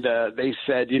 And they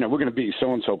said, you know, we're going to be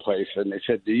so-and-so place. And they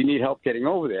said, do you need help getting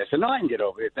over there? I said, no, I can get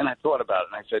over there. Then I thought about it,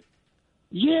 and I said,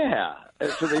 yeah.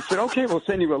 So they said, okay, we'll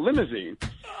send you a limousine.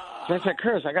 So I said,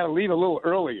 Curtis, I got to leave a little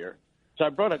earlier. So I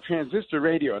brought a transistor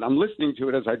radio, and I'm listening to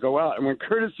it as I go out. And when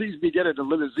Curtis sees me get in the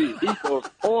limousine, he goes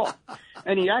off.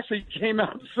 And he actually came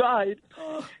outside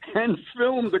and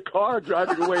filmed the car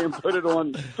driving away and put it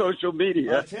on social media.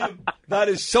 That's him. That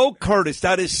is so Curtis.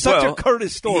 That is such a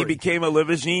Curtis story. He became a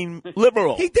limousine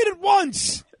liberal. He did it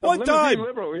once. One time.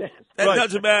 Liberal, yes. That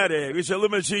doesn't matter. He's a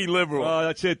limousine liberal.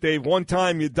 That's it, Dave. One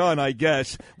time you're done, I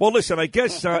guess. Well, listen, I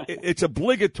guess it's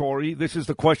obligatory. This is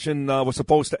the question we're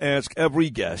supposed to ask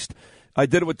every guest. I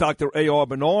did it with Dr. A.R.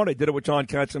 Bernard. I did it with John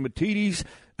Catsimatidis,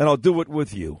 and I'll do it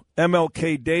with you.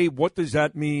 MLK Day, what does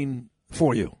that mean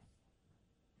for you?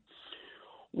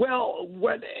 Well,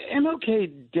 what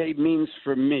MLK Day means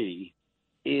for me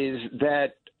is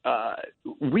that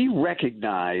we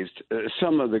recognized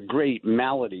some of the great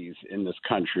maladies in this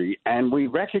country, and we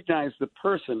recognized the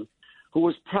person who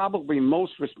was probably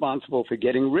most responsible for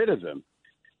getting rid of them.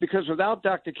 Because without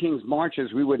Dr. King's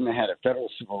marches, we wouldn't have had a Federal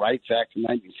Civil Rights Act in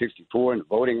 1964 and the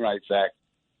Voting Rights Act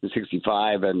in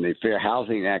 65 and the Fair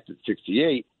Housing Act in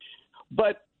 68.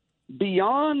 But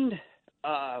beyond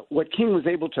what King was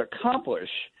able to accomplish,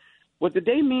 what the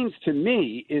day means to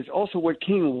me is also what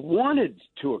King wanted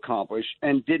to accomplish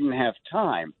and didn't have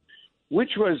time,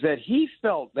 which was that he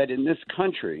felt that in this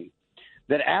country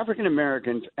that African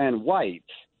Americans and whites,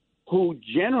 who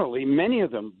generally, many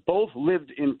of them, both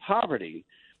lived in poverty,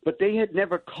 but they had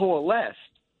never coalesced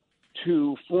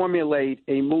to formulate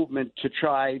a movement to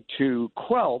try to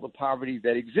quell the poverty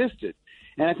that existed.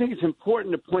 And I think it's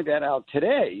important to point that out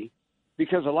today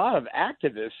because a lot of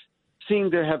activists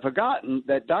seem to have forgotten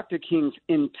that Dr. King's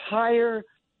entire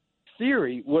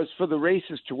theory was for the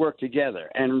races to work together.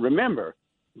 And remember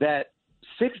that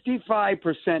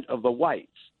 65% of the whites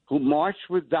who marched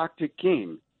with Dr.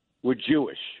 King were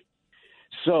Jewish.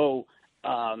 So,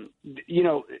 you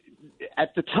know,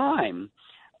 at the time,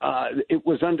 it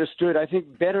was understood, I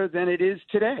think, better than it is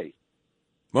today.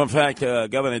 Well, in fact,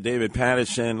 Governor David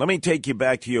Paterson, let me take you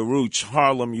back to your roots,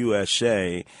 Harlem,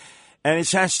 USA. And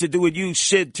it has to do with you,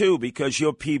 Sid, too, because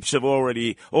your peeps have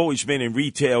always been in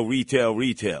retail.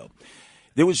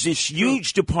 There was this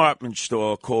huge department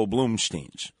store called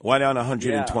Bloomstein's, right on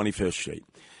 125th Street.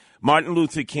 Martin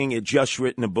Luther King had just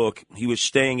written a book. He was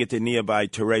staying at the nearby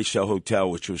Teresa Hotel,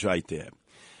 which was right there.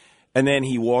 And then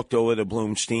he walked over to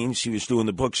Bloomstein's. He was doing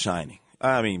the book signing.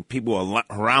 I mean, people were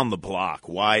around the block,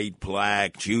 white,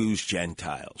 black, Jews,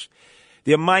 Gentiles.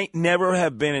 There might never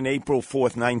have been an April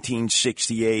 4th,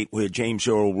 1968, where James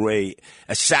Earl Ray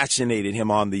assassinated him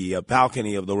on the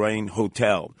balcony of the Lorraine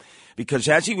Hotel. Because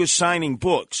as he was signing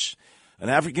books, an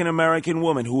African-American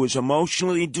woman who was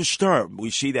emotionally disturbed, we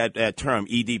see that term,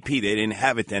 EDP, they didn't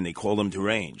have it then, they called him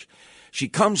deranged. She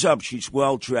comes up, she's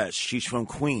well-dressed, she's from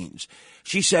Queens.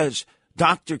 She says,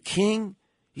 Dr. King?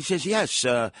 He says, yes,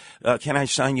 can I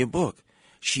sign your book?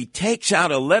 She takes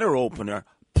out a letter opener,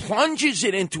 plunges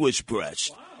it into his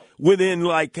breast, within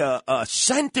like a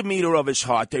centimeter of his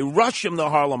heart. They rush him to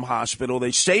Harlem Hospital.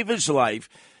 They save his life.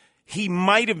 He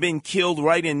might have been killed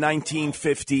right in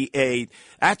 1958.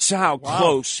 That's how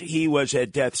close he was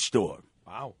at death's door.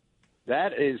 Wow.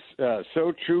 That is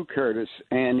so true, Curtis.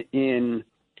 And in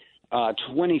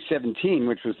 2017,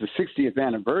 which was the 60th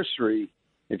anniversary,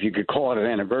 if you could call it an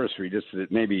anniversary, just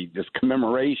maybe just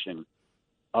commemoration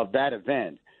of that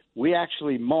event, we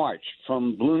actually marched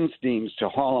from Bloomstein's to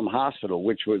Harlem Hospital,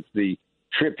 which was the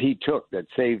trip he took that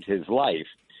saved his life.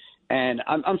 And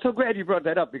I'm so glad you brought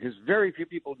that up because very few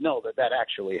people know that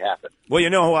actually happened. Well, you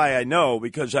know why I know?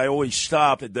 Because I always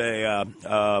stop at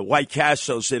the White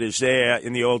Castles that is there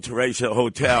in the old Teresa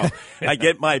Hotel. I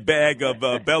get my bag of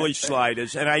belly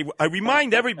sliders, and I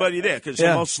remind everybody there because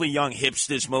they're mostly young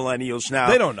hipsters, millennials now.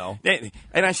 They don't know.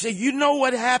 And I say, you know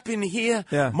what happened here?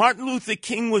 Yeah. Martin Luther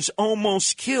King was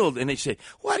almost killed. And they say,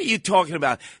 what are you talking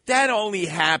about? That only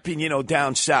happened,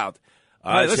 down south.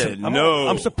 I said, no.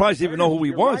 I'm surprised you even know who he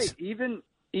was. Right.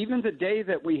 Even the day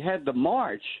that we had the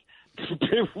march,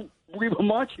 we were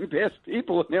marching past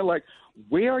people, and they're like,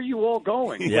 where are you all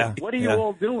going? Yeah. What are you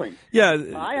all doing? Yeah.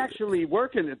 I actually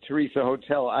work in the Teresa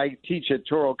Hotel. I teach at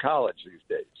Toro College these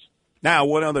days. Now,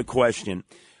 one other question.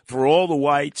 For all the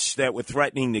whites that were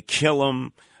threatening to kill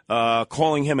him,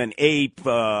 calling him an ape,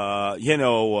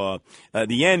 the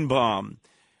N-bomb,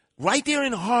 right there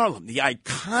in Harlem, the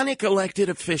iconic elected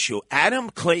official,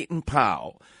 Adam Clayton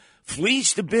Powell,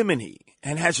 flees to Bimini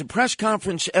and has a press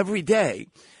conference every day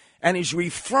and is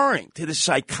referring to this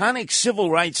iconic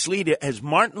civil rights leader as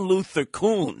Martin Luther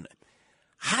Coon.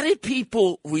 How did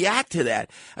people react to that?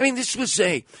 I mean, this was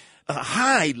a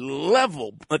high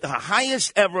level, the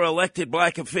highest ever elected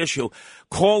black official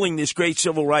calling this great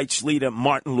civil rights leader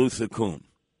Martin Luther Coon.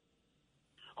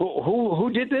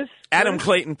 Who did this? Adam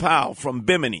Clayton Powell from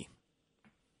Bimini.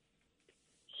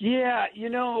 Yeah,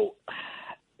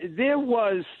 there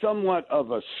was somewhat of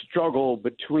a struggle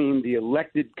between the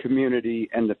elected community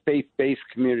and the faith-based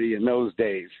community in those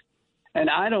days. And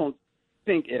I don't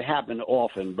think it happened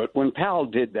often, but when Powell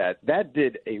did that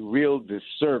did a real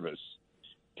disservice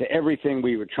to everything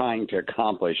we were trying to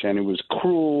accomplish. And it was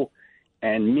cruel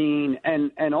and mean.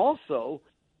 And also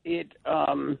it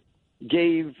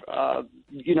gave,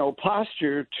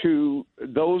 posture to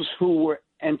those who were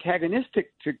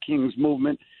antagonistic to King's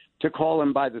movement to call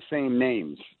him by the same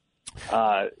names.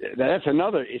 That's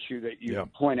another issue that you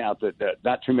point out that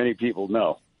not too many people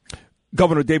know.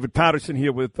 Governor David Paterson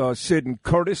here with Sid and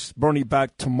Curtis. Bernie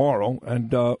back tomorrow.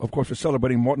 And, of course, we're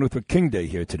celebrating Martin Luther King Day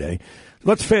here today.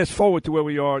 Let's fast forward to where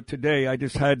we are today. I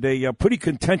just had a pretty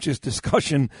contentious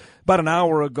discussion about an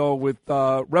hour ago with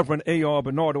Reverend A.R.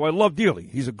 Bernard, who I love dearly.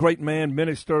 He's a great man,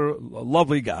 minister, a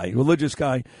lovely guy, religious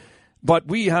guy. But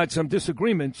we had some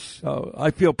disagreements.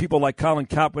 I feel people like Colin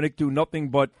Kaepernick do nothing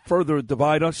but further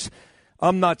divide us.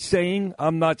 I'm not saying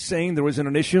there isn't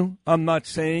an issue. I'm not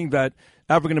saying that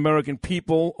African-American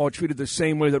people are treated the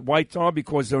same way that whites are,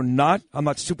 because they're not. I'm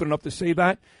not stupid enough to say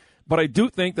that. But I do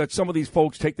think that some of these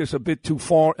folks take this a bit too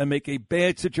far and make a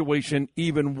bad situation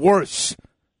even worse.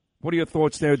 What are your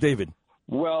thoughts there, David?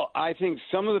 Well, I think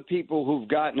some of the people who've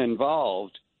gotten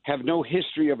involved have no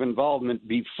history of involvement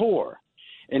before.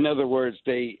 In other words,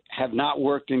 they have not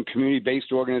worked in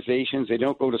community-based organizations. They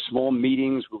don't go to small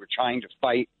meetings where we're trying to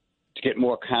fight to get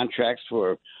more contracts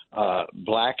for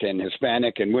Black and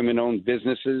Hispanic and women-owned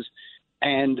businesses.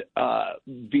 And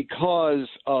because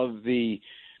of the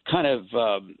kind of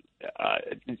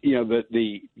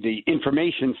the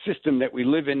information system that we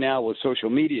live in now with social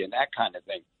media and that kind of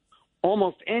thing,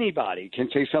 almost anybody can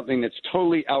say something that's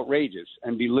totally outrageous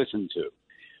and be listened to.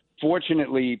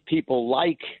 Fortunately, people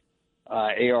like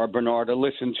A.R. Bernard are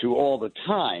listened to all the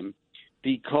time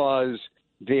because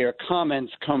their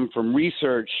comments come from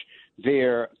research,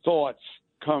 their thoughts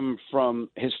come from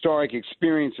historic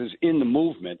experiences in the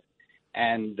movement,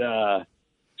 and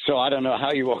so I don't know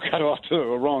how you all got off to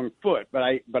a wrong foot, but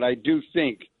I do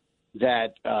think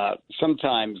that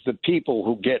sometimes the people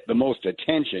who get the most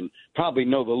attention probably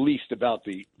know the least about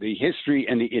the history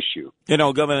and the issue. You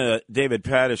know, Governor David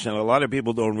Paterson, a lot of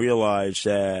people don't realize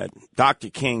that Dr.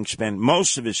 King spent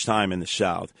most of his time in the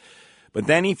South. But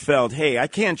then he felt, hey, I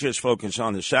can't just focus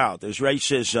on the South. There's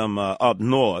racism up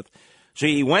north. So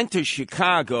he went to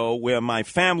Chicago, where my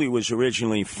family was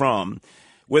originally from,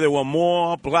 where there were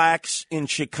more blacks in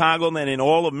Chicago than in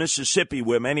all of Mississippi,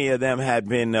 where many of them had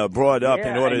been brought up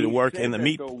in order to work in the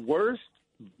meat. The worst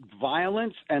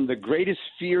violence and the greatest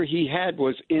fear he had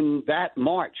was in that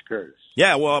march, Curtis.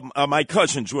 Yeah, well, my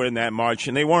cousins were in that march,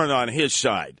 and they weren't on his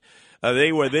side.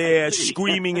 They were there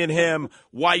screaming at him,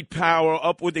 white power,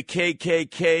 up with the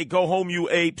KKK, go home, you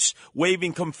apes,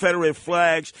 waving Confederate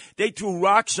flags. They threw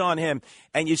rocks on him.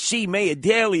 And you see Mayor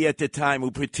Daley at the time, who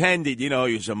pretended, he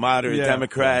was a moderate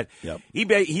Democrat. Yep. He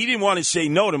didn't want to say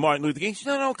no to Martin Luther King. He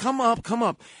said, no, come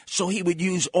up. So he would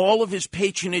use all of his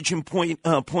patronage and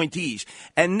appointees.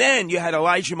 And then you had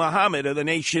Elijah Muhammad of the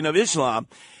Nation of Islam.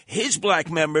 His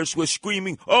black members were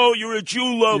screaming, oh, you're a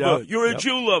Jew lover, you're a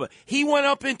Jew lover. He went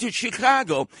up into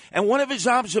Chicago, and one of his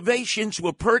observations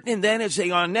were pertinent then as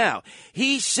they are now.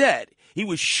 He said he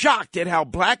was shocked at how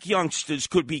black youngsters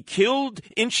could be killed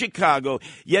in Chicago,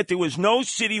 yet there was no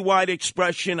citywide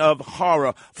expression of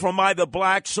horror from either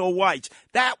blacks or whites.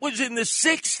 That was in the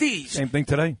 60s. Same thing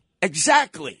today.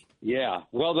 Exactly. Yeah.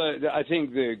 Well, I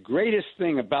think the greatest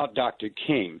thing about Dr.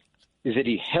 King is that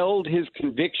he held his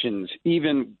convictions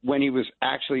even when he was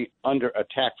actually under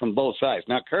attack from both sides.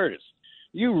 Now, Curtis,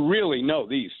 you really know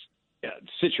these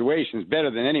situations better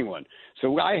than anyone.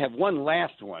 So I have one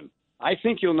last one. I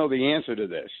think you'll know the answer to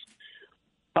this.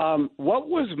 What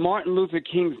was Martin Luther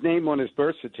King's name on his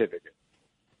birth certificate?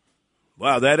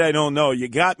 Wow, that I don't know. You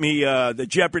got me the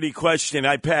Jeopardy question.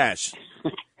 I pass.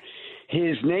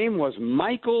 His name was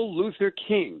Michael Luther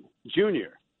King,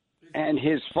 Jr., and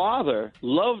his father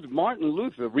loved Martin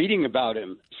Luther, reading about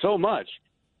him so much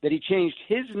that he changed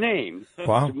his name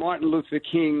to Martin Luther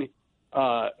King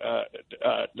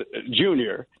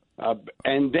Jr.,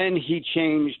 and then he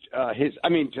changed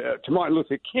to Martin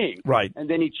Luther King. Right. And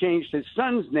then he changed his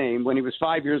son's name when he was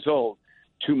 5 years old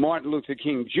to Martin Luther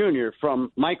King Jr.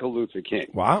 from Michael Luther King.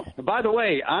 Wow. And by the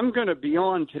way, I'm going to be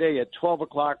on today at 12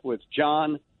 o'clock with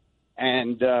John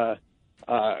and a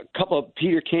couple of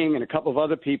Peter King and a couple of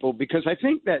other people, because I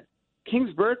think that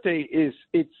King's birthday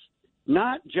it's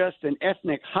not just an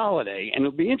ethnic holiday, and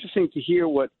it'll be interesting to hear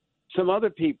what some other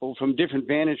people from different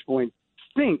vantage points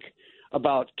think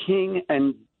about King,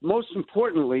 and most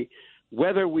importantly,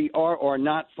 whether we are or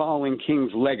not following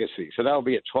King's legacy. So that'll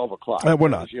be at 12 o'clock. We're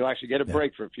not. You'll actually get a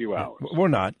break for a few hours. We're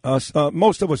not.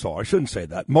 Most of us are. I shouldn't say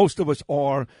that. Most of us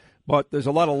are, but there's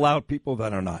a lot of loud people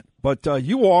that are not. But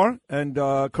you are, and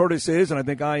Curtis is, and I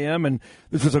think I am, and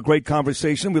this was a great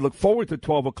conversation. We look forward to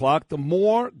 12 o'clock. The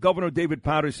more Governor David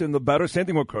Paterson, the better. Same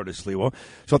thing with Curtis Sliwa.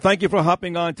 So thank you for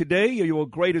hopping on today. You were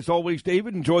great as always,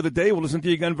 David. Enjoy the day. We'll listen to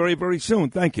you again very, very soon.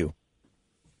 Thank you.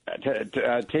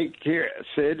 Take care,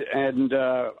 Sid, and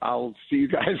I'll see you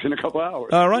guys in a couple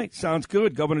hours. All right. Sounds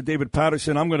good. Governor David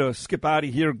Paterson. I'm going to skip out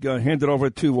of here, hand it over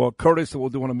to Curtis, who will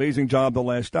do an amazing job the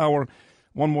last hour.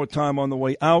 One more time on the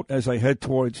way out as I head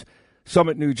towards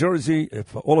Summit, New Jersey.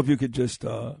 If all of you could just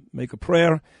make a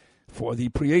prayer for the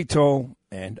Prieto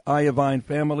and Iovine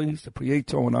families,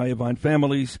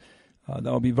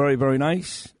 that would be very, very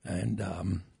nice.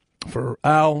 And for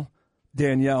Al,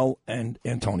 Danielle, and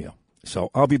Antonio.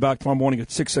 So I'll be back tomorrow morning at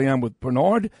 6 a.m. with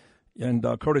Bernard, and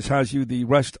Curtis has you the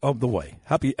rest of the way.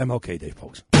 Happy MLK Day,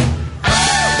 folks.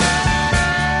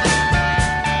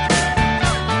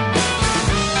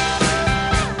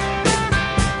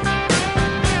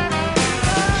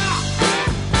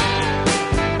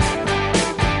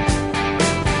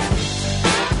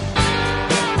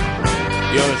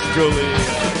 truly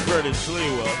Curtis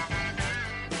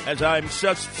Lewa. As I'm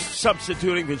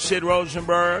substituting for Sid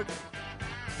Rosenberg,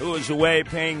 who is away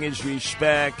paying his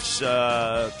respects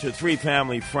to 3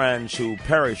 family friends who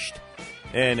perished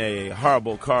in a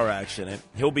horrible car accident.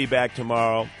 He'll be back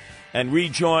tomorrow and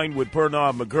rejoined with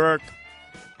Bernard McGurk,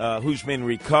 who's been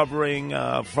recovering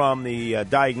from the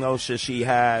diagnosis he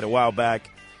had a while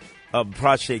back of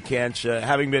prostate cancer.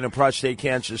 Having been a prostate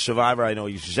cancer survivor, I know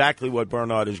exactly what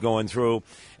Bernard is going through.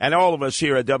 And all of us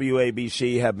here at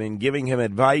WABC have been giving him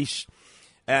advice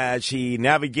as he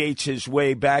navigates his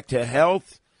way back to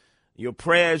health. Your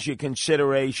prayers, your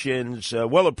considerations,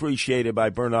 well appreciated by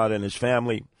Bernard and his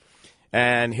family.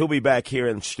 And he'll be back here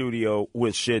in the studio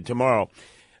with Sid tomorrow.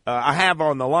 I have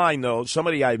on the line, though,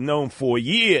 somebody I've known for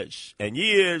years and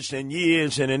years and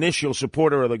years, an initial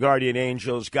supporter of the Guardian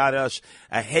Angels, got us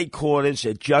a headquarters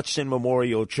at Judson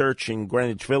Memorial Church in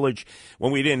Greenwich Village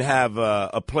when we didn't have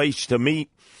a place to meet.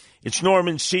 It's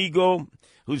Norman Siegel,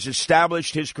 who's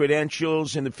established his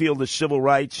credentials in the field of civil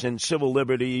rights and civil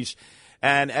liberties,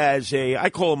 and as I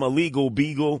call him a legal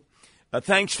beagle.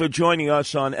 Thanks for joining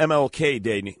us on MLK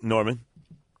Day, Norman.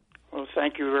 Well,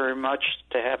 thank you very much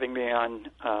to having me on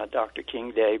Dr.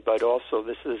 King Day, but also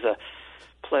this is a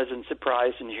pleasant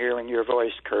surprise in hearing your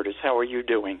voice, Curtis. How are you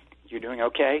doing? You doing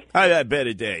okay? I've had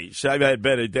better days.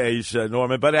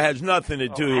 Norman, but it has nothing to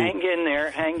do. Hang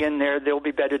in there. There'll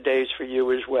be better days for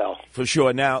you as well. For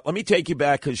sure. Now, let me take you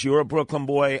back because you're a Brooklyn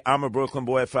boy. I'm a Brooklyn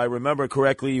boy. If I remember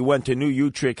correctly, you went to New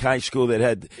Utrecht High School that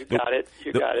had You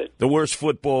got it. The worst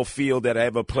football field that I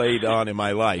ever played on in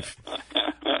my life.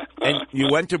 And you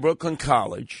went to Brooklyn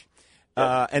College.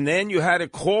 And then you had a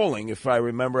calling, if I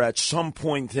remember, at some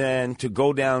point then to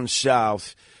go down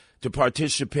south to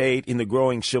participate in the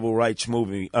growing civil rights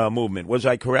movement. Was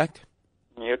I correct?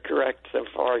 You're correct so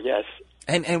far, yes.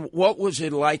 And what was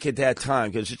it like at that time?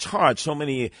 Because it's hard. So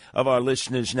many of our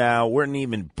listeners now weren't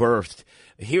even birthed.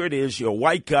 Here it is, you're a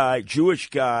white guy, Jewish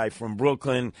guy from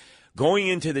Brooklyn, going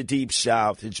into the Deep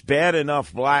South. It's bad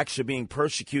enough blacks are being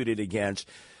persecuted against.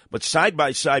 But side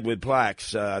by side with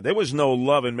blacks, there was no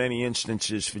love in many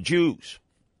instances for Jews.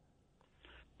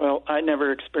 Well, I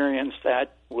never experienced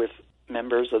that with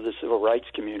members of the civil rights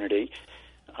community.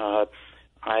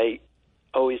 I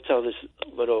always tell this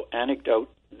little anecdote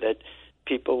that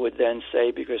people would then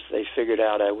say, because they figured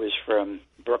out I was from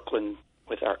Brooklyn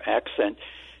with our accent,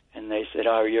 and they said,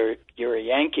 "Oh, you're a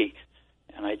Yankee,"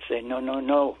 and I'd say,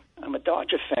 "No, I'm a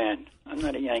Dodger fan. I'm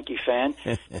not a Yankee fan."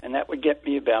 And that would get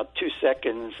me about 2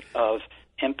 seconds of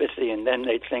empathy, and then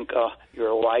they'd think, "Oh, you're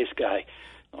a wise guy."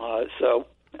 So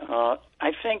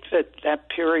I think that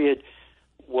period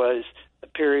was a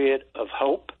period of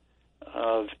hope,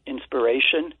 of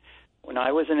inspiration. When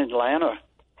I was in Atlanta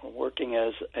working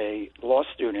as a law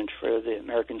student for the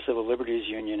American Civil Liberties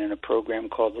Union in a program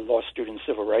called the Law Student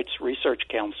Civil Rights Research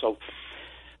Council,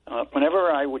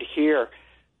 whenever I would hear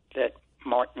that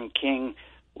Martin King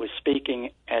was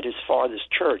speaking at his father's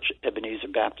church, Ebenezer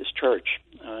Baptist Church,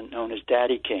 known as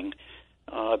Daddy King,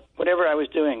 whatever I was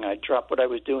doing, I'd drop what I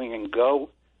was doing and go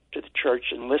to the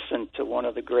church and listen to one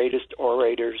of the greatest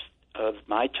orators of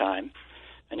my time,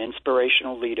 an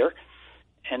inspirational leader.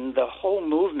 And the whole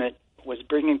movement was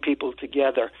bringing people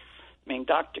together. I mean,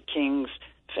 Dr. King's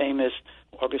famous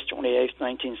August 28,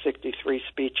 1963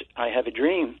 speech, "I Have a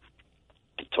Dream,"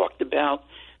 he talked about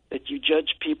that you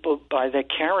judge people by their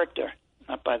character,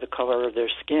 not by the color of their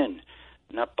skin,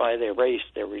 not by their race,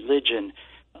 their religion,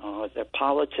 their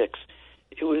politics.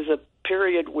 It was a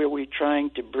period where we're trying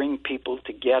to bring people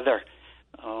together.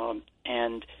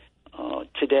 And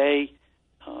today,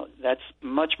 that's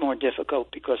much more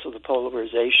difficult because of the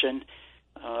polarization.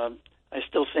 I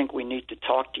still think we need to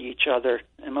talk to each other,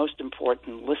 and most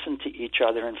important, listen to each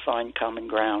other and find common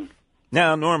ground.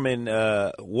 Now, Norman,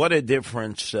 what a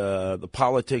difference the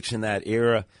politics in that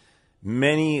era.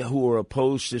 Many who were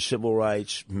opposed to civil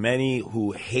rights, many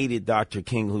who hated Dr.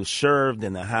 King, who served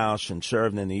in the House and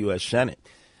served in the U.S. Senate,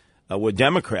 were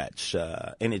Democrats.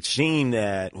 And it seemed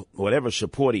that whatever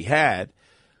support he had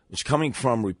was coming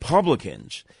from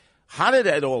Republicans. How did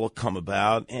that all come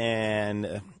about,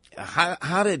 and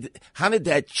how did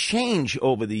that change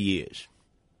over the years?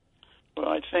 Well,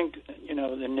 I think,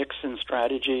 the Nixon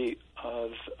strategy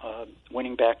of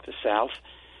winning back the South,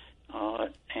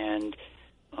 and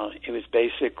it was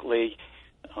basically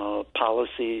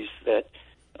policies that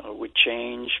would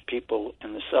change people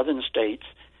in the southern states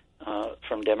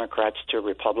from Democrats to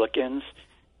Republicans.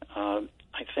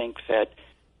 I think that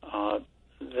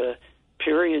the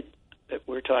period that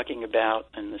we're talking about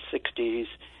in the 60s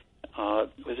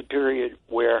was a period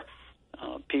where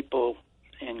people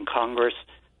in Congress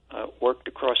worked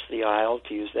across the aisle,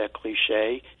 to use that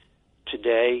cliche,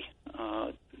 today,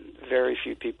 very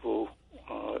few people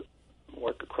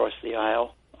work across the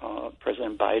aisle.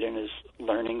 President Biden is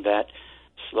learning that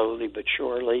slowly but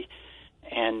surely.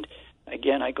 And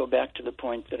again, I go back to the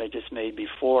point that I just made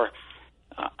before.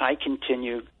 I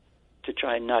continue to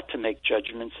try not to make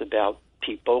judgments about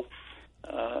people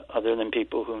other than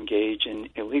people who engage in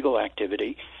illegal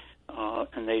activity,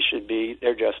 and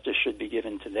their justice should be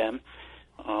given to them.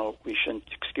 We shouldn't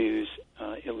excuse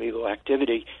illegal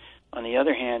activity. On the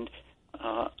other hand,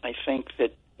 I think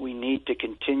that we need to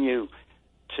continue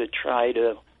to try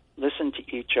to listen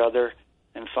to each other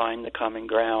and find the common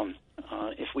ground.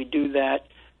 If we do that,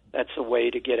 that's a way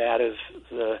to get out of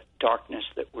the darkness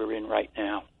that we're in right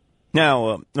now.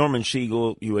 Now, Norman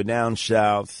Siegel, you were down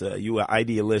south. You were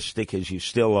idealistic, as you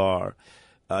still are.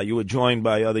 You were joined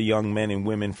by other young men and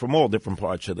women from all different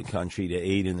parts of the country to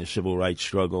aid in the civil rights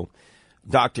struggle.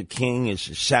 Dr. King is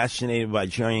assassinated by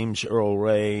James Earl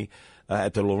Ray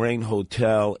at the Lorraine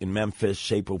Hotel in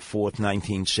Memphis, April 4th,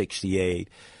 1968.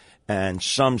 And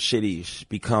some cities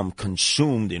become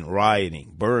consumed in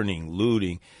rioting, burning,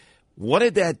 looting. What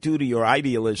did that do to your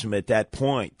idealism at that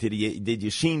point? Did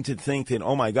you seem to think that,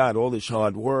 oh, my God, all this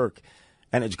hard work,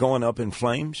 and it's going up in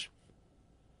flames?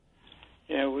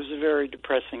 Yeah, it was a very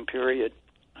depressing period.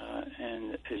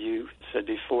 And as you said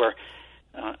before,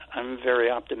 I'm very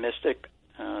optimistic.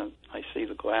 I see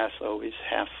the glass always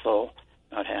half full,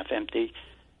 not half empty.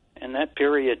 And that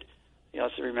period, you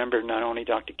also remember not only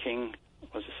Dr. King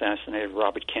was assassinated,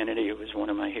 Robert Kennedy, who was one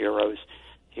of my heroes,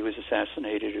 he was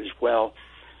assassinated as well.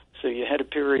 So you had a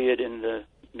period in the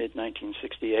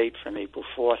mid-1968 from April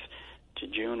 4th to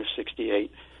June of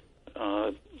 68,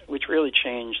 which really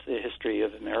changed the history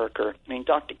of America. I mean,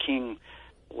 Dr. King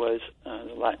was,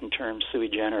 the Latin term sui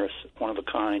generis, one of a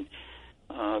kind.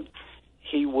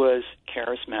 He was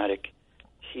charismatic.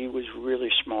 He was really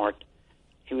smart.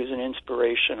 He was an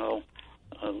inspirational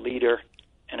leader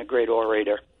and a great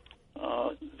orator.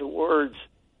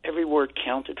 Every word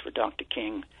counted for Dr.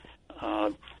 King.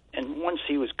 And once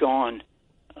he was gone,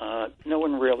 no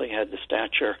one really had the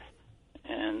stature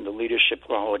and the leadership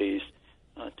qualities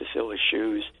to fill his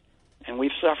shoes. And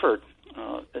we've suffered.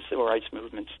 The civil rights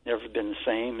movement's never been the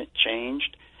same. It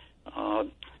changed.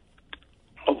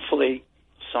 Hopefully,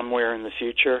 somewhere in the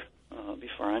future,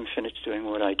 before I'm finished doing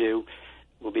what I do,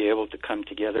 we'll be able to come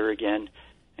together again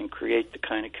and create the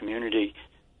kind of community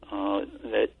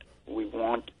that we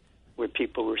want, where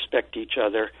people respect each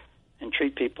other and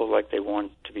treat people like they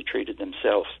want to be treated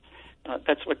themselves.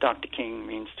 That's what Dr. King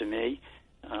means to me.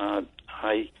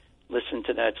 I listened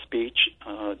to that speech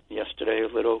yesterday a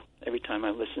little. Every time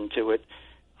I listen to it,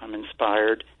 I'm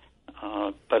inspired.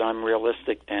 But I'm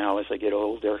realistic now as I get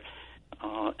older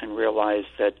and realize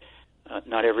that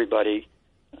not everybody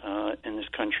in this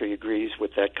country agrees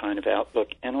with that kind of outlook.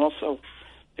 And also,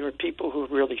 there are people who are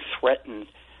really threatened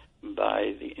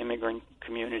by the immigrant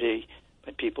community,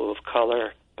 by people of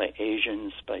color, by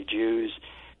Asians, by Jews.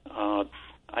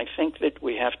 I think that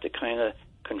we have to kind of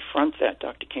confront that.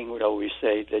 Dr. King would always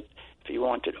say that if you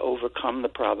wanted to overcome the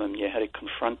problem, you had to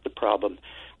confront the problem.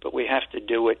 But we have to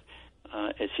do it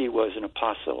as he was an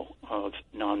apostle of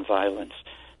nonviolence,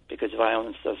 because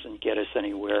violence doesn't get us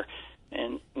anywhere.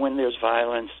 And when there's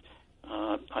violence,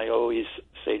 I always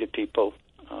say to people,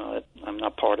 I'm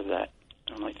not part of that.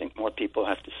 And I think more people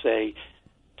have to say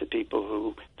to people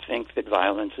who think that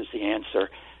violence is the answer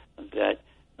that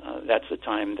that's the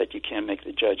time that you can make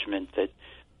the judgment that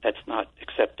that's not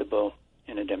acceptable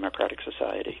in a democratic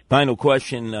society. Final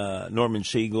question, Norman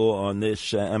Siegel, on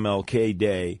this MLK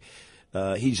Day.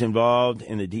 He's involved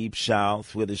in the Deep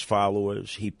South with his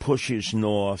followers. He pushes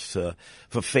north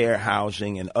for fair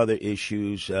housing and other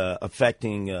issues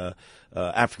affecting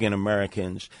African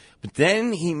Americans. But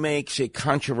then he makes a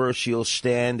controversial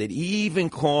stand that even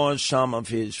caused some of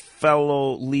his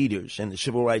fellow leaders in the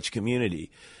civil rights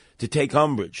community to take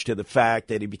umbrage to the fact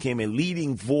that he became a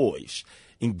leading voice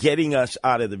in getting us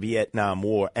out of the Vietnam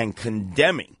War and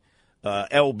condemning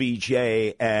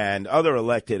LBJ and other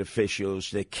elected officials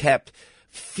that kept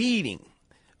feeding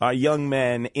our young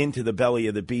men into the belly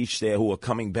of the beast there who are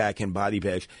coming back in body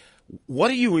bags. What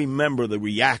do you remember the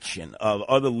reaction of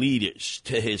other leaders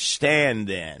to his stand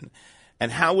then,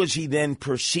 and how was he then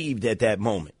perceived at that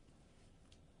moment?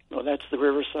 Well, that's the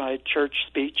Riverside Church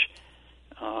speech.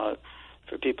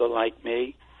 For people like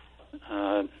me,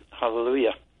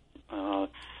 hallelujah.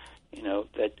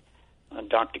 That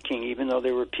Dr. King, even though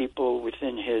there were people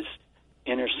within his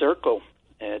inner circle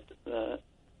at the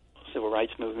civil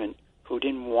rights movement who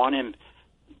didn't want him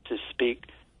to speak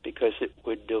because it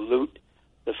would dilute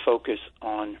the focus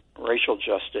on racial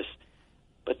justice,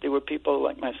 but there were people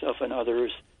like myself and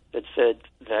others that said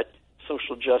that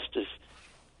social justice,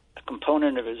 a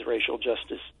component of his racial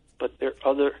justice, but there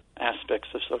are other aspects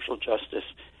of social justice.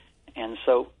 And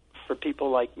so for people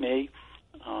like me,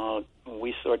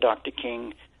 we saw Dr.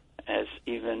 King as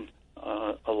even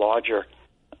a larger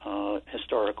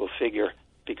historical figure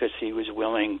because he was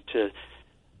willing to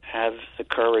have the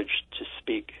courage to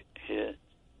speak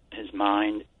his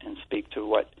mind and speak to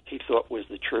what he thought was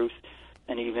the truth,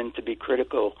 and even to be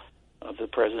critical of the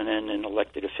president and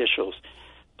elected officials.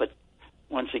 But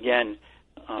once again,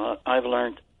 I've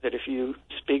learned that if you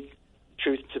speak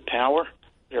truth to power,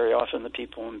 very often the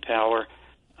people in power,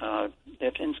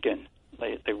 they're thin-skinned.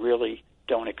 They really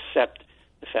don't accept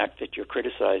the fact that you're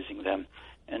criticizing them,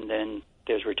 and then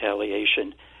there's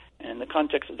retaliation. And in the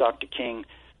context of Dr. King,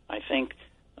 I think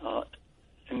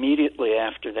immediately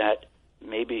after that,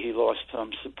 maybe he lost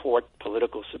some support,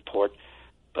 political support,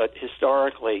 but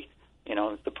historically,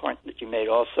 the point that you made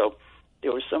also,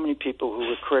 there were so many people who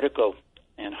were critical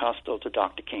and hostile to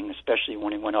Dr. King, especially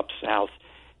when he went up south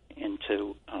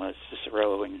into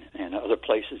Cicero and other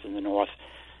places in the north.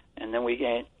 And then we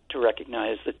began to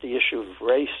recognize that the issue of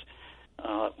race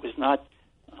was not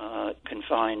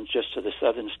confined just to the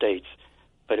southern states,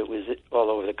 but it was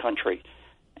all over the country.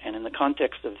 And in the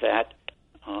context of that,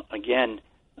 again,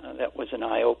 that was an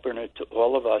eye-opener to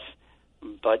all of us,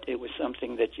 but it was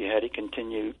something that you had to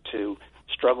continue to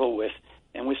struggle with,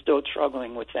 and we're still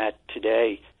struggling with that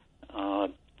today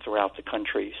throughout the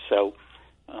country. So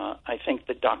I think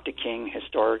that Dr. King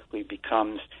historically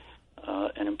becomes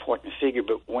an important figure,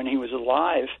 but when he was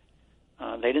alive,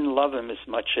 they didn't love him as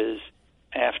much as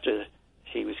after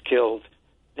he was killed,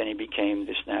 then he became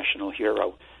this national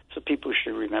hero. So people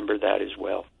should remember that as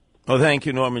well. Well, thank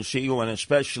you, Norman Siegel, and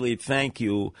especially thank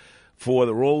you for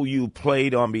the role you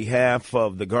played on behalf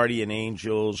of the Guardian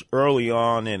Angels early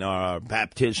on in our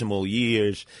baptismal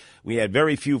years. We had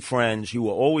very few friends. You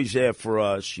were always there for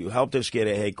us. You helped us get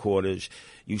a headquarters.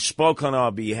 You spoke on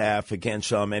our behalf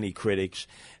against our many critics.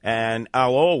 And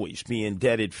I'll always be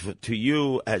indebted to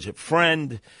you as a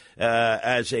friend,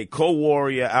 as a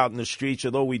co-warrior out in the streets,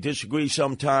 although we disagree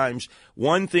sometimes.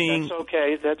 One thing...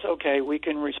 That's okay. We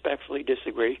can respectfully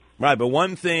disagree. Right, but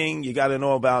one thing you got to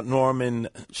know about Norman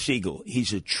Siegel,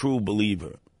 he's a true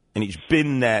believer, and he's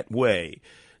been that way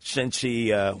since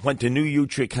he went to New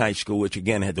Utrecht High School, which,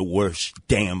 again, had the worst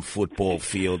damn football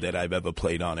field that I've ever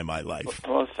played on in my life.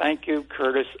 Well, thank you,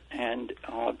 Curtis. And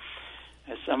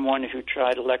as someone who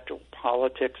tried electoral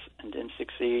politics and didn't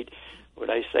succeed, what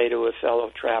I say to a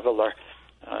fellow traveler,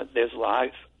 there's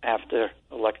life after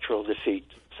electoral defeat.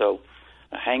 So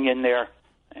hang in there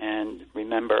and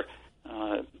remember,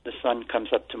 the sun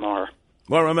comes up tomorrow.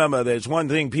 Well, remember, there's one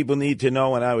thing people need to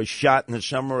know. When I was shot in the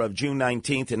summer of June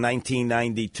 19th in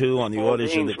 1992 on the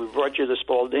orders of the... We brought you the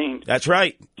Spalding. That's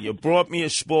right. You brought me a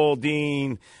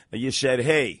Spalding. You said,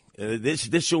 hey,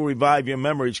 this will revive your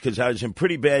memories, because I was in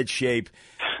pretty bad shape.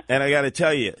 And I got to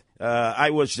tell you, I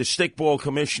was the stickball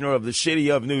commissioner of the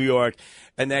city of New York,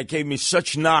 and that gave me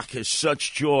such knockers,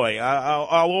 such joy.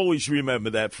 I'll always remember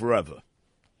that forever.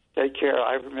 Take care.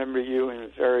 I remember you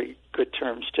in very good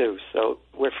terms, too. So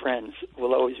we're friends.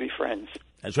 We'll always be friends.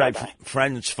 That's right.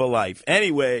 Friends for life.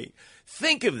 Anyway,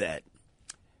 think of that.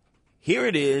 Here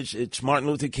it is. It's Martin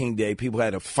Luther King Day. People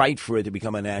had to fight for it to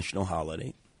become a national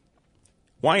holiday.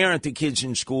 Why aren't the kids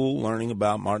in school learning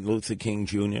about Martin Luther King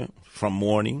Jr. from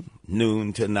morning,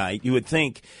 noon to night? You would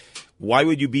think, why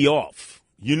would you be off?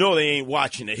 You know they ain't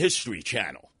watching the History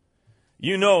Channel.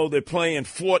 You know they're playing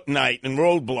Fortnite and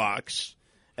Roblox,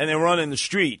 and they're running the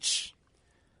streets.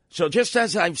 So just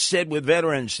as I've said with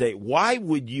Veterans Day, why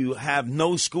would you have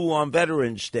no school on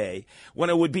Veterans Day when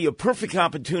it would be a perfect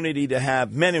opportunity to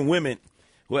have men and women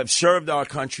who have served our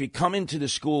country come into the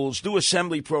schools, do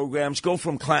assembly programs, go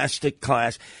from class to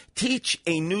class, teach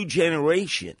a new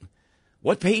generation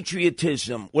what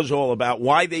patriotism was all about,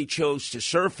 why they chose to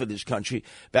serve for this country.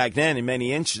 Back then, in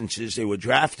many instances, they were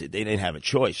drafted. They didn't have a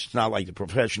choice. It's not like the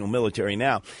professional military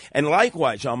now. And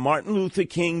likewise, on Martin Luther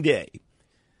King Day,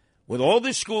 with all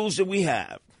the schools that we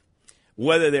have,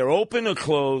 whether they're open or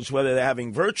closed, whether they're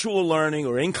having virtual learning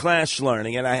or in-class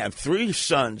learning, and I have 3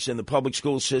 sons in the public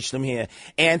school system here.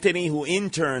 Anthony, who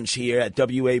interns here at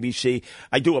WABC,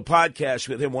 I do a podcast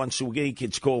with him once a week.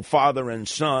 It's called Father and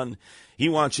Son. He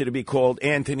wants it to be called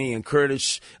Anthony and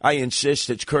Curtis. I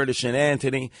insist it's Curtis and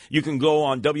Anthony. You can go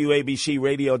on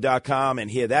WABCRadio.com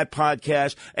and hear that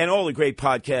podcast and all the great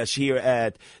podcasts here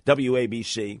at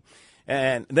WABC.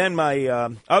 And then my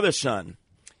other son,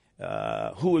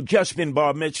 who had just been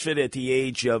bar mitzvahed at the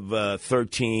age of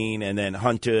 13, and then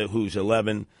Hunter, who's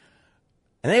 11,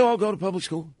 and they all go to public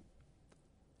school.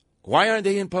 Why aren't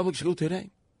they in public school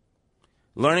today?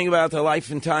 learning about the life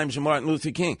and times of Martin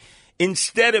Luther King,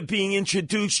 instead of being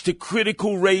introduced to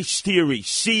critical race theory,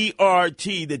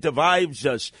 CRT, that divides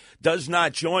us, does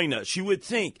not join us. You would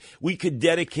think we could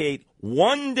dedicate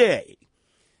one day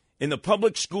in the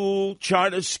public school,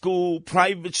 charter school,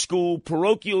 private school,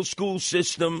 parochial school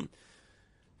system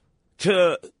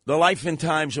to the life and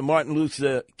times of Martin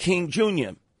Luther King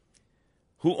Jr.,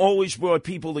 who always brought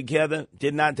people together,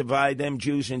 did not divide them,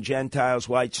 Jews and Gentiles,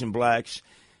 whites and blacks,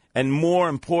 and more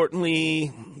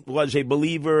importantly, was a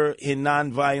believer in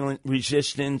nonviolent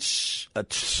resistance,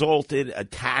 assaulted,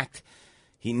 attacked.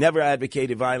 He never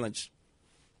advocated violence.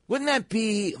 Wouldn't that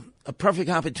be a perfect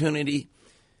opportunity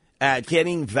at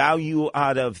getting value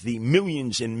out of the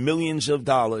millions and millions of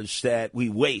dollars that we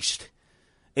waste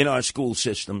in our school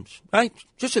systems, right?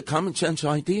 Just a common sense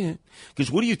idea. Because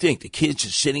what do you think? The kids are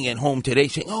sitting at home today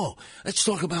saying, oh, let's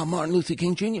talk about Martin Luther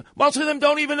King Jr. Most of them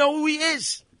don't even know who he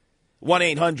is.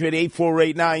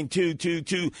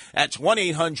 1-800-848-9222. That's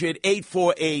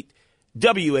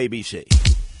 1-800-848-WABC.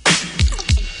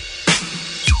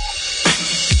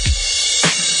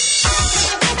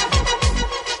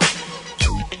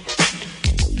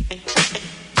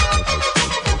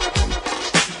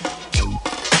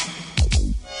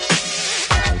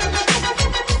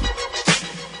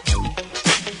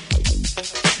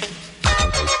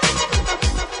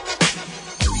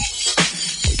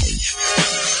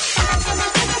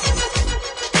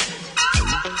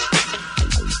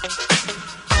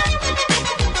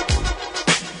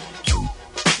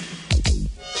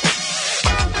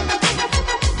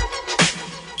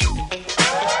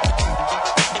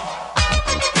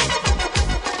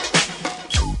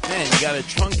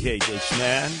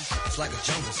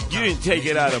 You didn't take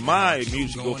it out of my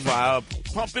musical file.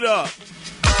 Pump it up.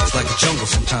 It's like a jungle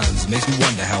sometimes. It makes me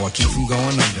wonder how I keep from going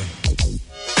under.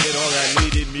 Get all that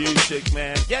needed music,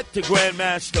 man. Get to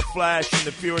Grandmaster Flash and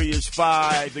the Furious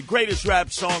 5, the greatest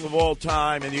rap song of all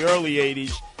time in the early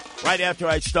 80s. Right after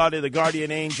I started the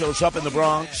Guardian Angels up in the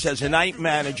Bronx as a night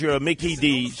manager of Mickey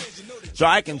D's. So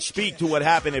I can speak to what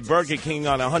happened at Burger King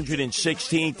on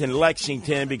 116th in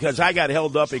Lexington, because I got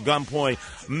held up at gunpoint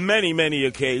many, many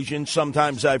occasions.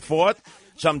 Sometimes I fought.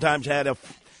 Sometimes I had to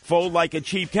fold like a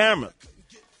cheap camera.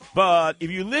 But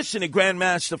if you listen to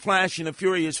Grandmaster Flash and the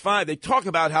Furious 5, they talk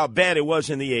about how bad it was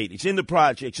in the 80s, in the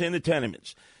projects, in the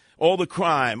tenements. All the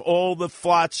crime, all the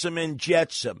flotsam and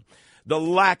jetsam, the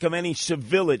lack of any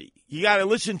civility. You got to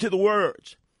listen to the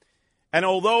words. And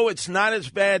although it's not as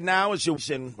bad now as it was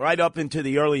right up into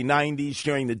the early 90s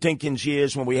during the Dinkins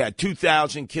years when we had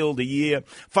 2,000 killed a year,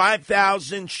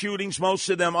 5,000 shootings, most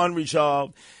of them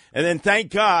unresolved. And then,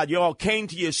 thank God, you all came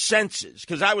to your senses,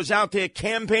 because I was out there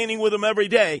campaigning with them every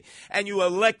day, and you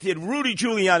elected Rudy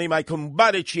Giuliani, my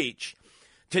compadre,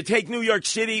 to take New York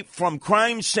City from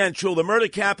crime central, the murder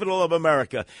capital of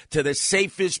America, to the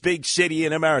safest big city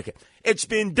in America. It's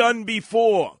been done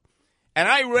before. And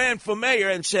I ran for mayor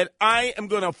and said, I am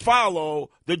going to follow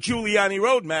the Giuliani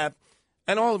roadmap.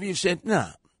 And all of you said,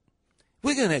 no,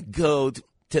 we're going to go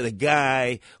to the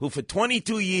guy who for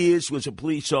 22 years was a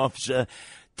police officer,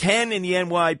 10 in the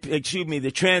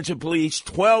the transit police,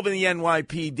 12 in the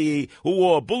NYPD, who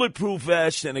wore a bulletproof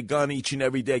vest and a gun each and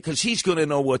every day, because he's going to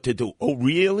know what to do. Oh,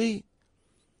 really?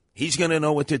 He's going to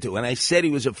know what to do. And I said he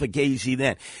was a fugazi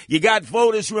then. You got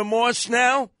voters' remorse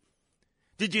now?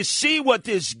 Did you see what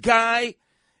this guy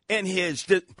in his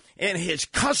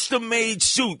custom-made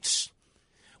suits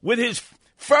with his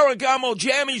Ferragamo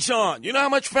jammies on? You know how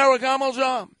much Ferragamos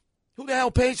are? Who the hell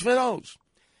pays for those?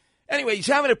 Anyway, he's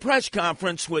having a press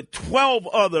conference with 12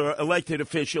 other elected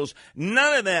officials,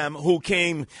 none of them who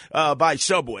came by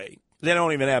subway. They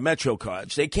don't even have Metro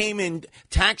cards. They came in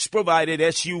tax-provided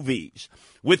SUVs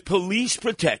with police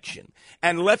protection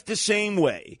and left the same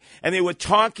way. And they were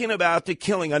talking about the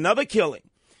killing, another killing,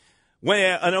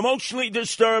 where an emotionally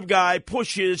disturbed guy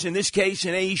pushes, in this case,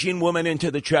 an Asian woman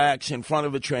into the tracks in front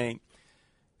of a train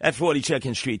at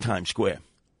 42nd Street, Times Square.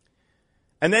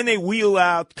 And then they wheel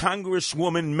out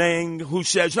Congresswoman Meng, who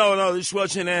says, no, this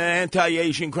wasn't an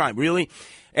anti-Asian crime. Really?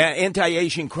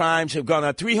 Anti-Asian crimes have gone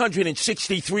up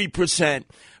 363%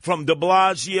 from de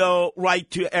Blasio right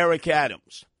to Eric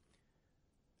Adams.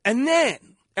 And then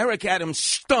Eric Adams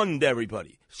stunned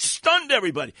everybody.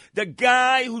 The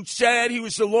guy who said he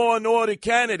was the law and order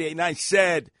candidate. And I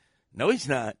said, no, he's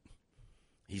not.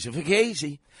 He's a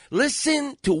fugazi.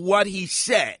 Listen to what he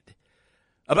said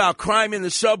about crime in the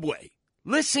subway.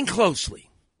 Listen closely.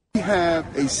 We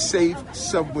have a safe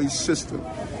subway system.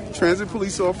 Transit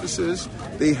police officers,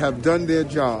 they have done their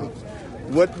jobs.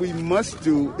 What we must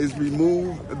do is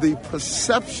remove the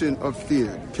perception of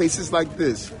fear. Cases like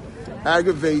this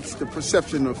aggravates the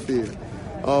perception of fear.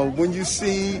 When you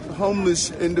see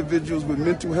homeless individuals with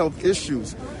mental health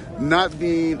issues not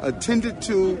being attended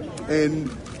to and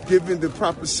given the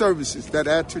proper services, that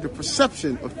add to the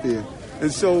perception of fear.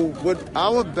 And so what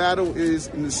our battle is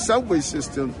in the subway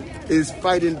system is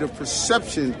fighting the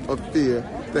perception of fear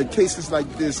that cases like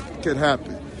this could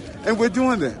happen. And we're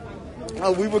doing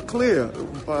that. We were clear.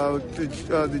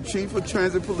 The chief of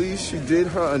transit police, she did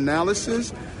her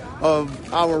analysis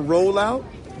of our rollout.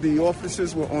 The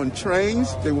officers were on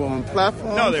trains. They were on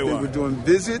platforms. No, they weren't. They were doing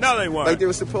visits. No, they weren't. Like they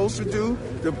were supposed to do.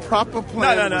 The proper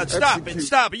plan No. was Stop executed. it.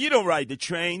 Stop it. You don't ride the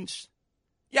trains.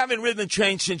 You haven't ridden the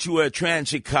train since you were a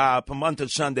transit cop a month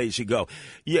of Sundays ago.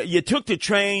 You took the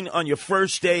train on your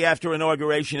first day after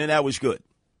inauguration, and that was good.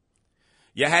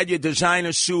 You had your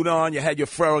designer suit on. You had your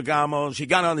Ferragamos. You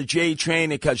got on the J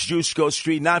train at Kosciuszko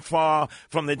Street, not far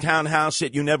from the townhouse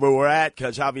that you never were at,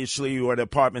 because obviously you were at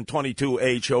apartment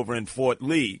 22H over in Fort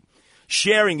Lee,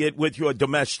 sharing it with your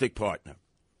domestic partner.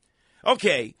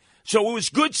 Okay, so it was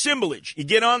good symbolage. You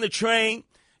get on the train.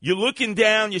 You're looking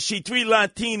down. You see three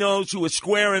Latinos who are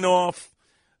squaring off.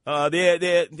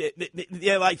 They're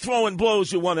like throwing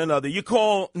blows at one another. You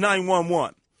call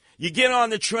 911. You get on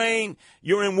the train.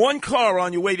 You're in one car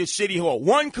on your way to City Hall.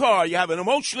 One car. You have an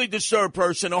emotionally disturbed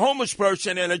person, a homeless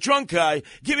person, and a drunk guy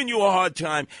giving you a hard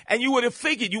time. And you would have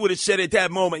figured, you would have said at that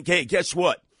moment, hey, guess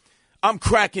what? I'm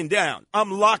cracking down.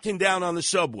 I'm locking down on the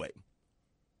subway.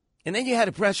 And then you had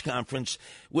a press conference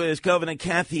with Governor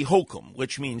Kathy Hochul,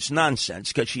 which means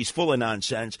nonsense because she's full of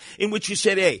nonsense, in which you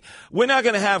said, hey, we're not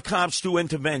going to have cops do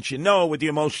intervention. No, with the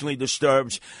emotionally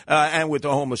disturbed and with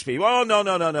the homeless people. Oh,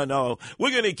 no.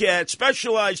 We're going to get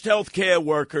specialized health care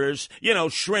workers,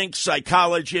 shrinks,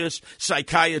 psychologists,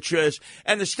 psychiatrists,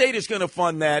 and the state is going to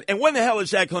fund that. And when the hell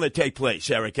is that going to take place,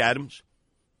 Eric Adams?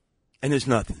 And there's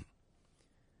nothing.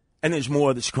 And there's more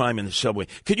of this crime in the subway.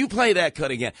 Could you play that cut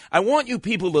again? I want you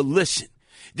people to listen.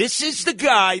 This is the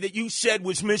guy that you said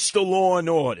was Mr. Law and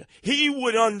Order. He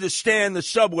would understand the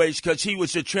subways because he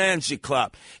was a transit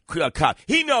cop.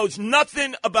 He knows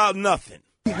nothing about nothing.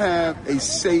 We have a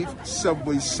safe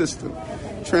subway system.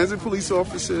 Transit police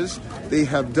officers, they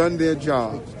have done their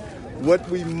jobs. What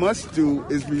we must do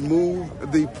is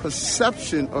remove the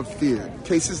perception of fear.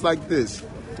 Cases like this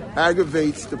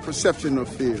aggravates the perception of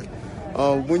fear.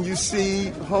 When you see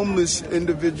homeless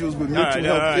individuals with mental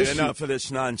health issues. Enough of this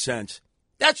nonsense.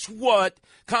 That's what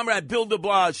Comrade Bill de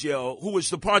Blasio, who was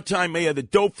the part-time mayor, the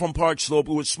dope from Park Slope,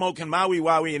 who was smoking Maui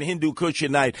Wowie and Hindu Kush at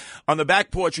night on the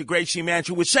back porch of Gracie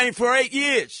Mansion, was saying for 8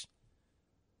 years.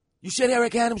 You said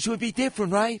Eric Adams would be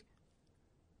different, right?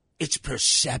 It's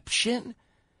perception.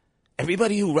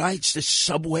 Everybody who rides the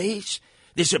subways,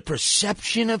 there's a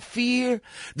perception of fear.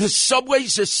 The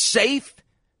subways are safe.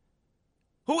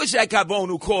 Who was that Gabon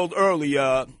who called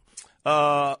earlier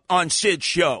on Sid's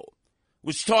show?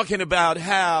 Was talking about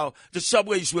how the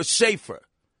subways were safer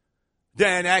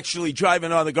than actually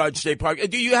driving on the Garden State Park.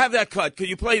 Do you have that cut? Could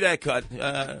you play that cut?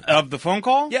 Of the phone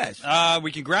call? Yes.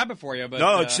 We can grab it for you. But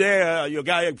no, it's there. Your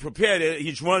guy prepared it.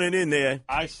 He's running in there.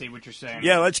 I see what you're saying.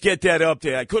 Yeah, let's get that up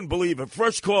there. I couldn't believe it.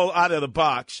 First call out of the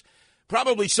box.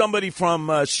 Probably somebody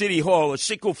from City Hall, a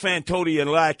sycophantodian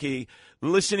lackey,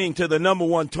 listening to the number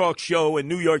one talk show in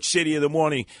New York City in the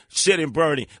morning, Sid and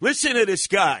Bernie. Listen to this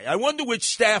guy. I wonder which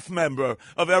staff member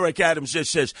of Eric Adams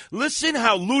this is. Listen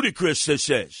how ludicrous this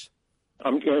is.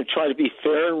 I'm going to try to be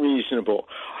fair and reasonable.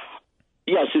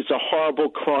 Yes, it's a horrible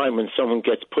crime when someone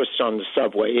gets pushed on the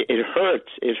subway. It hurts.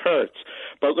 It hurts.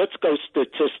 But let's go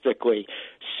statistically.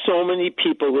 So many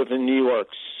people live in New York.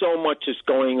 So much is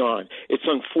going on. It's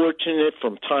unfortunate.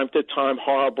 From time to time,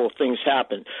 horrible things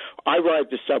happen. I ride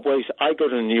the subways. I go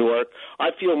to New York. I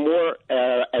feel more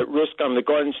at risk on the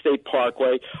Garden State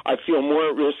Parkway. I feel more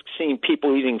at risk seeing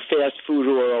people eating fast food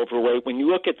who are overweight. When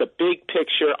you look at the big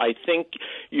picture, I think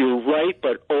you're right,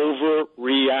 but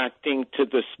overreacting to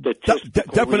the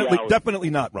statistical reality. Definitely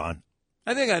not, Ron.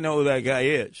 I think I know who that guy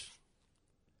is.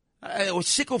 I was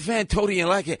sycophantodian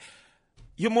like it.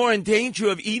 You're more in danger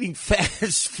of eating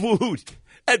fast food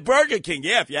at Burger King.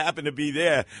 Yeah, if you happen to be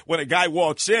there when a guy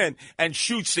walks in and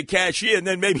shoots the cashier and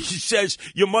then maybe he says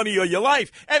your money or your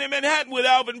life. And in Manhattan with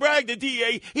Alvin Bragg, the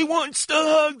DA, he wants to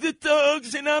hug the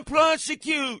thugs and not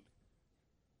prosecute.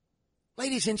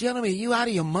 Ladies and gentlemen, are you out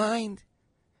of your mind?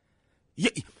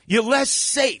 You're less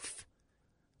safe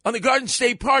on the Garden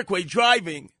State Parkway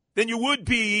driving than you would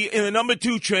be in the number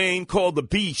 2 train called the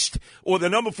Beast or the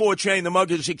number 4 train, the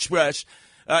Muggers Express,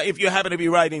 if you happen to be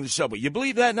riding the subway. You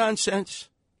believe that nonsense?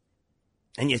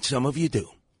 And yet some of you do.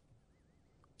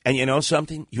 And you know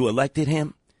something? You elected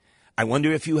him. I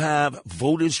wonder if you have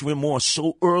voters' remorse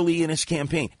so early in his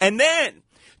campaign. And then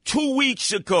 2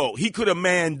 weeks ago, he could have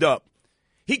manned up.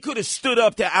 He could have stood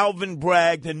up to Alvin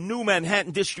Bragg, the new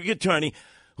Manhattan district attorney,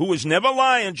 who was never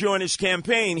lying during his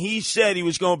campaign. He said he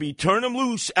was going to be turn him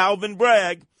loose, Alvin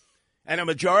Bragg, and a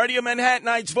majority of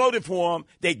Manhattanites voted for him.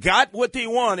 They got what they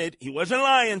wanted. He wasn't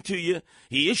lying to you.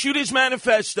 He issued his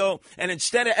manifesto, and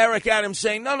instead of Eric Adams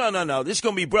saying, no, this is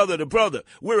going to be brother to brother.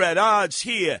 We're at odds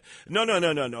here. No,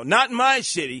 not in my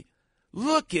city.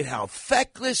 Look at how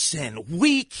feckless and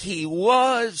weak he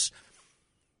was.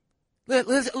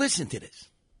 Listen to this.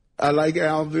 I like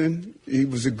Alvin. He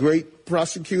was a great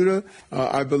prosecutor.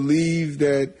 I believe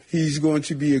that he's going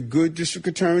to be a good district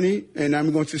attorney, and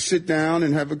I'm going to sit down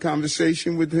and have a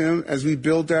conversation with him as we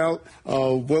build out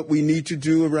what we need to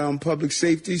do around public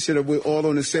safety so that we're all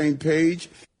on the same page.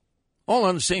 All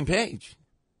on the same page?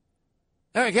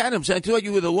 Eric Adams, I thought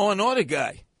you were the law and order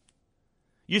guy.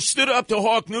 You stood up to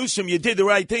Hawk Newsom. You did the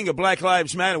right thing at Black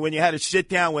Lives Matter when you had to sit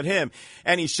down with him.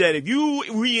 And he said, if you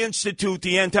reinstitute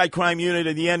the anti-crime unit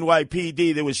of the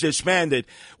NYPD that was disbanded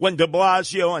when de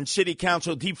Blasio and city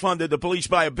council defunded the police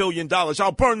by $1 billion,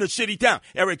 I'll burn the city down.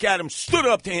 Eric Adams stood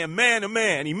up to him, man to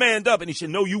man. He manned up and he said,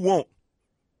 no, you won't.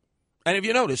 And if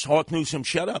you notice, Hawk Newsom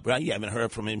shut up, right? You haven't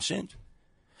heard from him since.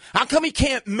 How come he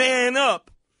can't man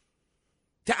up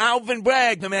to Alvin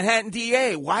Bragg, the Manhattan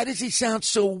DA? Why does he sound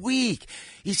so weak?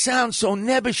 He sounds so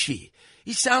nebbishy.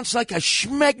 He sounds like a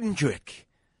schmeggendrick.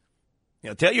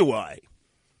 I'll tell you why.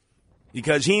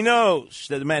 Because he knows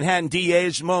that the Manhattan DA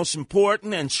is the most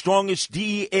important and strongest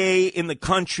DA in the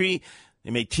country. They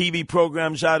make TV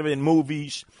programs out of it and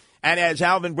movies. And as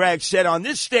Alvin Bragg said on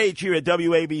this stage here at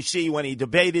WABC when he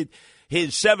debated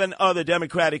his 7 other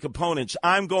Democratic opponents,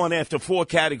 I'm going after 4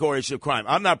 categories of crime.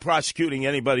 I'm not prosecuting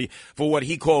anybody for what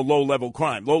he called low-level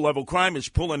crime. Low-level crime is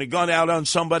pulling a gun out on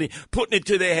somebody, putting it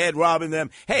to their head, robbing them.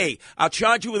 Hey, I'll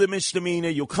charge you with a misdemeanor.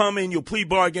 You'll come in, you'll plea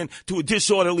bargain to a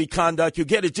disorderly conduct. You'll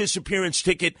get a disappearance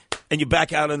ticket, and you're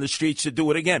back out on the streets to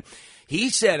do it again. He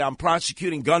said, I'm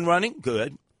prosecuting gun running.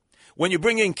 Good. When you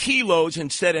bring in kilos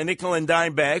instead of nickel and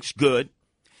dime bags, good.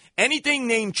 Anything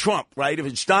named Trump, right? If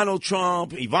it's Donald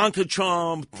Trump, Ivanka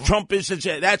Trump, Trump business,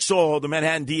 that's all the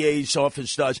Manhattan DA's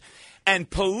office does. And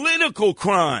political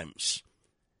crimes,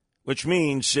 which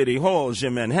means city halls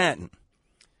in Manhattan.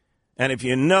 And if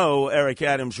you know Eric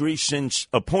Adams' recent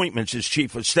appointments as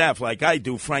chief of staff, like I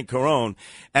do, Frank Carone,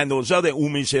 and those other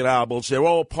miserables, they're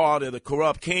all part of the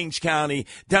corrupt Kings County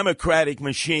Democratic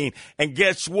machine. And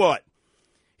guess what?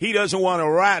 He doesn't want to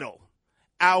rattle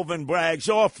Alvin Bragg's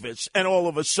office and all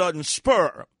of a sudden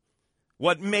spur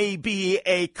what may be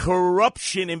a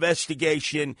corruption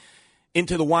investigation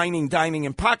into the whining, dining,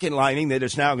 and pocket lining that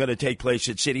is now going to take place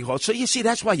at City Hall. So you see,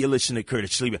 that's why you listen to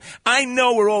Curtis Sliwa. I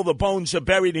know where all the bones are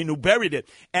buried and who buried it.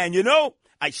 And you know,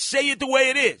 I say it the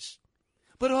way it is.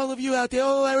 But all of you out there,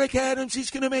 oh, Eric Adams, he's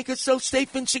going to make us so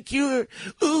safe and secure.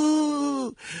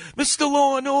 Ooh, Mr.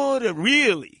 Law and Order,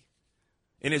 really?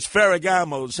 In his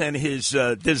Ferragamos and his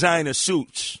designer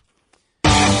suits.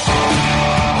 Meet the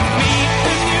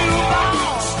new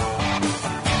boss.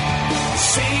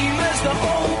 Same as the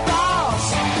old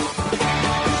boss.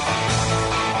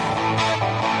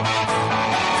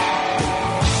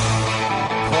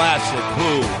 Classic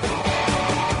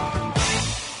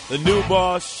Who. The new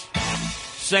boss,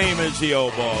 same as the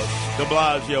old boss. De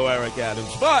Blasio, Eric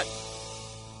Adams. But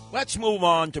let's move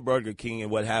on to Burger King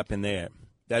and what happened there.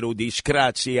 That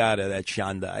disgraziata, that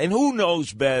Shanda. And who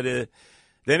knows better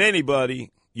than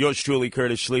anybody, yours truly,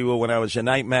 Curtis Sliwa, when I was a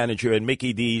night manager at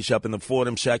Mickey D's up in the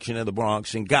Fordham section of the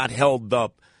Bronx and got held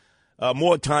up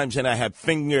more times than I have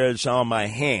fingers on my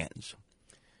hands.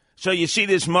 So you see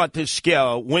this mutt to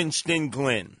scale, Winston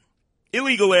Glenn.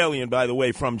 Illegal alien, by the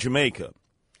way, from Jamaica.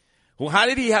 Well, how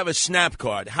did he have a SNAP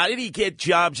card? How did he get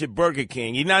jobs at Burger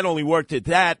King? He not only worked at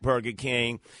that Burger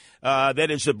King, that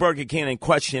is the Burger King in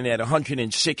question at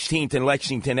 116th and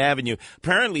Lexington Avenue.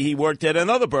 Apparently, he worked at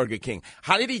another Burger King.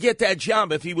 How did he get that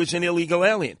job if he was an illegal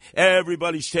alien?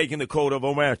 Everybody's taking the Code of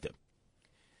Omerta.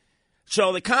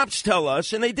 So the cops tell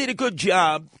us, and they did a good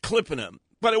job clipping him,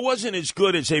 but it wasn't as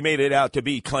good as they made it out to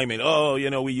be, claiming, oh, you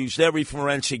know, we used every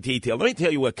forensic detail. Let me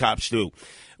tell you what cops do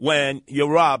when you're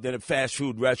robbed at a fast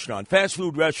food restaurant. Fast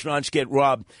food restaurants get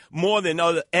robbed more than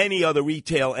any other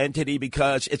retail entity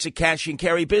because it's a cash and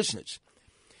carry business.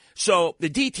 So the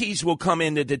DTs will come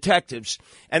in, the detectives,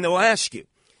 and they'll ask you.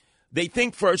 They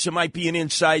think first it might be an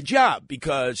inside job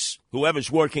because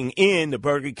whoever's working in the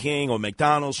Burger King or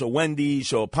McDonald's or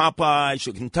Wendy's or Popeyes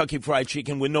or Kentucky Fried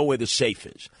Chicken would know where the safe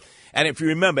is. And if you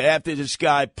remember, after this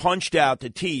guy punched out the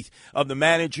teeth of the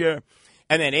manager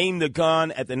and then aimed the gun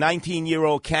at the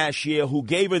 19-year-old cashier who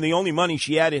gave her the only money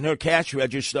she had in her cash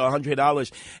register,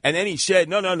 $100. And then he said,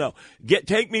 no,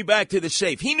 take me back to the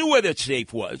safe. He knew where the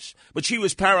safe was, but she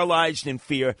was paralyzed in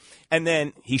fear, and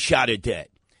then he shot her dead.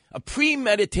 A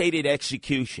premeditated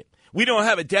execution. We don't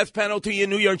have a death penalty in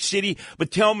New York City,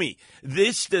 but tell me,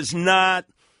 this does not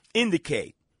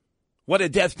indicate what a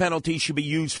death penalty should be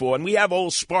used for. And we have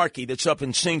old Sparky that's up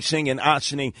in Sing Sing and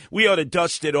Ossining. We ought to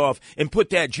dust it off and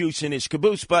put that juice in his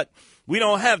caboose, but we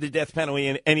don't have the death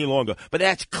penalty any longer. But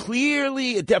that's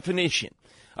clearly a definition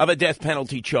of a death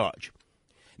penalty charge.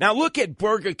 Now look at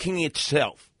Burger King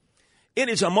itself. It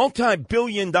is a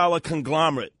multi-billion-dollar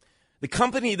conglomerate. The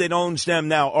company that owns them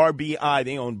now, RBI,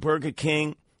 they own Burger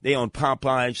King, they own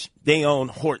Popeyes, they own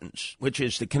Hortons, which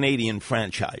is the Canadian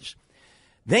franchise.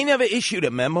 They never issued a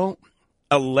memo,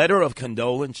 a letter of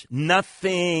condolence,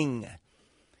 nothing.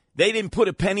 They didn't put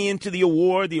a penny into the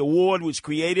award. The award was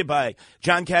created by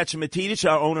John Catsimatidis,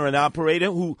 our owner and operator,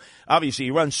 who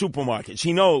obviously runs supermarkets.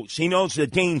 He knows the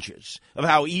dangers of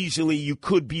how easily you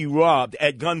could be robbed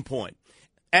at gunpoint.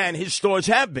 And his stores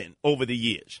have been over the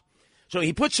years. So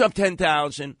he puts up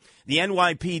 $10,000. The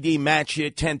NYPD matched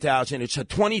it, $10,000. It's a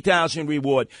 $20,000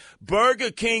 reward.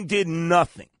 Burger King did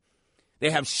nothing.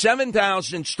 They have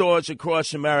 7,000 stores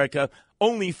across America.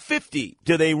 Only 50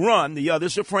 do they run. The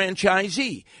others are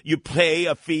franchisee. You pay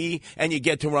a fee and you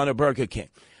get to run a Burger King.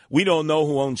 We don't know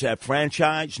who owns that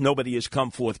franchise. Nobody has come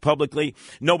forth publicly.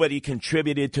 Nobody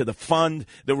contributed to the fund,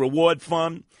 the reward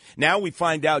fund. Now we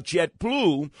find out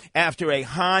JetBlue, after a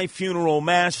high funeral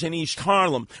mass in East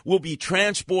Harlem, will be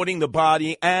transporting the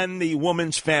body and the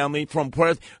woman's family from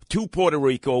Perth to Puerto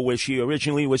Rico, where she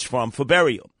originally was from, for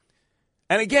burial.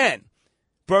 And again,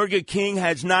 Burger King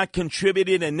has not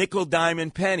contributed a nickel, dime,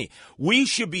 and penny. We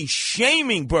should be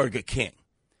shaming Burger King,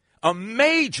 a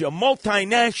major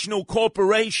multinational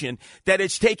corporation that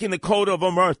has taken the code of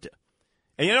omerta.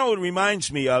 And you know what it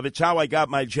reminds me of? It's how I got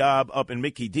my job up in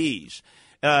Mickey D's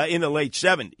in the late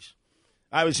 70s.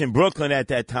 I was in Brooklyn at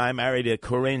that time, married to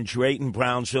Corinne Drayton,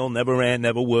 Brownsville, never ran,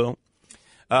 never will.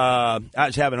 I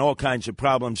was having all kinds of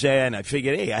problems there, and I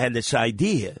figured, hey, I had this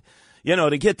idea,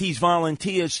 to get these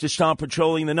volunteers to start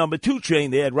patrolling the number 2 train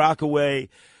there at Rockaway.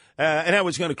 And I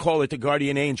was going to call it the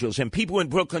Guardian Angels. And people in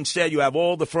Brooklyn said you have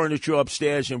all the furniture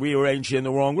upstairs and rearranged in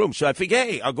the wrong room. So I figured,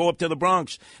 hey, I'll go up to the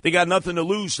Bronx. They got nothing to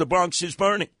lose. The Bronx is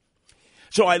burning.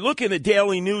 So I look in the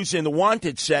Daily News in the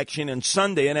Wanted section on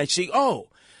Sunday, and I see,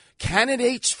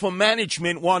 candidates for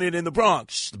management wanted in the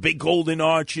Bronx. The big Golden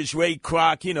Arches, Ray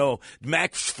Kroc,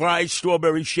 Max Fry's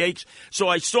Strawberry Shakes. So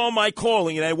I saw my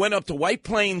calling, and I went up to White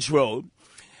Plains Road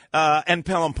and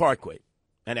Pelham Parkway.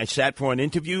 And I sat for an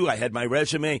interview. I had my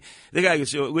resume. The guy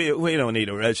goes, we don't need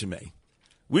a resume.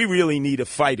 We really need a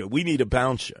fighter. We need a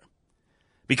bouncer.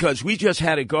 Because we just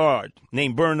had a guard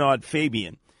named Bernard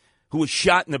Fabian who was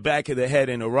shot in the back of the head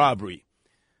in a robbery.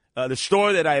 The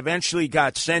store that I eventually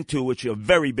got sent to, which is a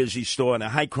very busy store in a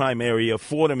high-crime area,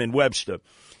 Fordham and Webster,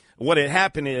 what had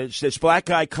happened is this black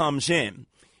guy comes in.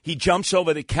 He jumps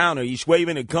over the counter. He's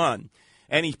waving a gun.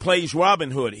 And he plays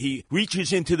Robin Hood. He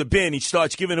reaches into the bin. He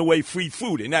starts giving away free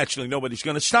food. And naturally, nobody's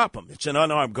going to stop him. It's an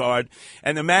unarmed guard.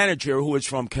 And the manager, who is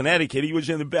from Connecticut, he was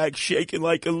in the back shaking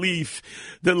like a leaf,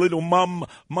 the little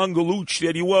mungalooch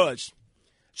that he was.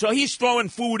 So he's throwing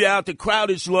food out. The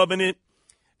crowd is loving it.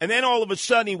 And then all of a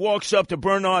sudden, he walks up to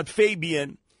Bernard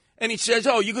Fabian. And he says,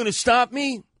 you're going to stop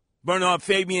me? Bernard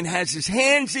Fabian has his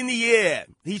hands in the air.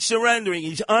 He's surrendering.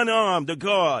 He's unarmed, the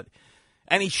guard.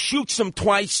 And he shoots him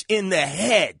twice in the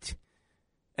head.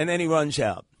 And then he runs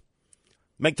out.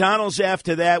 McDonald's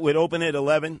after that would open at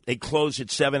 11. They close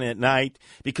at 7 at night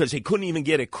because they couldn't even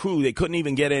get a crew. They couldn't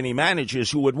even get any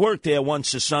managers who would work there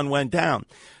once the sun went down.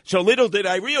 So little did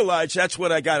I realize that's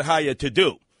what I got hired to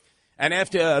do. And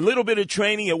after a little bit of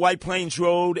training at White Plains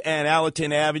Road and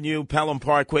Allerton Avenue, Pelham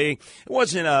Parkway, it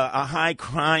wasn't a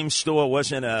high-crime store. It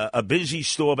wasn't a busy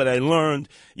store, but I learned,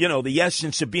 the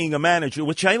essence of being a manager,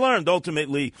 which I learned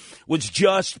ultimately was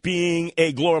just being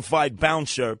a glorified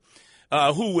bouncer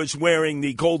who was wearing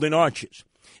the Golden Arches.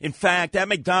 In fact, at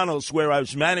McDonald's, where I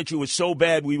was manager, was so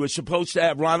bad, we were supposed to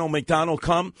have Ronald McDonald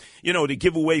come, to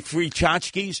give away free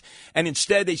tchotchkes, and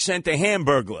instead they sent a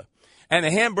Hamburglar. And the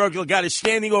Hamburglar got a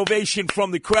standing ovation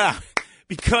from the crowd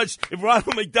because if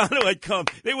Ronald McDonald had come,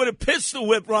 they would have pistol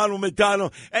whipped Ronald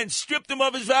McDonald and stripped him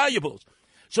of his valuables.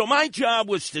 So my job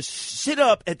was to sit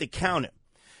up at the counter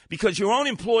because your own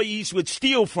employees would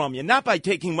steal from you, not by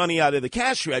taking money out of the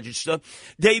cash register.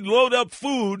 They'd load up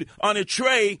food on a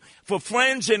tray for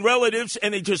friends and relatives,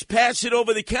 and they'd just pass it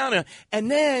over the counter.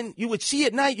 And then you would see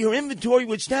at night your inventory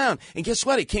was down. And guess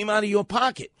what? It came out of your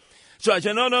pocket. So I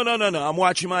said, no, I'm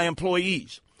watching my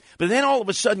employees. But then all of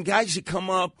a sudden, guys would come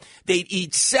up, they'd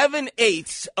eat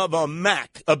 7/8 of a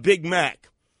Mac, a Big Mac.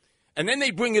 And then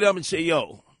they'd bring it up and say,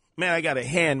 yo, man, I got to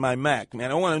hand my Mac,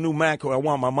 man. I want a new Mac or I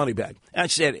want my money back. And I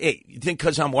said, hey, you think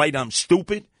because I'm white I'm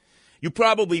stupid? You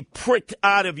probably pricked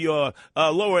out of your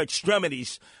lower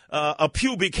extremities a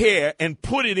pubic hair and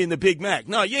put it in the Big Mac.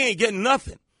 No, you ain't getting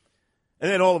nothing. And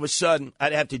then all of a sudden,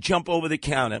 I'd have to jump over the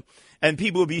counter, and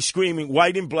people would be screaming,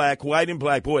 white and black, white and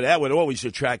black. Boy, that would always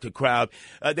attract a crowd.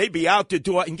 They'd be out the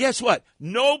door. And guess what?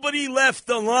 Nobody left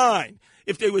the line.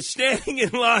 If they were standing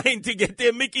in line to get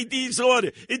their Mickey D's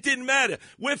order, it didn't matter.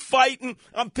 We're fighting.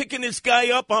 I'm picking this guy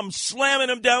up. I'm slamming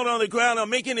him down on the ground. I'm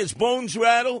making his bones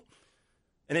rattle.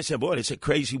 And they said, boy, that's a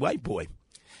crazy white boy.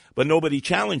 But nobody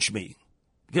challenged me.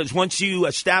 Because once you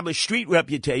establish street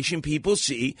reputation, people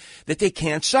see that they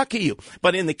can't sucker you.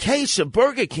 But in the case of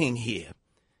Burger King here,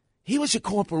 he was a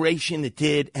corporation that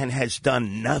did and has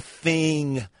done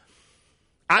nothing.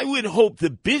 I would hope the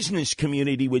business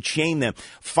community would shame them.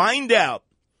 Find out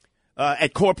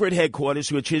at corporate headquarters,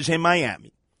 which is in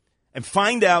Miami, and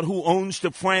find out who owns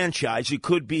the franchise. It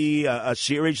could be a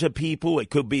series of people. It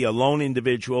could be a lone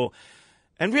individual.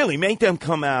 And really make them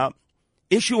come out,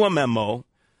 issue a memo,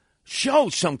 show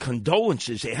some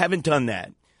condolences. They haven't done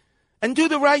that. And do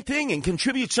the right thing and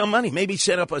contribute some money. Maybe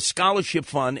set up a scholarship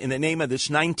fund in the name of this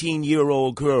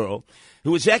 19-year-old girl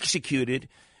who was executed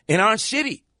in our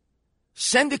city.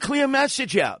 Send a clear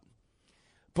message out.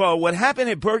 Paul, what happened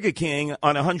at Burger King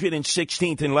on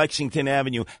 116th and Lexington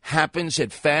Avenue happens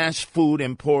at fast food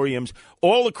emporiums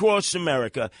all across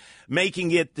America,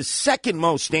 making it the second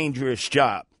most dangerous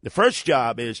job. The first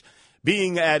job is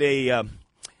being at a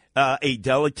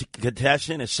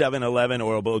delicatessen, a 7-Eleven,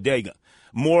 or a bodega.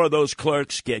 More of those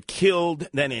clerks get killed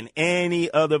than in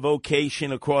any other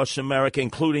vocation across America,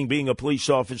 including being a police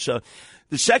officer.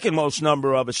 The second most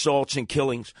number of assaults and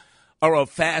killings are of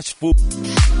fast food.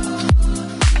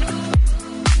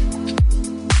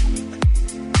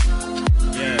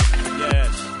 Yes,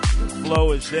 the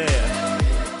flow is there.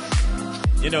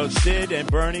 You know, Sid and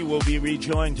Bernie will be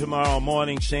rejoined tomorrow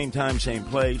morning, same time, same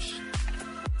place.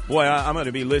 Boy, I'm going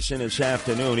to be listening this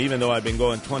afternoon, even though I've been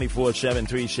going 24/7,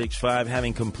 365,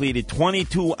 having completed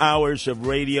 22 hours of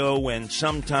radio, and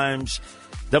sometimes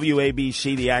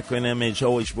WABC, the acronym, is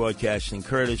always broadcasting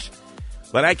Curtis.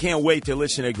 But I can't wait to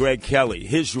listen to Greg Kelly,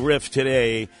 his riff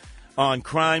today on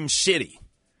Crime City.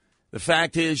 The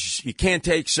fact is, you can't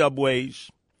take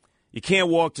subways, you can't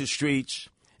walk the streets,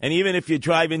 and even if you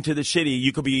drive into the city,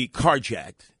 you could be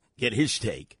carjacked. Get his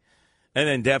take. And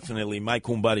then definitely Mike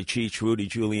Kumbadachich, Rudy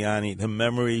Giuliani, the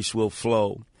memories will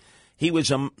flow. He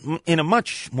was in a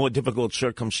much more difficult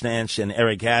circumstance than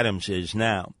Eric Adams is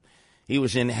now. He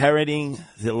was inheriting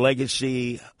the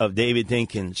legacy of David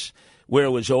Dinkins, where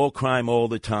it was all crime all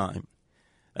the time.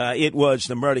 It was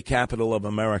the murder capital of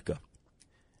America.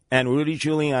 And Rudy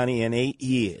Giuliani, in 8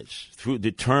 years, through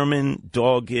determined,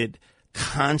 dogged,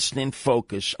 constant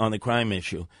focus on the crime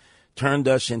issue, turned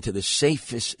us into the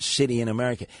safest city in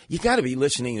America. You got to be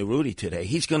listening to Rudy today.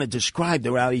 He's going to describe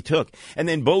the route he took. And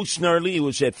then Bo Snerdley, who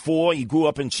was at 4. He grew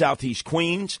up in Southeast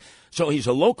Queens, so he's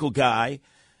a local guy.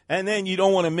 And then you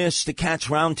don't want to miss the Cats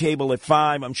Roundtable at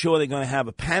 5. I'm sure they're going to have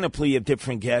a panoply of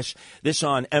different guests. This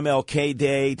on MLK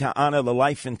Day to honor the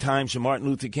life and times of Martin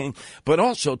Luther King, but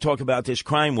also talk about this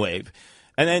crime wave.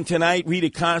 And then tonight, Rita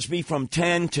Cosby from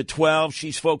 10 to 12.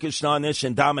 She's focused on this,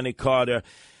 and Dominic Carter.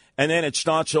 And then it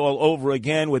starts all over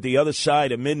again with The Other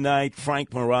Side of Midnight,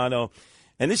 Frank Morano.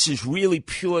 And this is really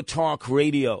pure talk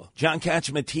radio. John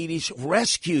Catsimatidis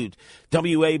rescued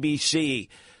WABC.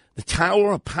 The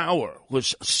Tower of Power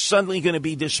was suddenly going to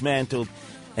be dismantled.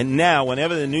 And now,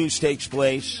 whenever the news takes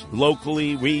place,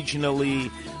 locally, regionally,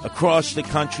 across the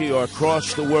country or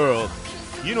across the world,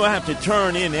 you don't have to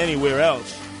turn in anywhere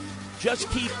else. Just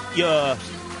keep your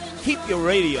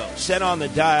radio set on the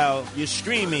dial, your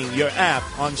streaming, your app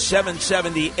on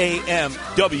 770 AM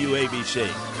WABC.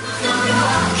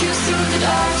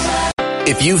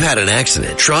 If you've had an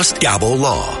accident, trust Gabo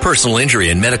Law. Personal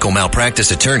injury and medical malpractice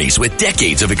attorneys with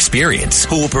decades of experience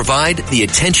who will provide the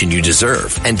attention you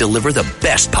deserve and deliver the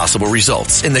best possible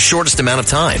results in the shortest amount of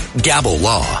time. Gabo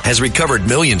Law has recovered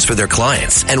millions for their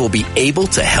clients and will be able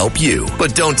to help you.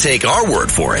 But don't take our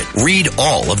word for it. Read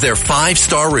all of their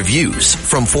 5-star reviews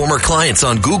from former clients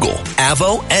on Google,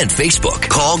 Avo, and Facebook.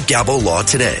 Call Gabo Law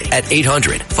today at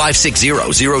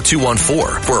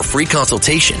 800-560-0214 for a free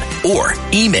consultation or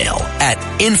email at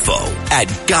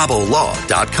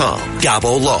info@gabolaw.com.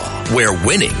 Gabo Law, where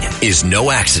winning is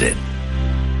no accident.